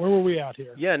 Where were we at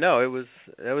here? Yeah, no, it was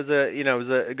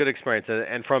a good experience,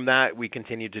 and from that we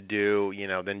continued to do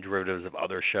then derivatives of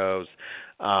other shows,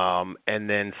 and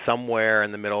then somewhere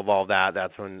in the middle of all that,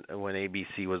 that's when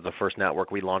ABC was the first network.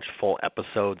 We launched full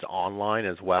episodes online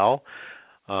as well.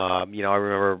 I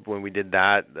remember when we did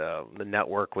that, the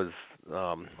network was.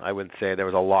 I would say there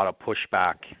was a lot of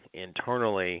pushback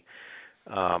internally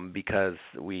because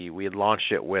we had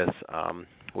launched it with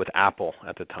Apple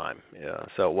at the time,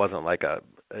 so it wasn't like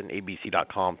an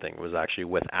ABC.com thing. It was actually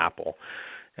with Apple,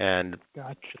 and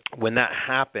when that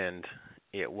happened,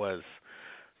 it was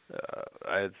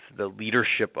the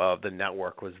leadership of the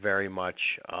network was very much,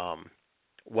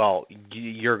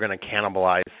 you're going to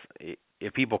cannibalize.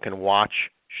 If people can watch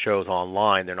shows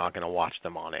online, they're not going to watch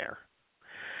them on air.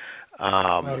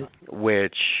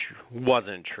 Which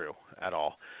wasn't true at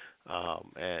all,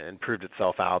 and proved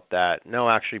itself out that no,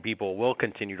 actually people will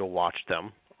continue to watch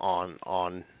them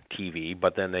on TV,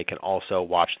 but then they can also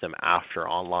watch them after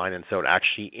online, and so it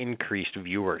actually increased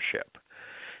viewership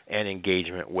and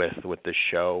engagement with the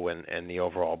show and the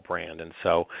overall brand. And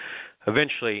so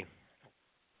eventually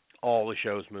all the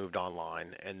shows moved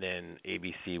online, and then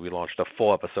ABC, we launched a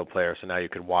full episode player, so now you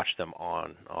could watch them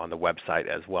on the website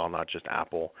as well, not just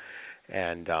Apple.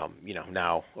 And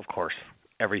now, of course,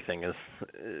 everything is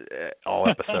all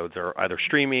episodes are either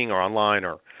streaming or online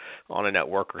or on a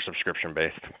network or subscription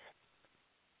based.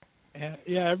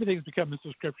 Yeah, everything's becoming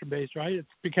subscription based, right? It's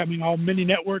becoming all mini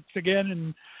networks again,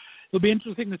 and it'll be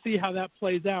interesting to see how that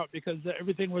plays out, because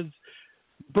everything was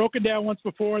broken down once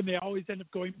before, and they always end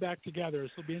up going back together.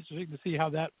 So it'll be interesting to see how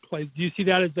that plays. Do you see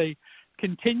that as a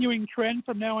continuing trend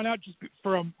from now on out, just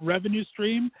for a revenue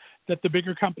stream, that the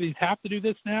bigger companies have to do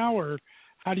this now, or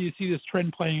how do you see this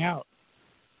trend playing out?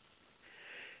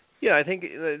 Yeah, I think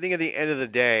at the end of the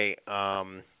day,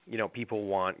 people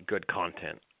want good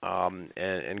content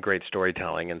and great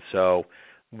storytelling, and so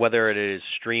whether it is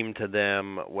streamed to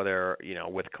them, whether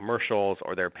with commercials,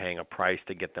 or they're paying a price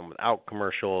to get them without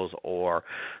commercials, or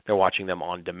they're watching them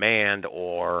on demand,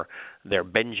 or they're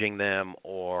binging them,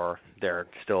 or they're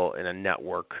still in a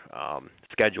network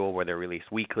schedule where they're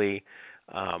released weekly.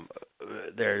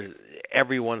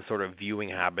 Everyone's sort of viewing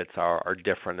habits are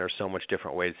different. There's so much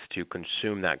different ways to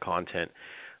consume that content.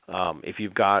 If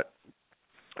you've got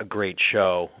a great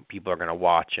show, people are going to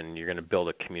watch, and you're going to build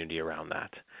a community around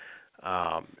that.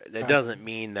 That doesn't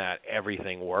mean that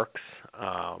everything works.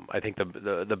 I think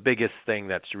the biggest thing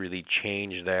that's really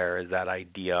changed there is that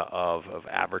idea of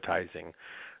advertising,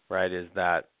 right? Is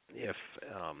that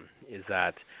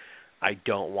I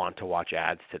don't want to watch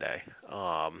ads today.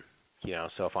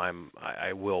 So if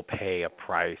I will pay a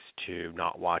price to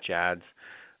not watch ads.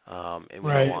 And we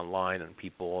go online, and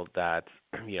people that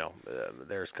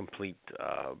there's complete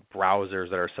browsers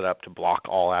that are set up to block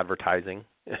all advertising.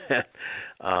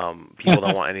 People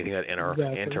don't want anything that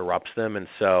interrupts them, and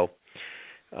so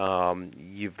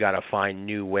you've got to find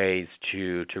new ways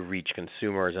to reach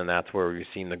consumers, and that's where we've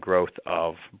seen the growth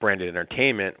of branded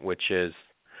entertainment, which is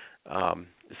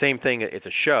the same thing. It's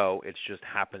a show. It just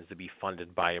happens to be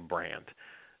funded by a brand.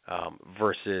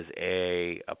 Versus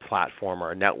a platform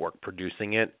or a network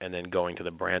producing it and then going to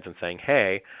the brands and saying,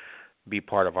 hey, be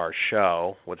part of our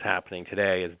show. What's happening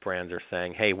today is brands are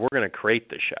saying, hey, we're going to create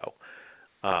the show,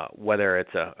 whether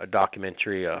it's a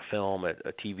documentary, a film, a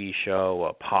TV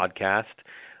show, a podcast,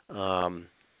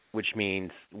 which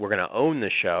means we're going to own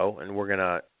the show and we're going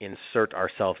to insert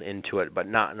ourselves into it, but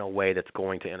not in a way that's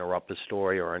going to interrupt the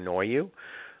story or annoy you.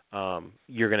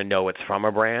 You're going to know it's from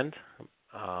a brand.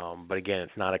 But again,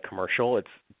 it's not a commercial. It's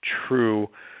true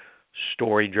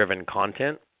story-driven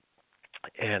content.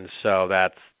 And so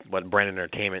that's what brand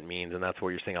entertainment means, and that's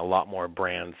where you're seeing a lot more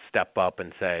brands step up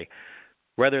and say,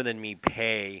 rather than me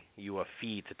pay you a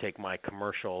fee to take my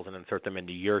commercials and insert them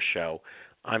into your show,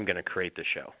 I'm going to create the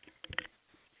show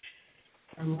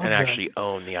and actually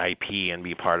own the IP and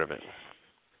be part of it.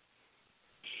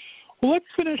 Well, let's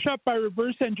finish up by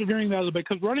reverse engineering that a little bit,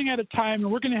 because we're running out of time,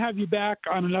 and we're going to have you back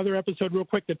on another episode real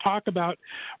quick to talk about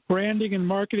branding and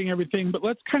marketing everything. But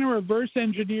let's kind of reverse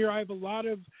engineer. I have a lot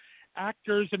of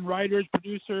actors and writers,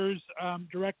 producers,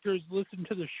 directors listen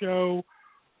to the show.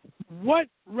 What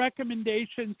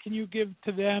recommendations can you give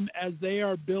to them as they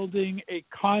are building a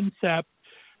concept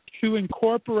to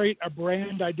incorporate a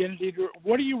brand identity?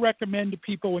 What do you recommend to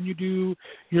people when you do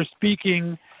your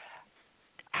speaking,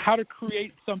 how to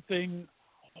create something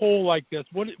whole like this?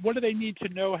 What do they need to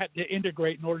know how to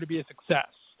integrate in order to be a success?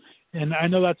 And I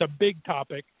know that's a big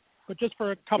topic, but just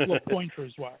for a couple of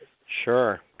pointers wise.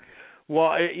 Sure. Well,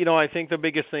 I think the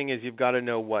biggest thing is you've got to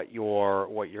know what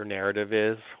your narrative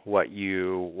is, what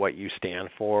you stand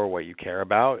for, what you care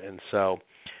about. And so,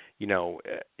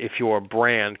 if you're a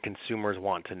brand, consumers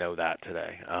want to know that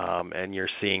today. And you're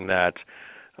seeing that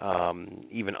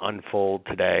even unfold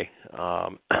today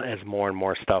as more and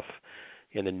more stuff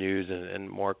in the news and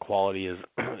more quality is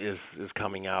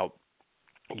coming out.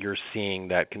 You're seeing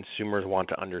that consumers want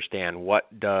to understand,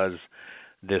 what does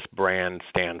this brand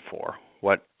stand for?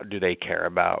 What do they care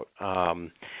about?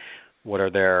 What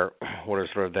are the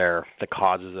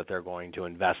causes that they're going to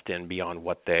invest in beyond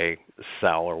what they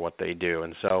sell or what they do?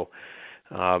 And so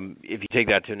if you take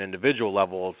that to an individual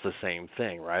level, it's the same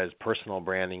thing, right? As personal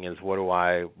branding is what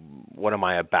am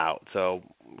I about? So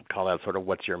call that sort of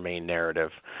what's your main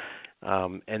narrative.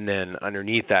 And then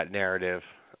underneath that narrative,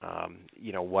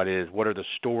 what are the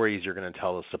stories you're going to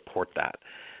tell to support that?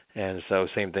 And so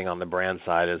same thing on the brand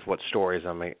side is, what stories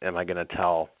am I going to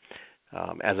tell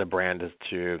as a brand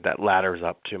that ladders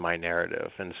up to my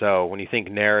narrative? And so when you think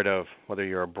narrative, whether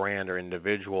you're a brand or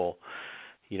individual,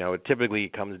 it typically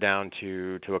comes down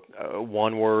to a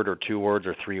one word or two words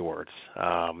or three words.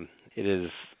 It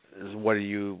is what do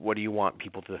you want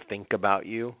people to think about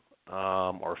you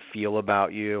or feel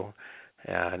about you?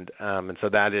 And so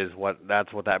that's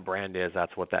what that brand is.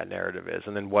 That's what that narrative is.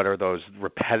 And then what are those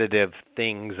repetitive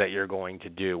things that you're going to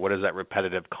do? What is that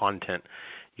repetitive content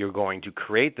you're going to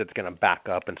create that's going to back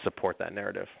up and support that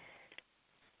narrative?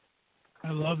 I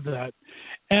love that.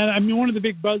 And I mean, one of the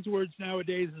big buzzwords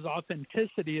nowadays is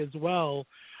authenticity as well.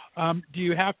 Do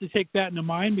you have to take that into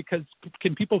mind? Because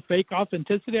can people fake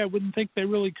authenticity? I wouldn't think they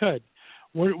really could.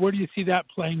 Where do you see that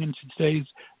playing into today's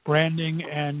branding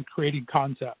and creating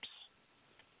concepts?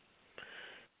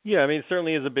 Yeah, I mean, it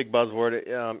certainly is a big buzzword.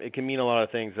 It can mean a lot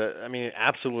of things. It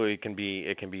absolutely can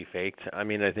be faked. I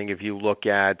mean, I think if you look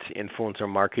at influencer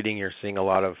marketing, you're seeing a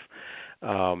lot of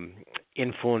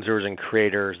influencers and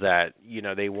creators that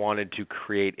they wanted to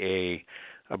create a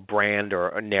brand or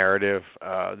a narrative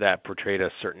that portrayed a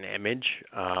certain image,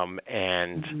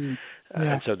 and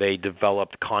so they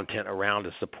developed content around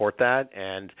to support that.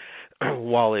 And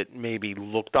while it maybe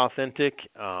looked authentic,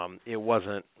 it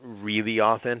wasn't really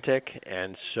authentic,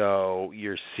 and so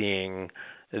you're seeing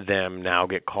them now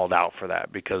get called out for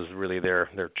that, because really their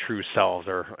true selves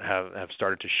have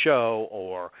started to show,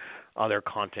 or other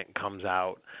content comes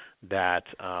out that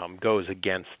goes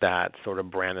against that sort of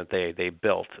brand that they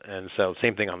built. And so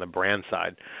same thing on the brand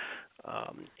side.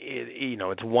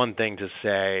 It's one thing to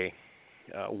say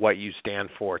what you stand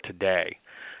for today,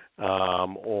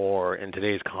 or in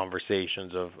today's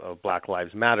conversations of Black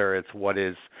Lives Matter, it's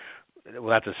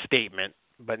that's a statement,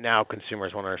 but now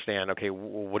consumers want to understand, okay,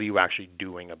 what are you actually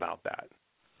doing about that?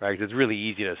 Right? It's really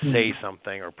easy to say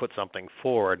something or put something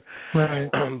forward, right.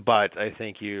 But I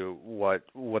think what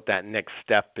that next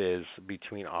step is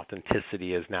between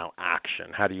authenticity is now action.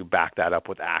 How do you back that up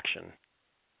with action?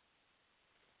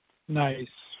 Nice.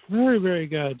 Very, very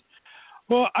good.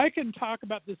 Well, I can talk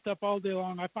about this stuff all day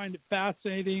long. I find it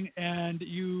fascinating, and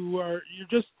you're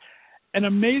just an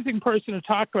amazing person to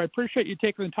talk to. I appreciate you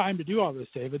taking the time to do all this,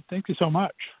 David. Thank you so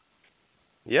much.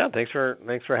 Yeah, thanks for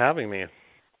having me.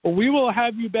 Well, we will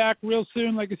have you back real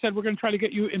soon. Like I said, we're going to try to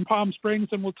get you in Palm Springs,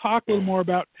 and we'll talk a little more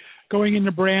about going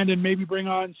into brand and maybe bring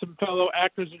on some fellow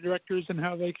actors and directors and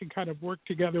how they can kind of work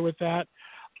together with that.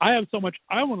 I have so much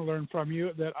I want to learn from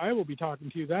you that I will be talking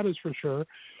to you, that is for sure.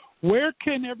 Where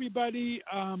can everybody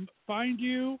find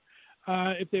you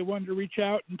if they wanted to reach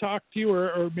out and talk to you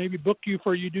or maybe book you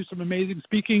for you do some amazing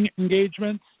speaking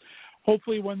engagements?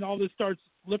 Hopefully when all this starts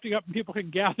lifting up and people can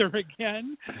gather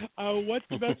again, what's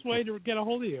the best way to get a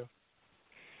hold of you?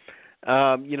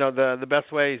 The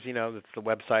best way is, it's the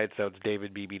website, so it's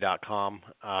davidbeebe.com,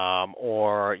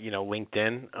 or,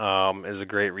 LinkedIn is a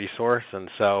great resource. And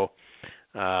so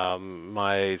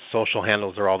my social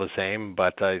handles are all the same,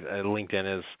 but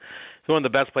LinkedIn is one of the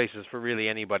best places for really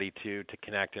anybody to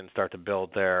connect and start to build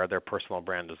their personal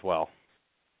brand as well.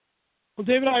 Well,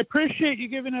 David, I appreciate you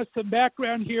giving us some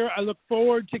background here. I look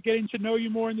forward to getting to know you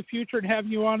more in the future and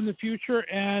having you on in the future.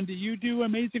 And you do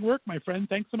amazing work, my friend.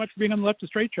 Thanks so much for being on the Left of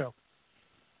Str8 show.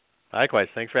 Likewise.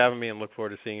 Thanks for having me, and look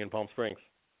forward to seeing you in Palm Springs.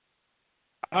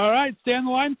 All right. Stay on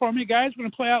the line for me, guys. We're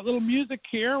going to play out a little music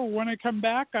here. When I come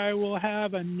back, I will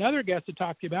have another guest to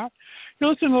talk to you about. You're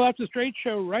listening to the Left of Str8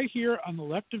 show right here on the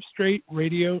Left of Str8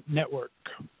 Radio Network.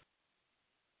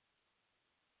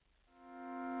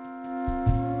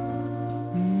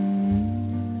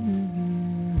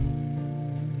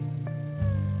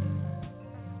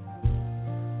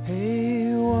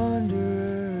 Hey,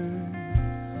 wanderer,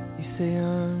 you say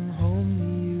I'm home to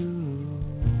you.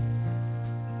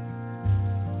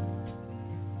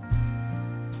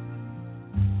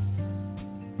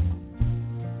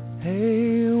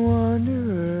 Hey,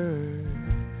 wanderer,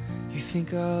 you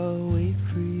think I'll wait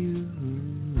for you.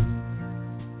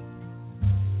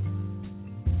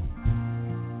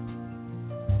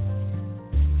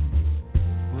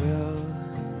 Well,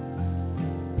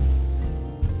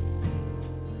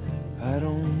 I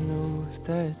don't know if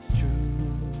that's true.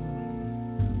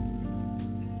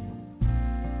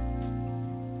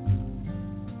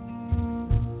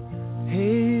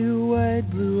 Hey, white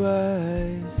blue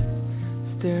eyes,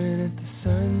 staring at the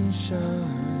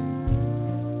sunshine.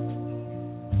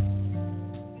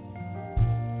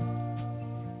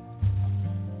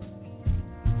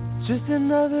 Just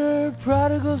another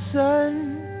prodigal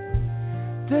son,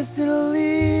 destined to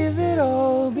leave it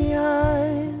all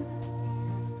behind.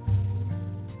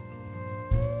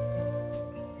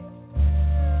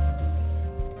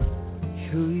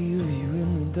 He'll leave you in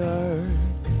the dark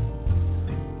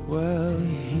while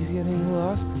he's getting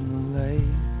lost in the light.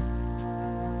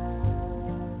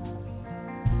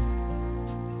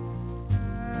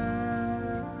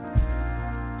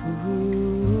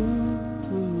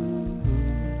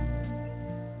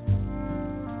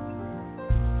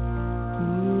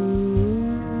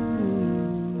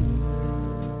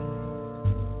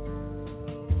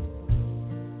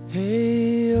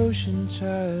 Hey, ocean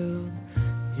child,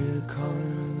 you're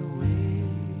calling on the way.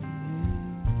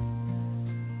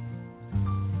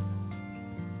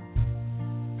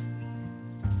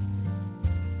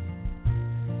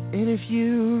 And if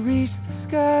you reach the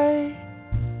sky,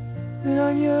 then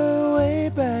on your way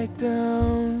back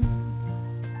down,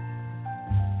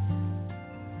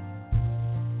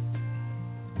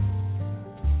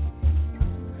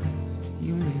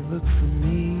 you may look for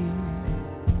me,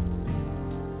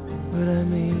 but I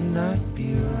may not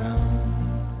be around.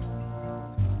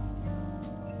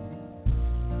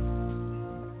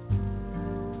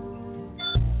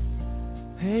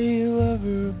 Hey,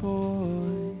 lover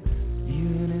boy,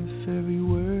 even if every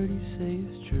word you say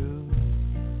is true,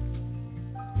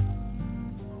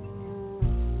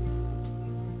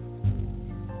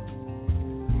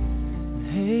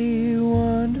 hey,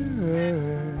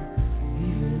 wanderer,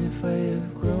 even if I have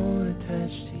grown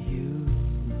attached to you,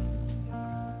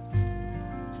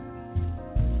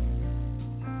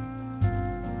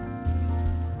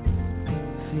 the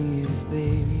thing is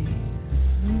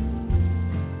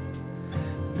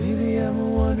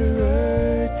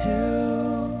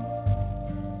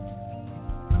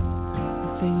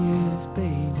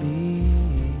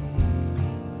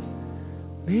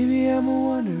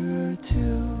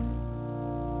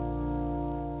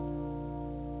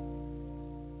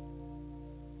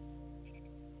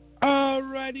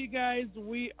righty, guys.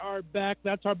 We are back.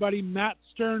 That's our buddy Matt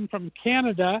Stern from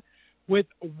Canada with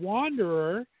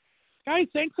Wanderer. Guys,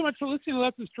 thanks so much for listening to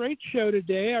Left of Str8 show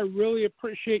today. I really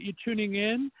appreciate you tuning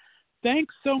in.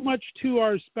 Thanks so much to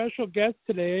our special guest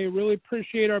today. I really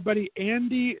appreciate our buddy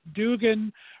Andy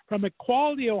Dugan from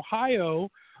Equality,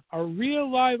 Ohio, a real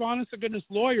live, honest-to-goodness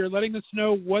lawyer, letting us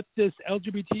know what this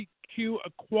LGBTQ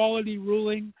equality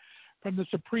ruling from the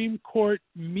Supreme Court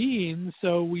means.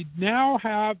 So we now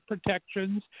have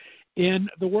protections in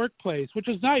the workplace, which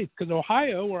is nice because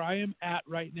Ohio, where I am at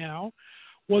right now,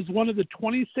 was one of the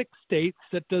 26 states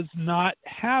that does not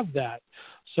have that.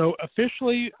 So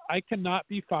officially, I cannot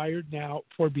be fired now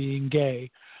for being gay.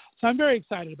 So I'm very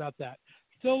excited about that.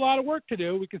 Still a lot of work to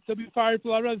do. We can still be fired for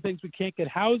a lot of other things. We can't get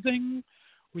housing.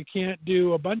 We can't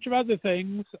do a bunch of other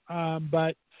things.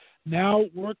 But now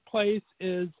workplace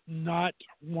is not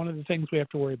one of the things we have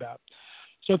to worry about.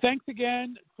 So thanks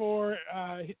again for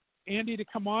Andy to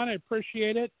come on. I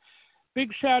appreciate it.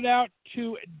 Big shout out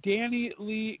to Danny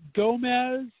Lee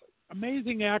Gomez,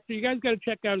 amazing actor. You guys got to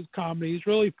check out his comedy. He's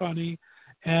really funny,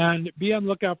 and be on the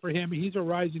lookout for him. He's a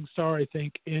rising star, I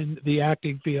think, in the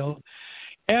acting field.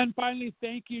 And finally,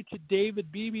 thank you to David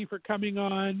Beebe for coming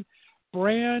on,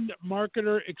 brand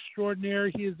marketer extraordinaire.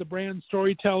 He is the brand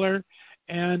storyteller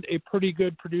and a pretty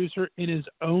good producer in his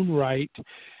own right.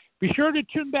 Be sure to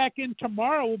tune back in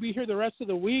tomorrow. We'll be here the rest of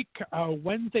the week,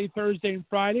 Wednesday, Thursday, and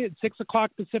Friday at 6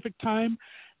 o'clock Pacific time,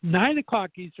 9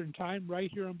 o'clock Eastern time, right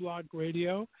here on Blog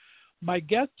Radio. My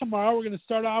guest tomorrow, we're going to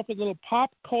start off with a little pop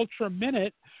culture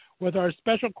minute with our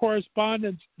special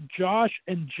correspondents, Josh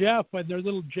and Jeff, and their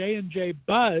little J&J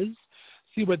Buzz,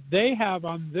 see what they have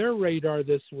on their radar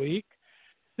this week.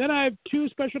 Then I have two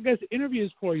special guest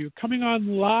interviews for you. Coming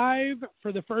on live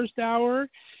for the first hour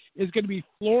is going to be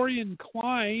Florian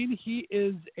Klein. He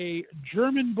is a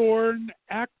German-born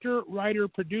actor, writer,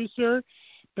 producer,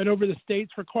 been over the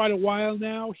States for quite a while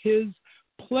now. His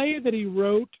play that he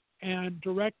wrote and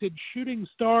directed, Shooting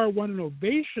Star, won an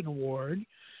Ovation Award,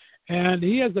 and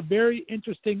he has a very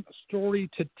interesting story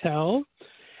to tell.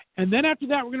 And then after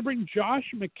that, we're going to bring Josh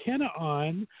McKenna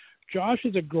on. Josh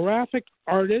is a graphic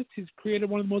artist. He's created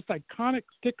one of the most iconic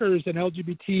stickers in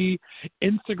LGBT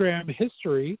Instagram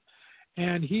history,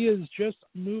 and he has just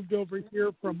moved over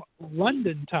here from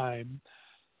London time.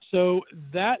 So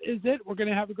that is it. We're going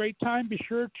to have a great time. Be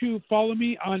sure to follow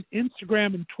me on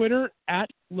Instagram and Twitter at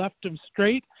Left of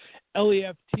Str8,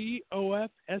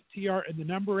 LEFTOFSTR and the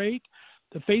number 8.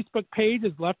 The Facebook page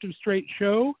is Left of Str8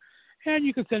 Show, and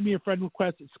you can send me a friend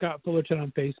request at Scott Fullerton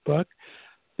on Facebook.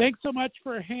 Thanks so much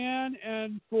for Han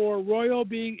and for Royal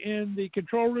being in the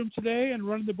control room today and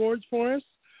running the boards for us.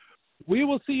 We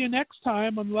will see you next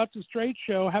time on the Left of Str8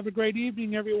 Show. Have a great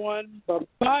evening, everyone.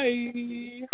 Bye-bye.